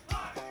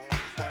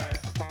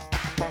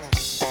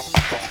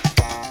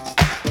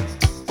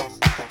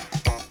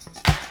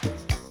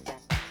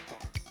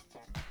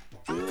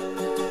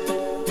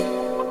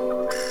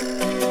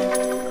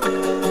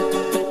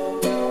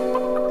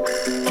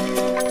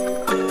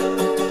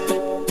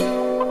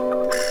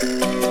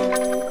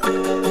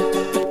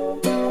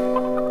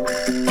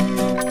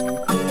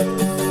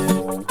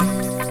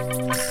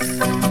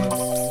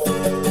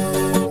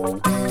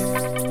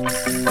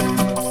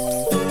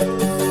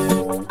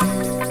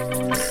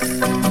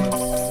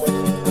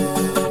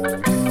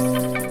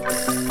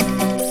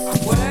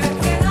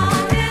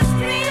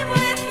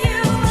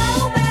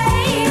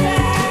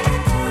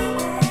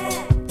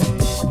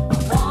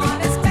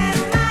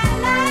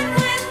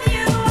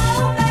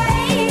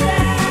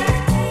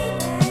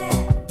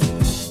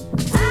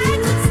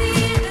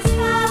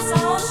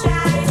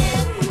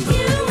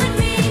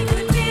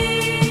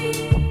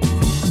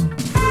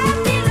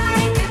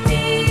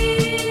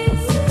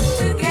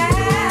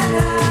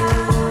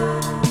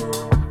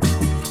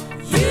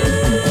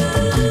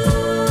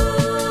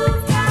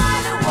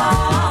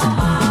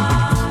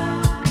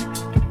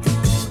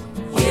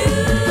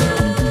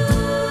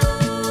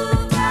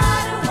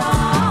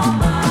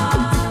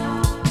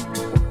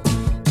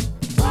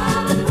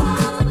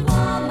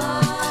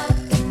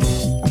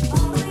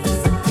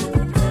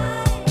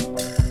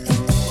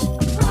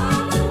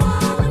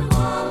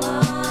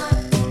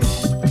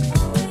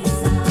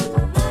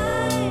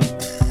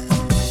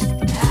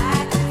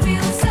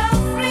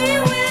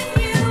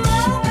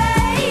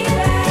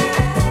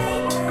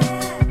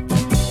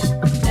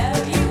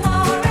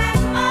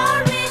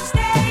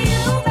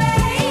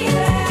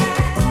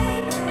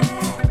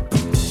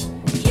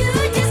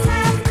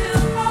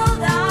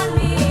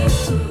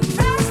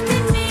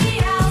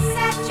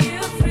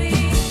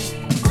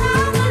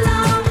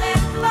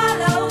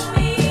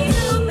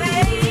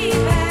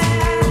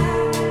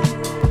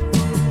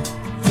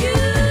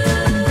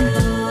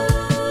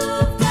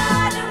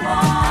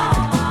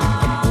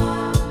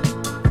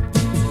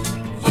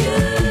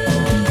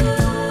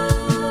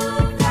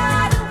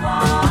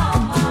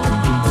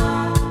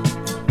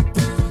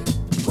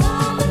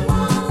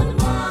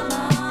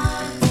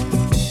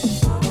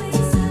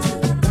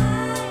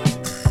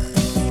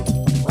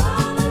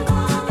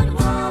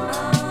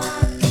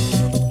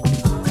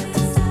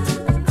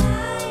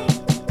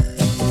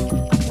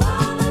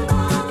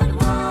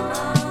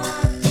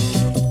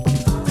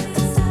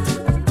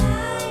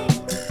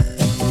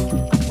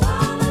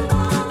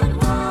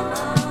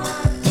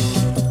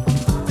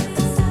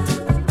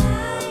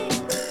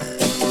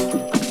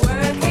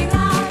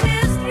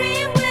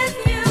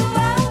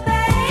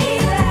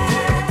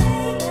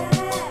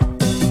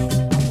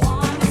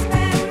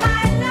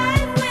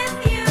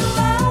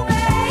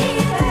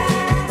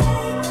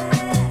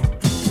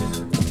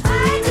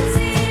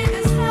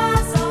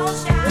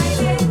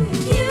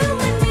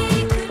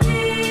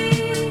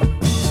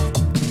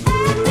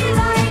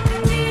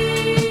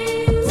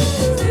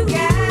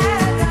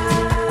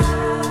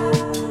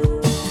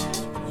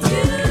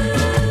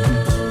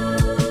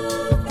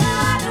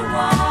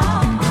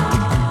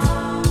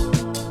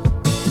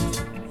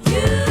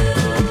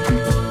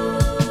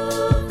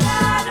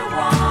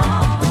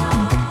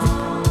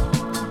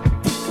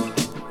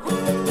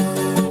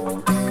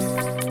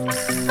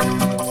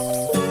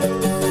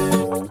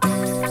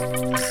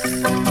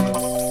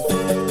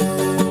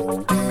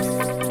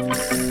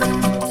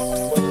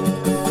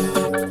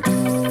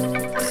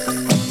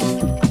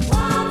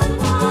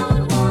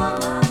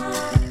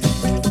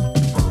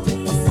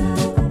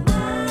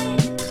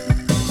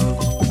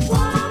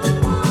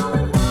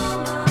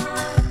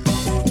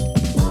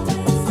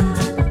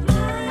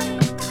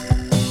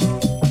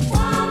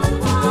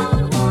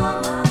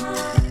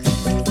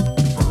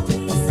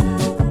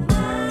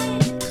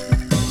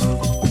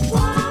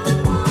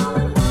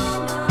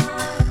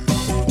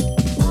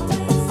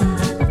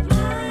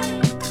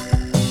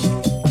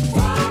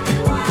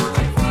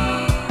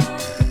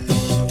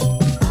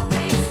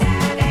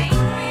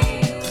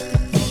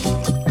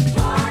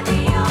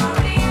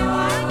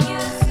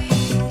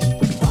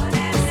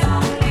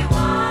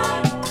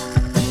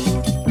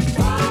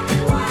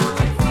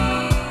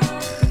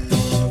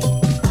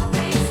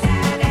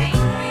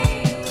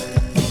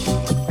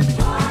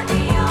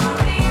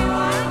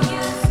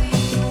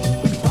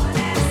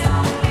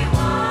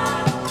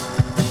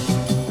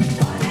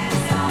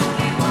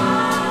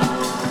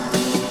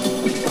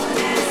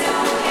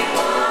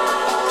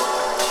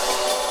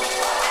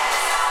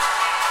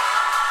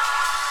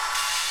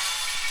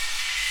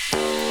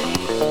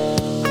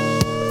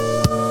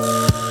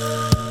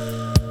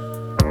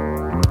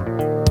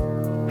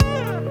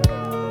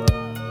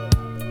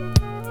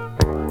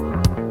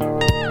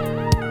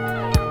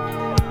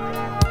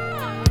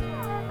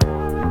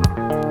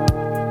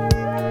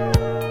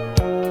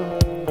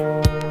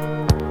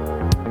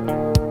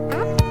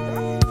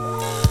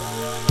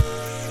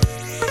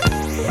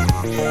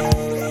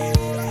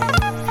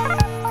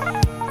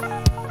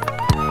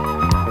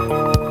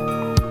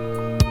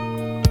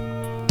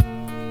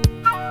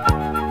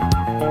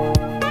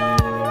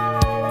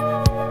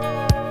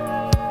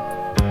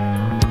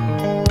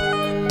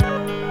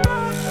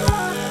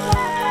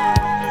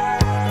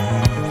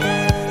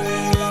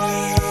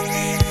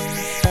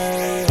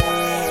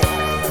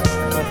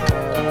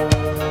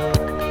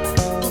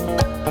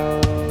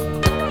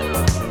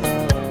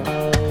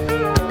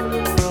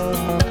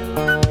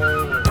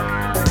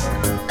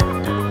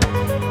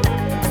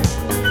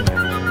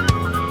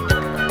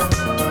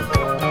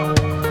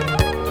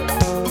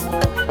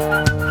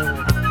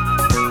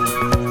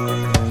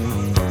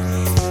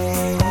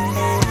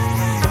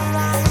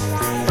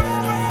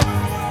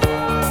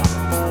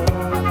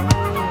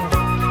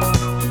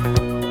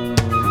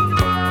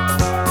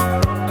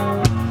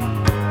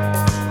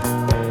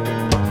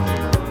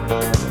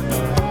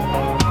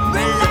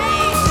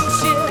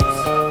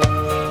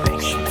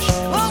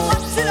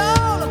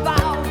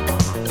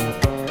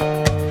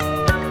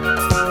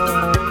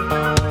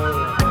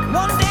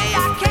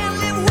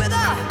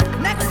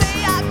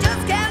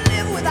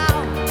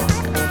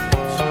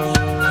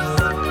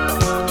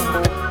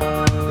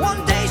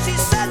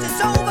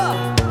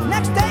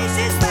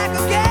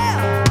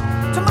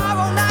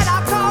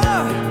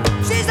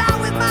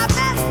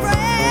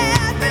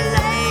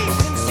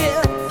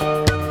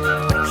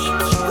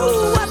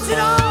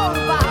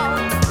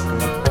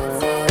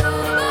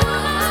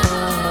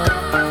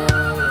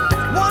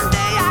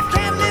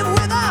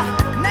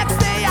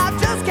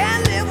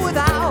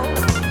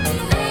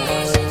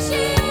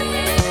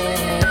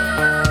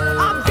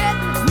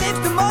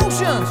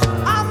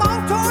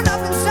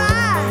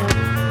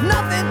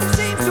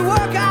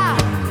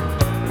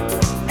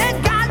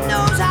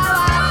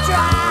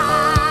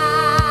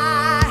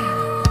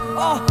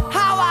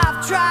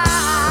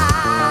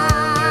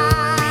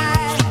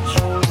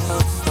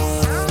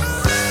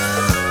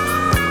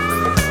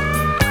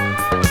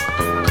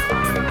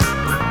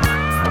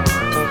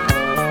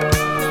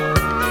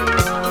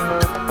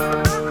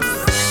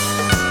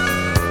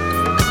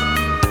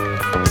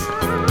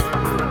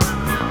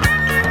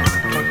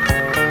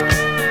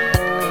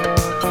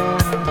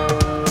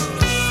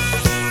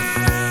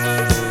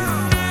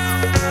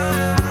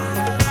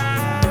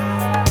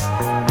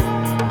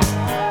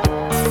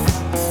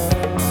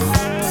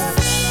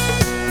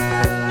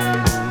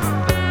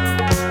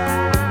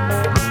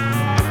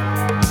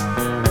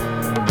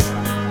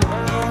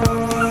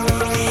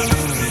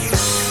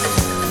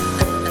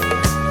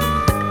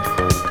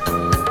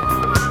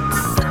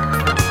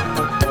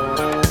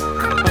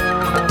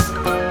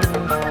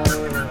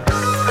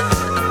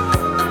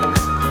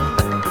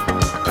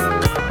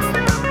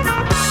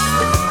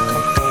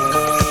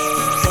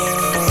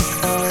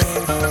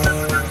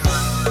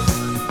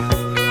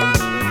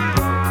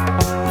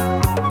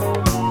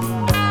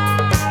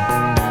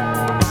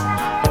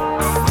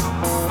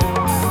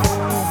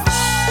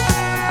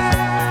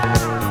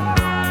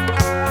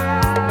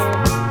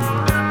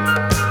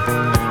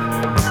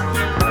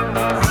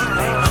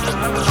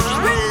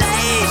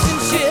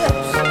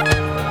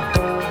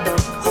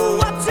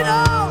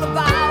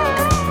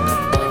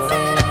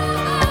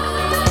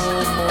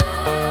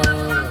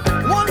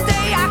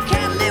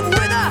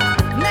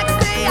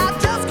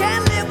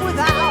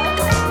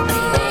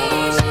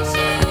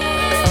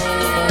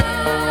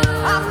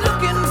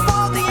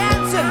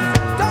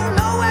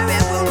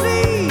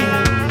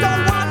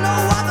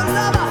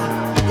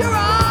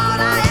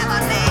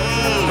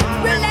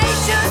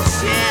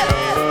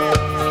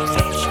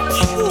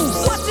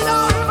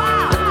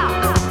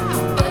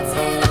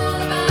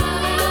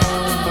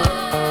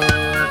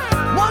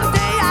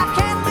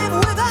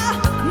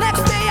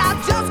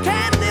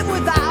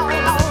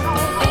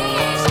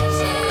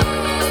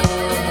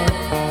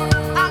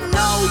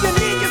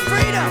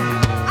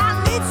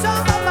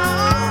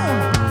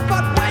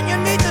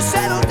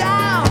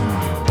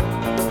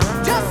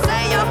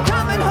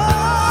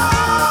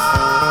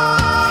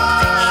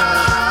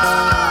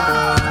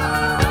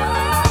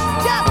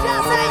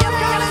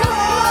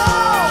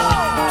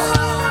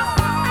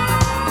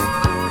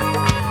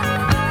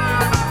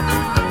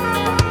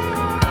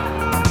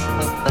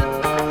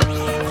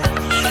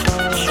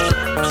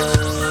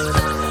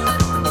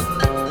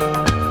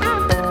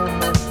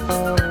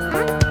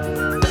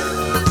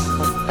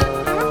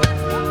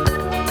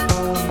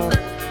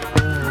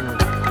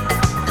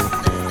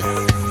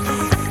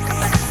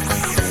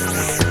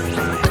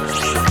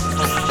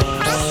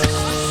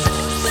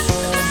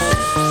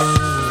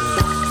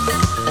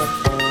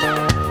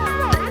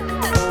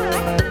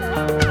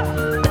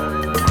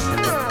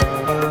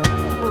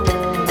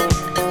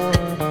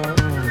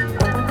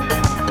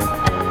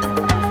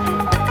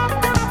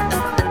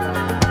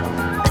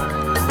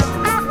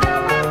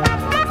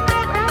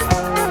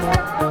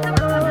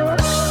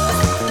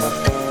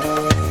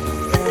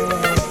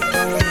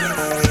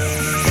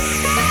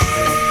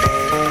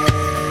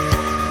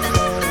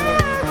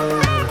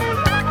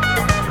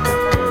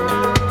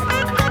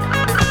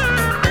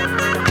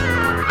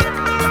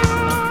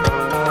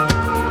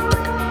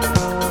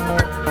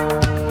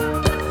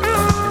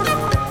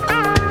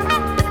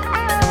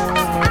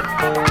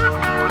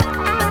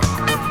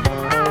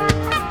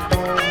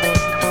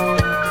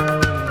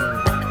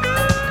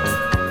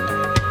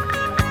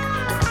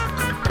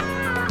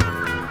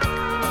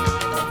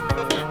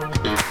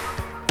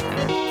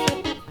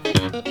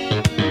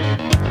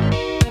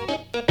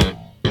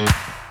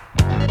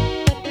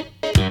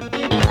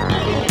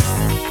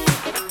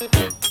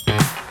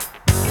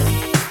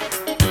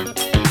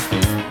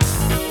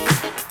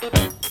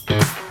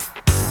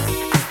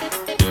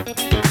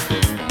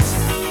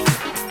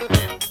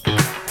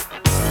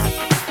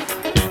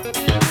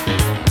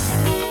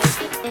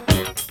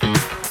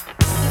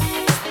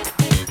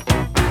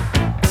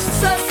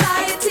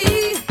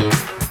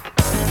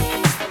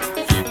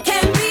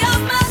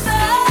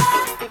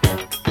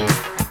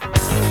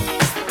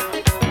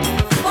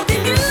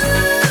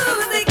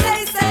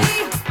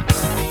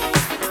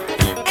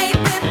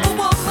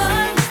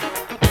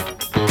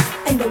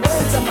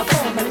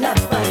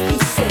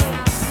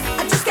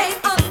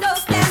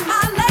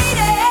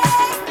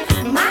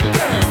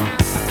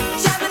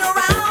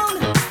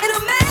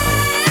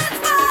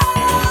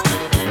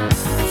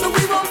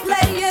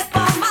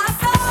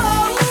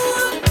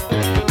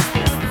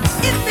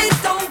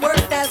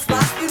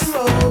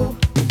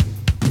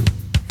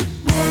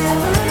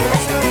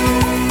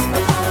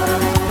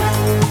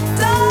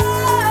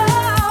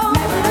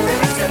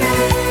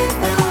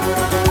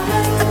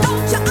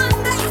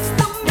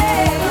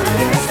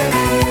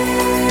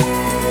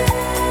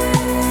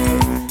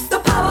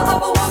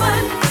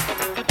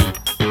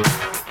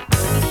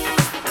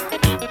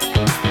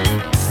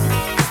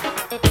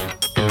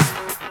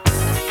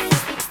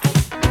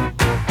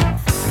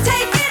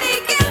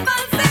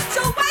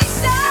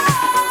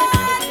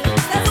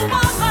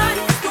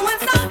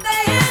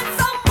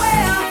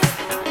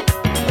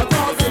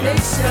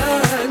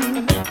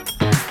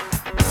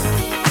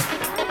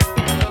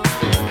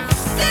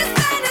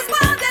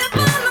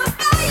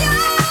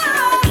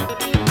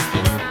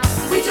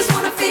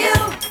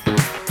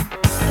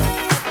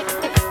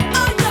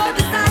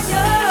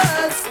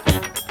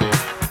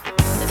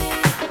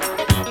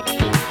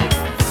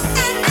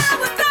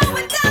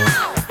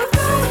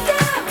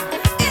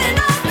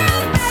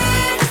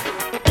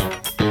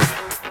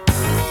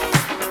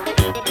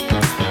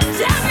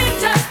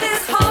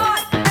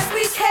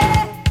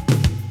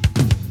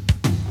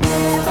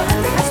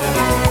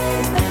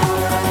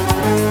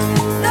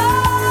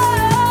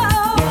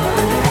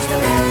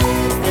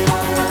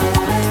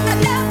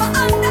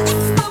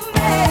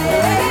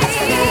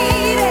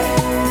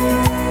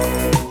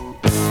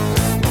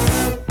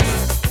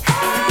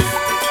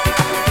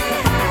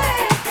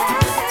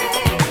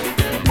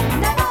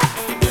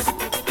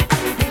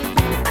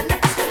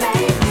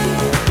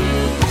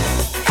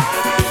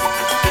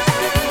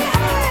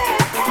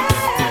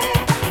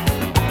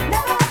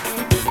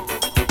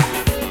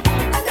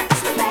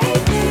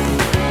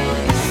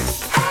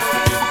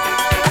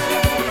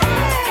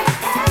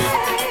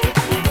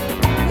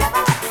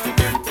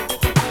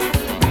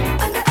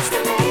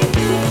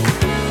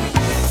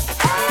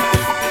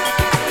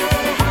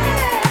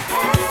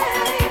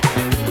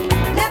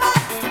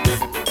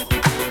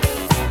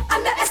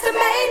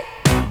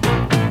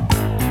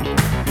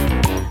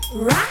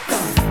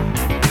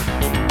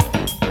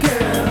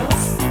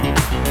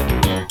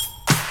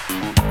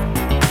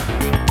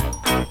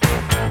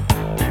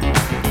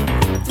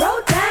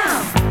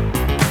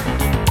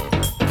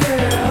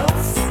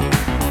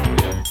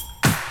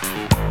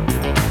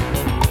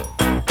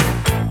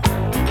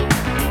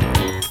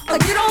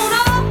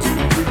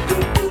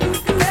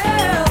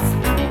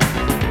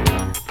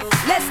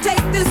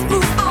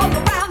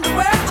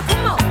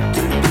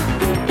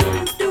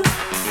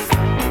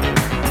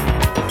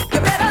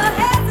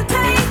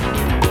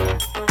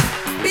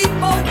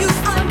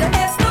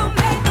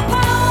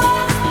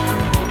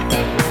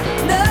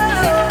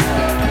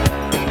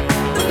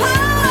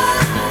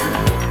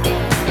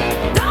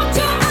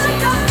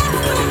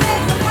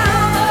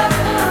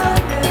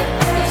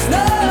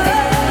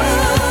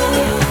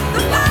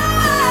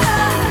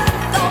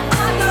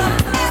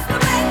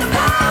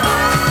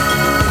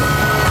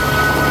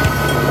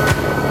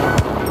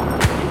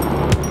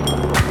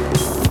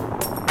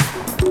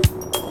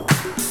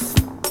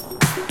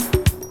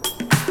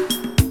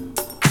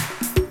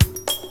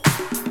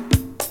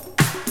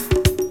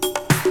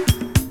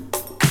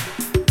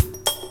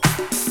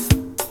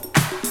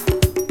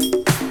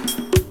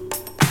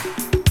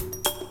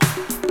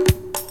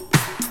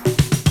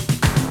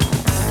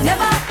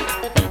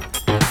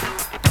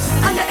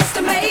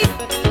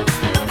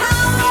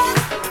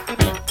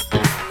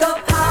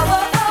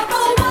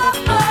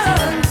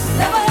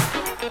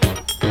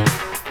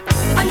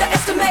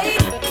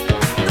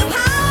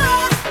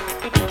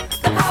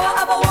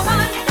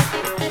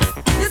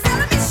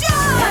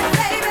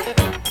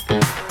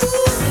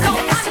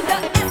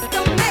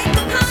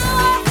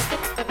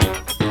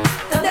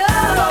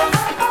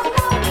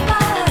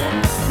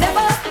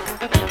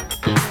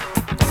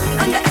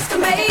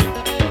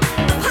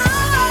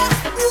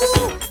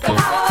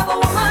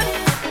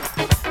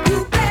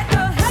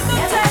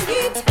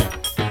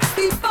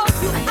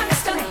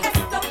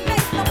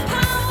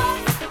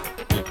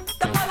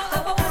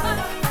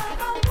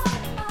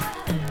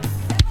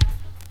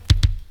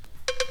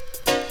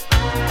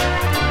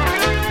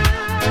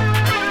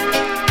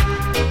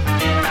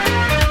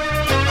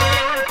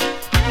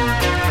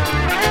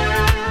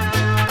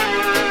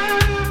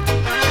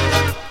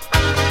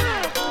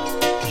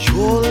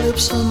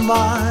 lips and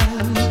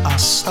mine are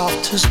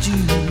soft as dew.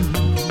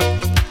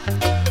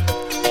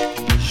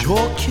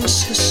 Your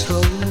kiss is so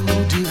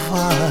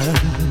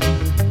divine.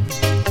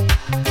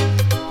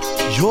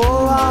 Your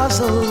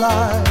eyes are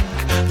like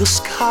the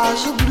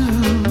skies are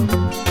blue,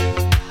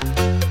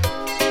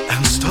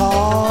 and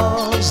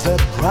stars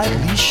that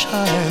brightly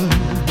shine.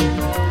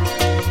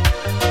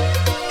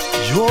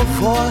 Your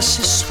voice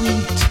is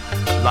sweet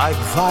like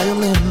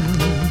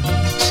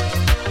violins,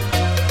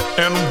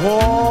 and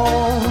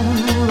warm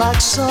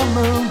like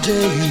summer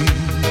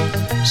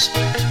days.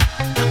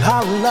 And I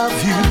love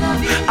you,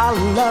 I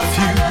love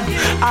you,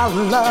 I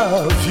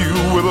love you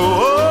with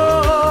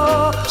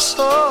oh,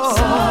 so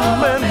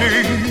many,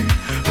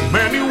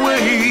 many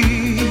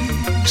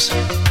ways.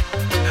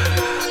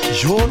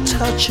 Your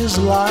touch is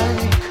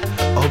like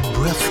a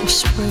breath of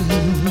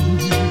spring.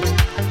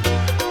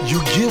 You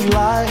give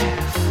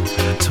life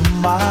to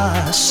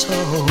my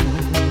soul.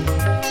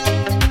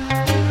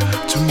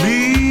 To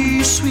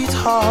me,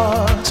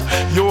 sweetheart,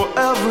 you're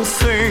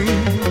everything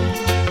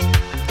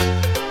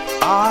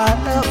I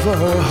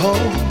ever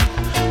hope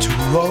to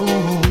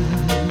own.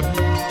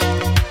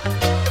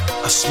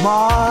 A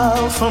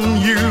smile from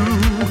you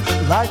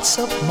lights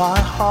up my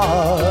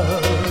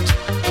heart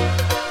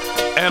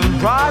and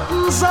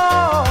brightens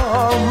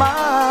all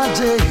my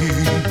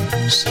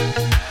days.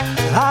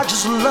 And I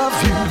just love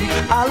you,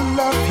 I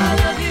love you,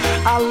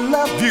 I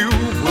love you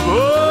with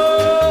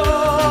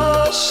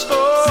oh, so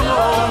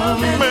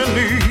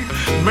many,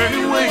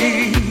 many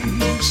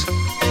ways.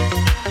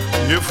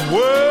 If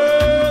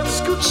words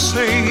could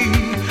say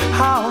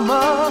how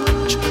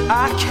much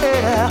I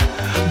care,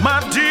 my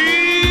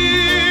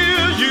dear,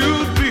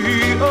 you'd be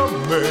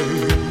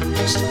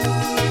amazed.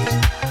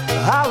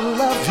 I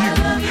love you,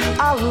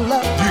 I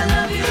love you,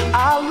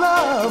 I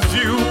love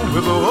you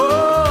with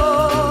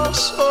oh,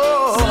 so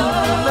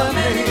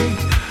many,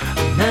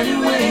 many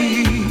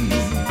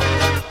ways.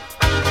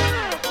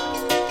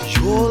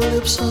 Your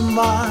lips and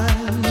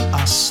mine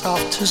are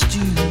soft as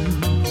dew.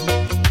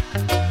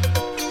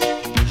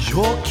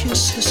 Your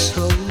kiss is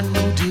so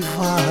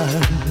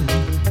divine.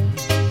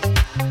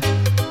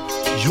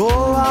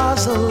 Your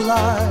eyes are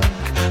like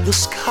the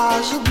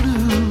skies are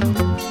blue,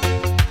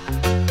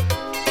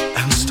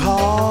 and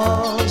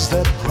stars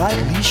that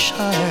brightly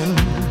shine.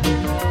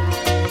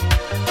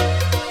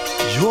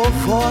 Your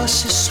voice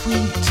is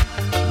sweet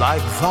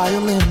like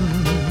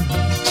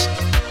violins,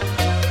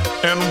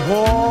 and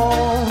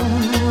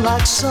warm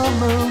like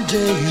summer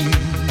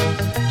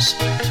days.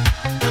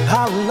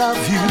 I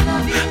love you,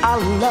 I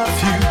love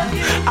you,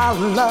 I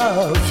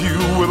love you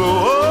with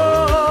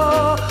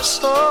oh,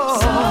 so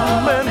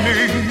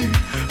many,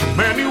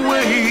 many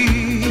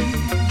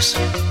ways.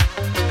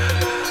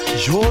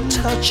 Your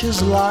touch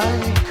is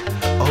like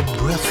a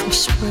breath of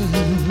spring.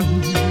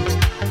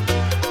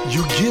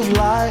 You give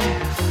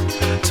life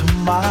to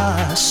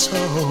my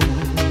soul.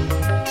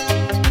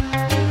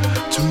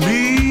 To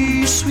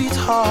me,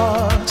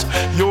 sweetheart,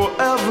 you're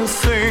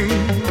everything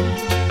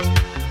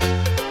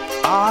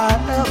I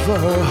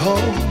ever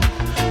hope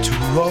to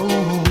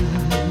own.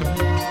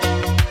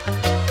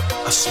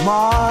 A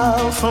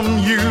smile from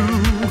you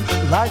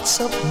lights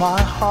up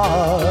my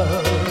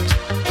heart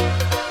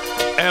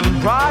and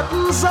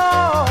brightens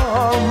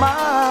all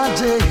my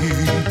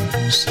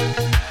days.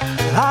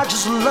 And I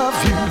just love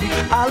you,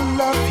 I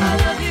love you,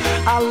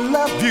 I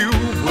love you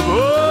with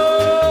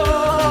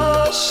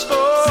oh, so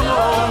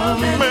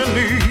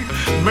many,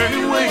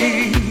 many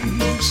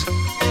ways.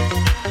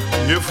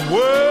 If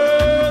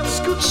words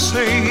could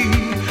say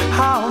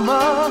how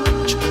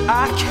much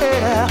I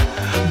care,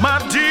 my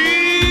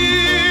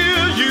dear,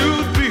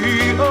 you'd be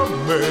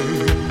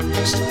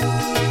amazed.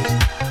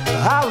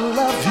 I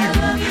love you,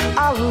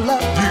 I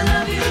love you,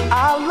 I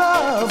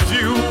love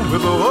you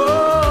with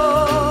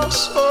oh,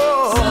 so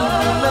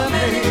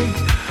many,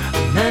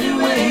 many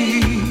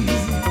ways.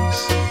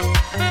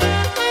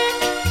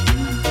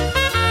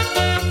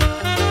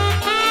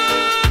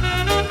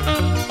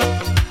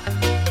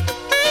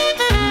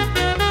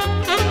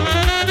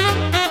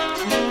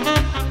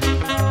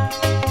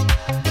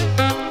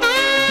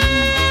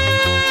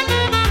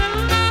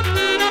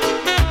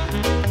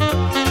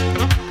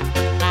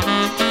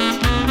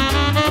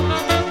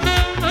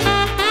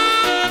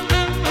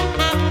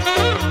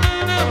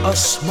 A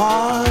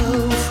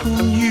smile from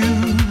you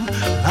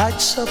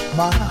lights up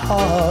my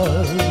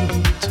heart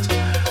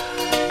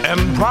and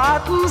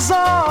brightens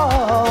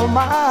all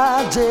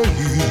my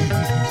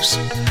days.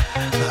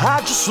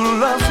 I just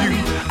love you,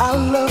 I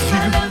love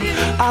you,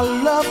 I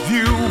love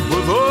you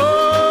with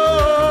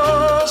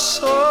oh,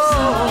 so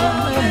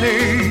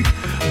many,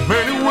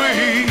 many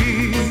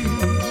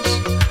ways.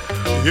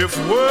 If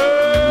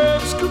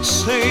words could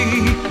say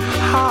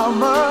how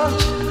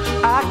much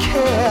I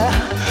care,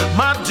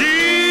 my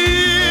dear,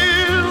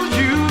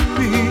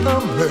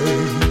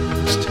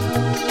 amazed.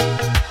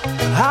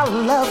 I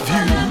love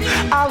you,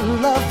 I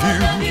love you,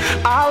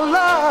 I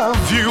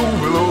love you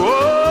with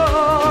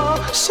oh,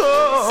 so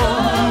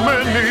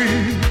many,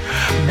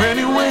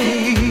 many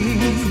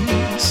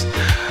ways.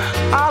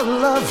 I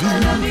love you,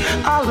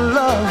 I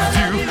love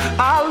you,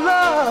 I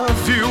love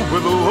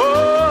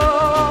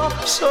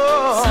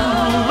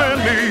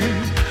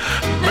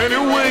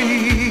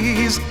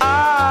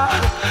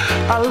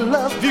I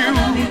love you,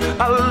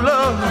 I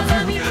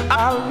love you,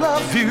 I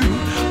love you,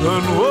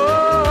 and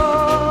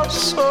oh,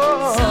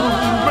 so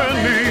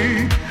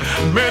many,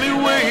 many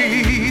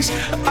ways.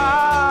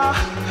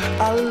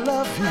 I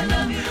love you,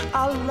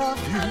 I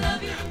love you,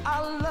 I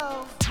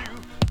love you.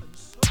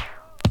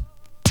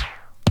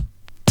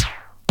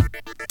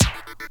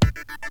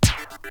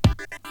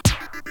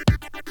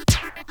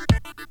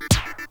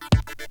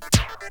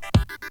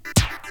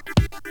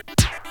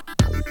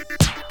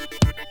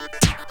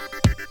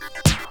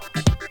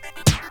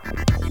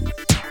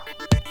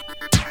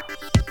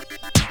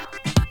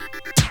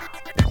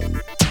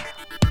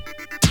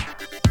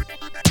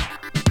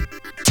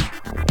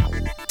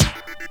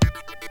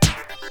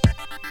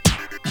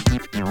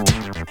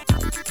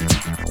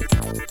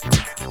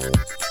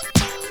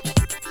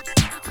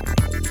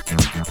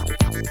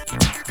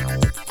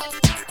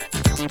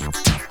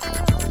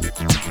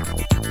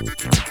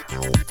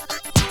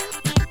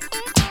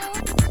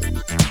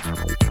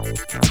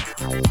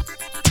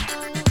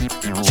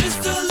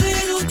 Just a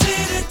little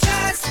bit of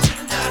jazz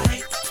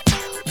tonight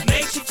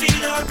makes you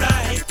feel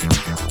alright.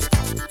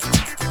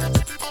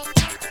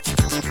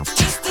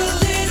 Just a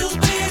little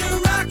bit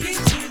of rocking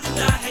to the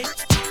night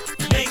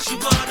makes you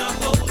wanna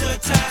hold her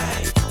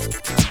tight.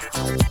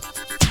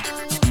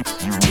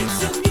 It's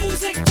the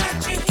music that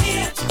you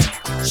hear,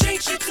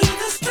 shakes you to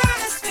the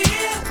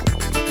stratosphere.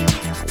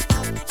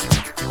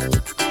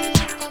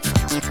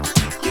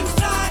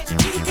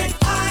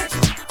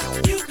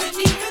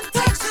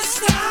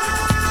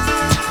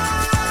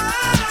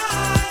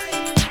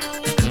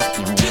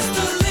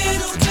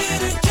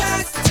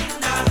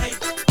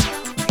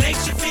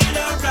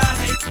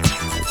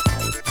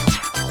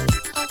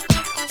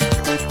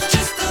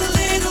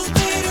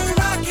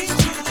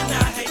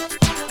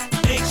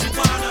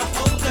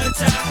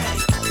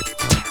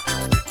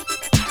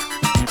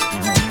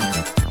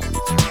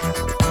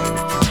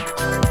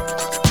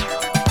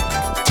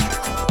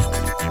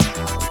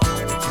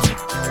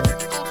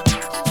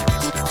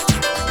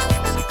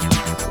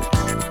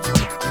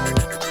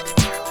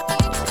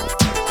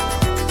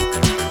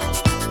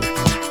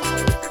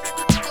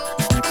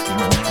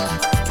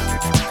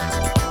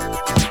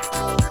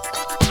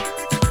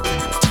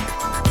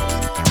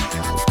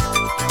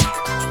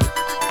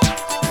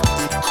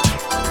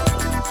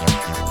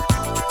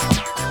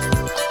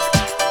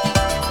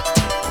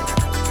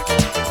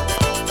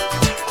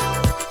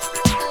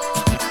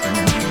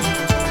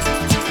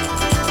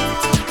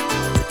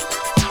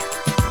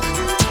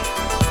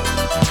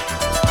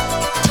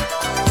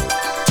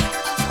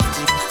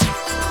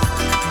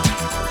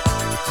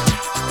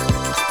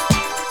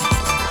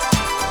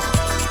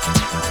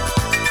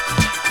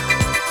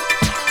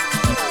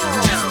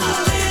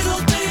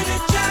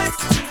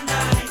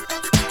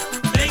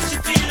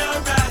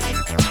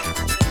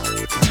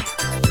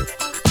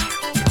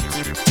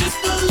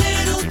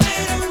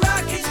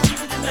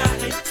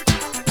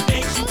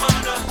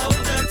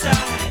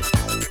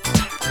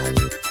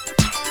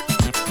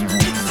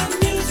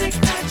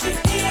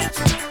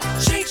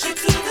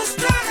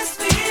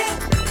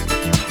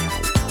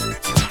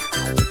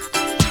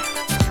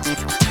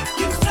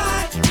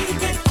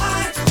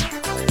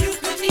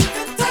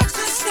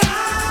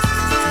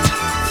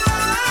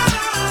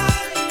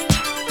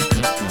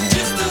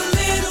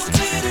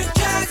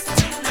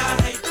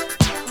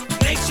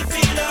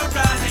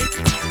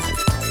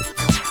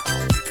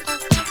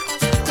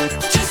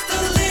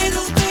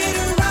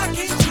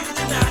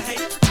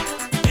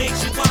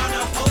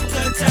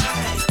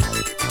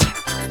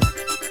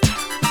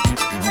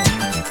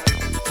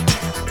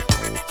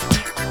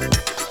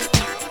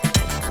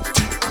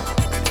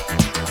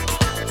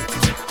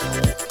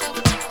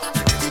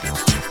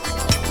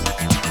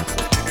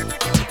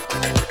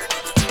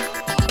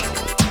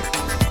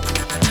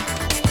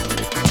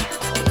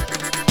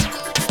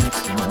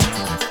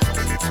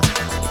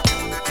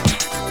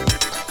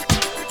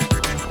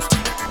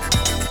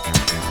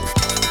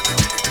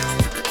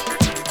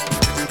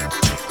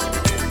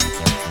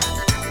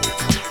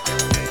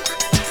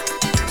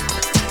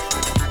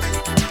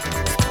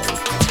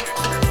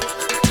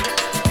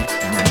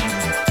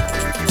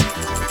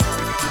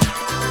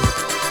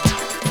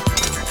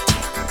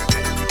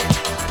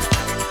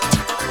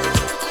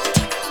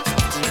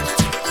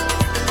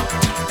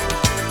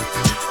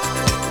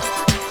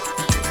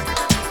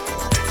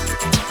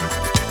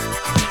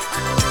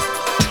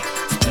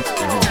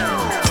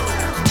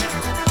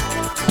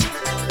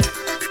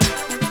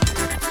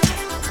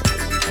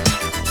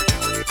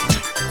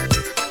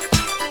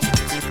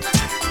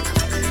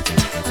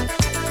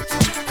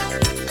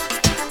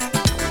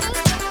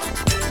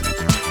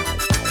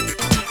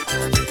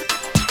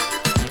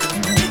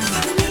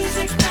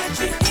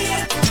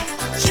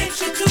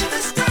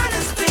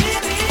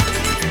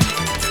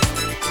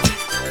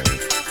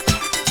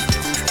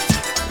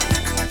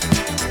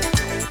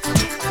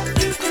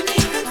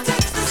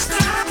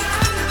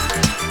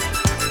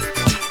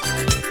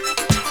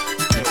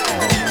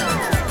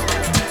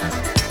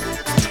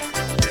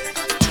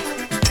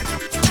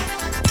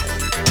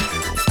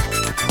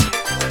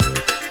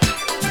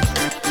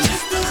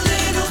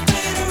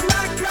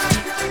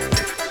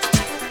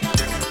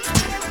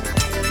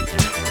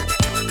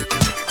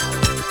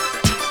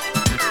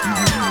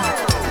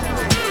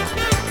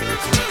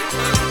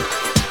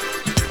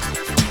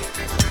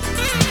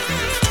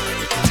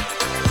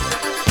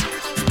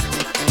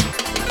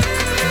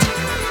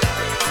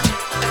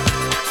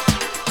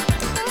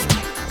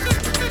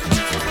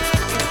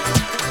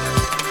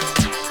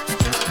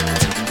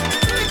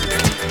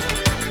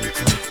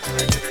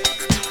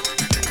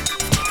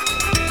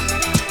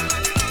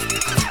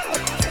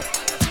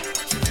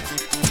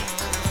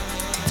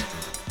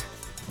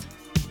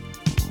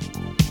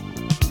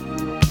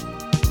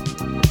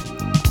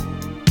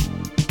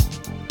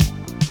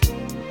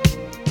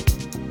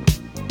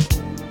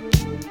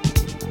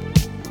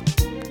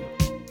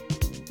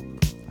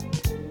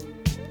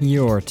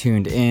 You're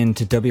tuned in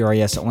to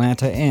WRES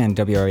Atlanta and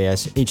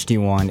WRES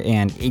HD1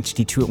 and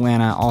HD2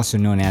 Atlanta, also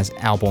known as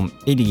Album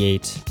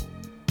 88.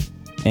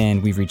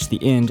 And we've reached the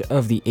end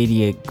of the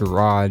 88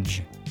 Garage,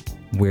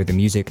 where the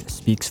music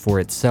speaks for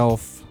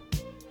itself.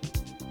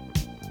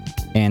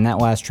 And that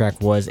last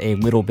track was A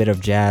Little Bit of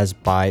Jazz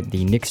by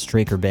the Nick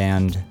Straker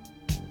Band.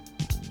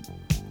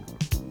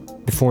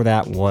 Before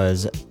that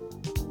was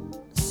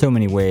So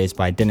Many Ways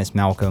by Dennis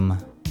Malcolm.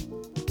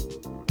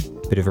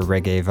 Bit of a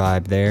reggae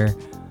vibe there.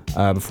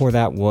 Before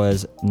that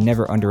was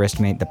Never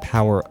Underestimate the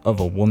Power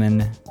of a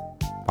Woman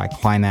by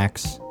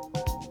Climax,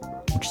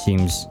 which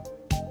seems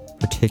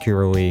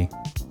particularly...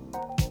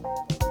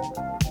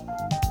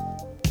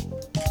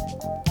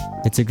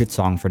 It's a good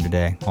song for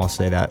today, I'll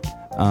say that.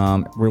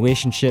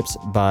 Relationships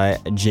by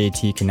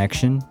JT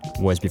Connection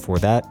was before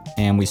that,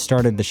 and we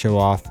started the show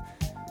off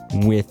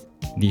with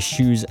the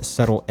Shoes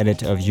subtle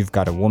edit of You've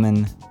Got a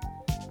Woman,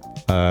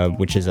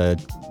 which is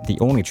the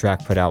only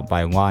track put out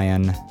by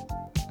Lion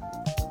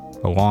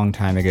a long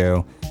time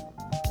ago.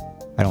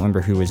 I don't remember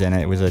who was in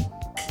it. It was a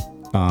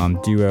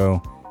duo,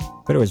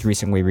 but it was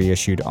recently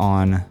reissued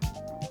on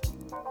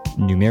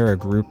Numera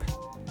Group.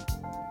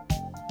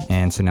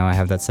 And so now I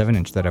have that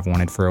 7-inch that I've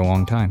wanted for a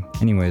long time.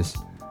 Anyways,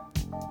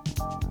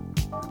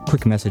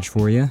 quick message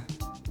for you.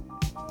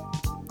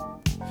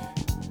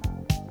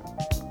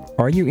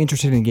 Are you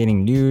interested in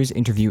gaining news,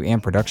 interview,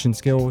 and production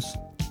skills?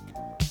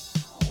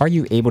 Are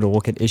you able to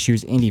look at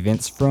issues and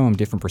events from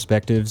different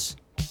perspectives?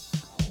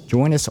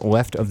 Join us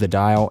left of the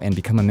dial and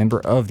become a member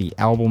of the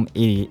Album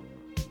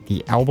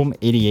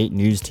 88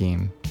 news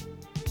team.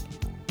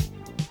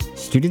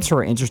 Students who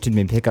are interested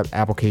may pick up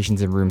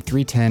applications in room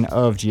 310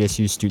 of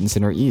GSU Student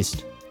Center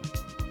East.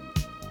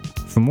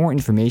 For more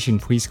information,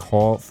 please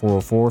call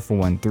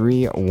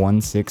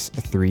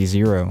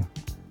 404-413-1630.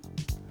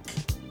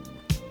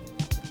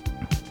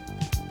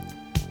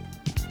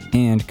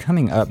 And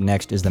coming up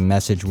next is the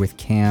message with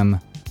Cam.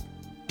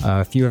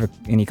 If you have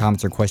any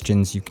comments or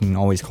questions, you can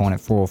always call in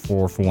at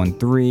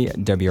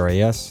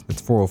 404-413-WRAS.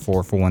 That's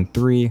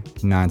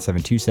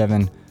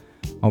 404-413-9727.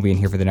 I'll be in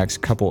here for the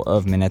next couple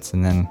of minutes,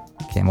 and then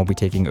Cam will be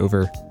taking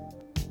over.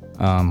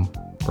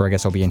 Or I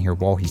guess I'll be in here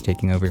while he's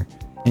taking over.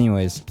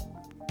 Anyways,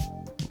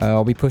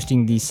 I'll be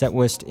posting the set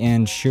list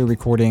and show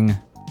recording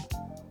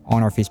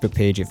on our Facebook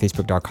page at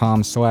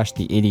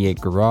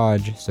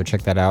facebook.com/the88garage. So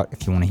check that out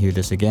if you want to hear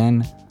this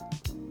again.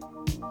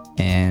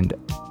 And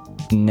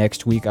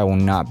next week I will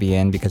not be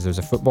in because there's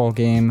a football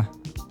game.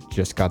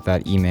 Just got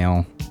that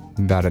email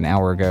about an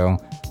hour ago.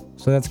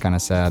 So that's kind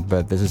of sad,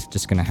 but this is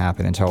just going to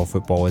happen until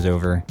football is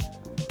over.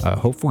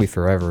 Hopefully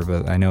forever,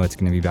 but I know it's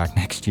going to be back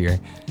next year.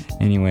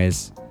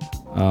 Anyways,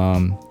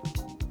 I'll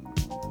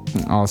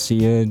see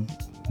you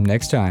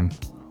next time.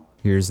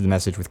 Here's the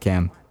message with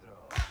Cam.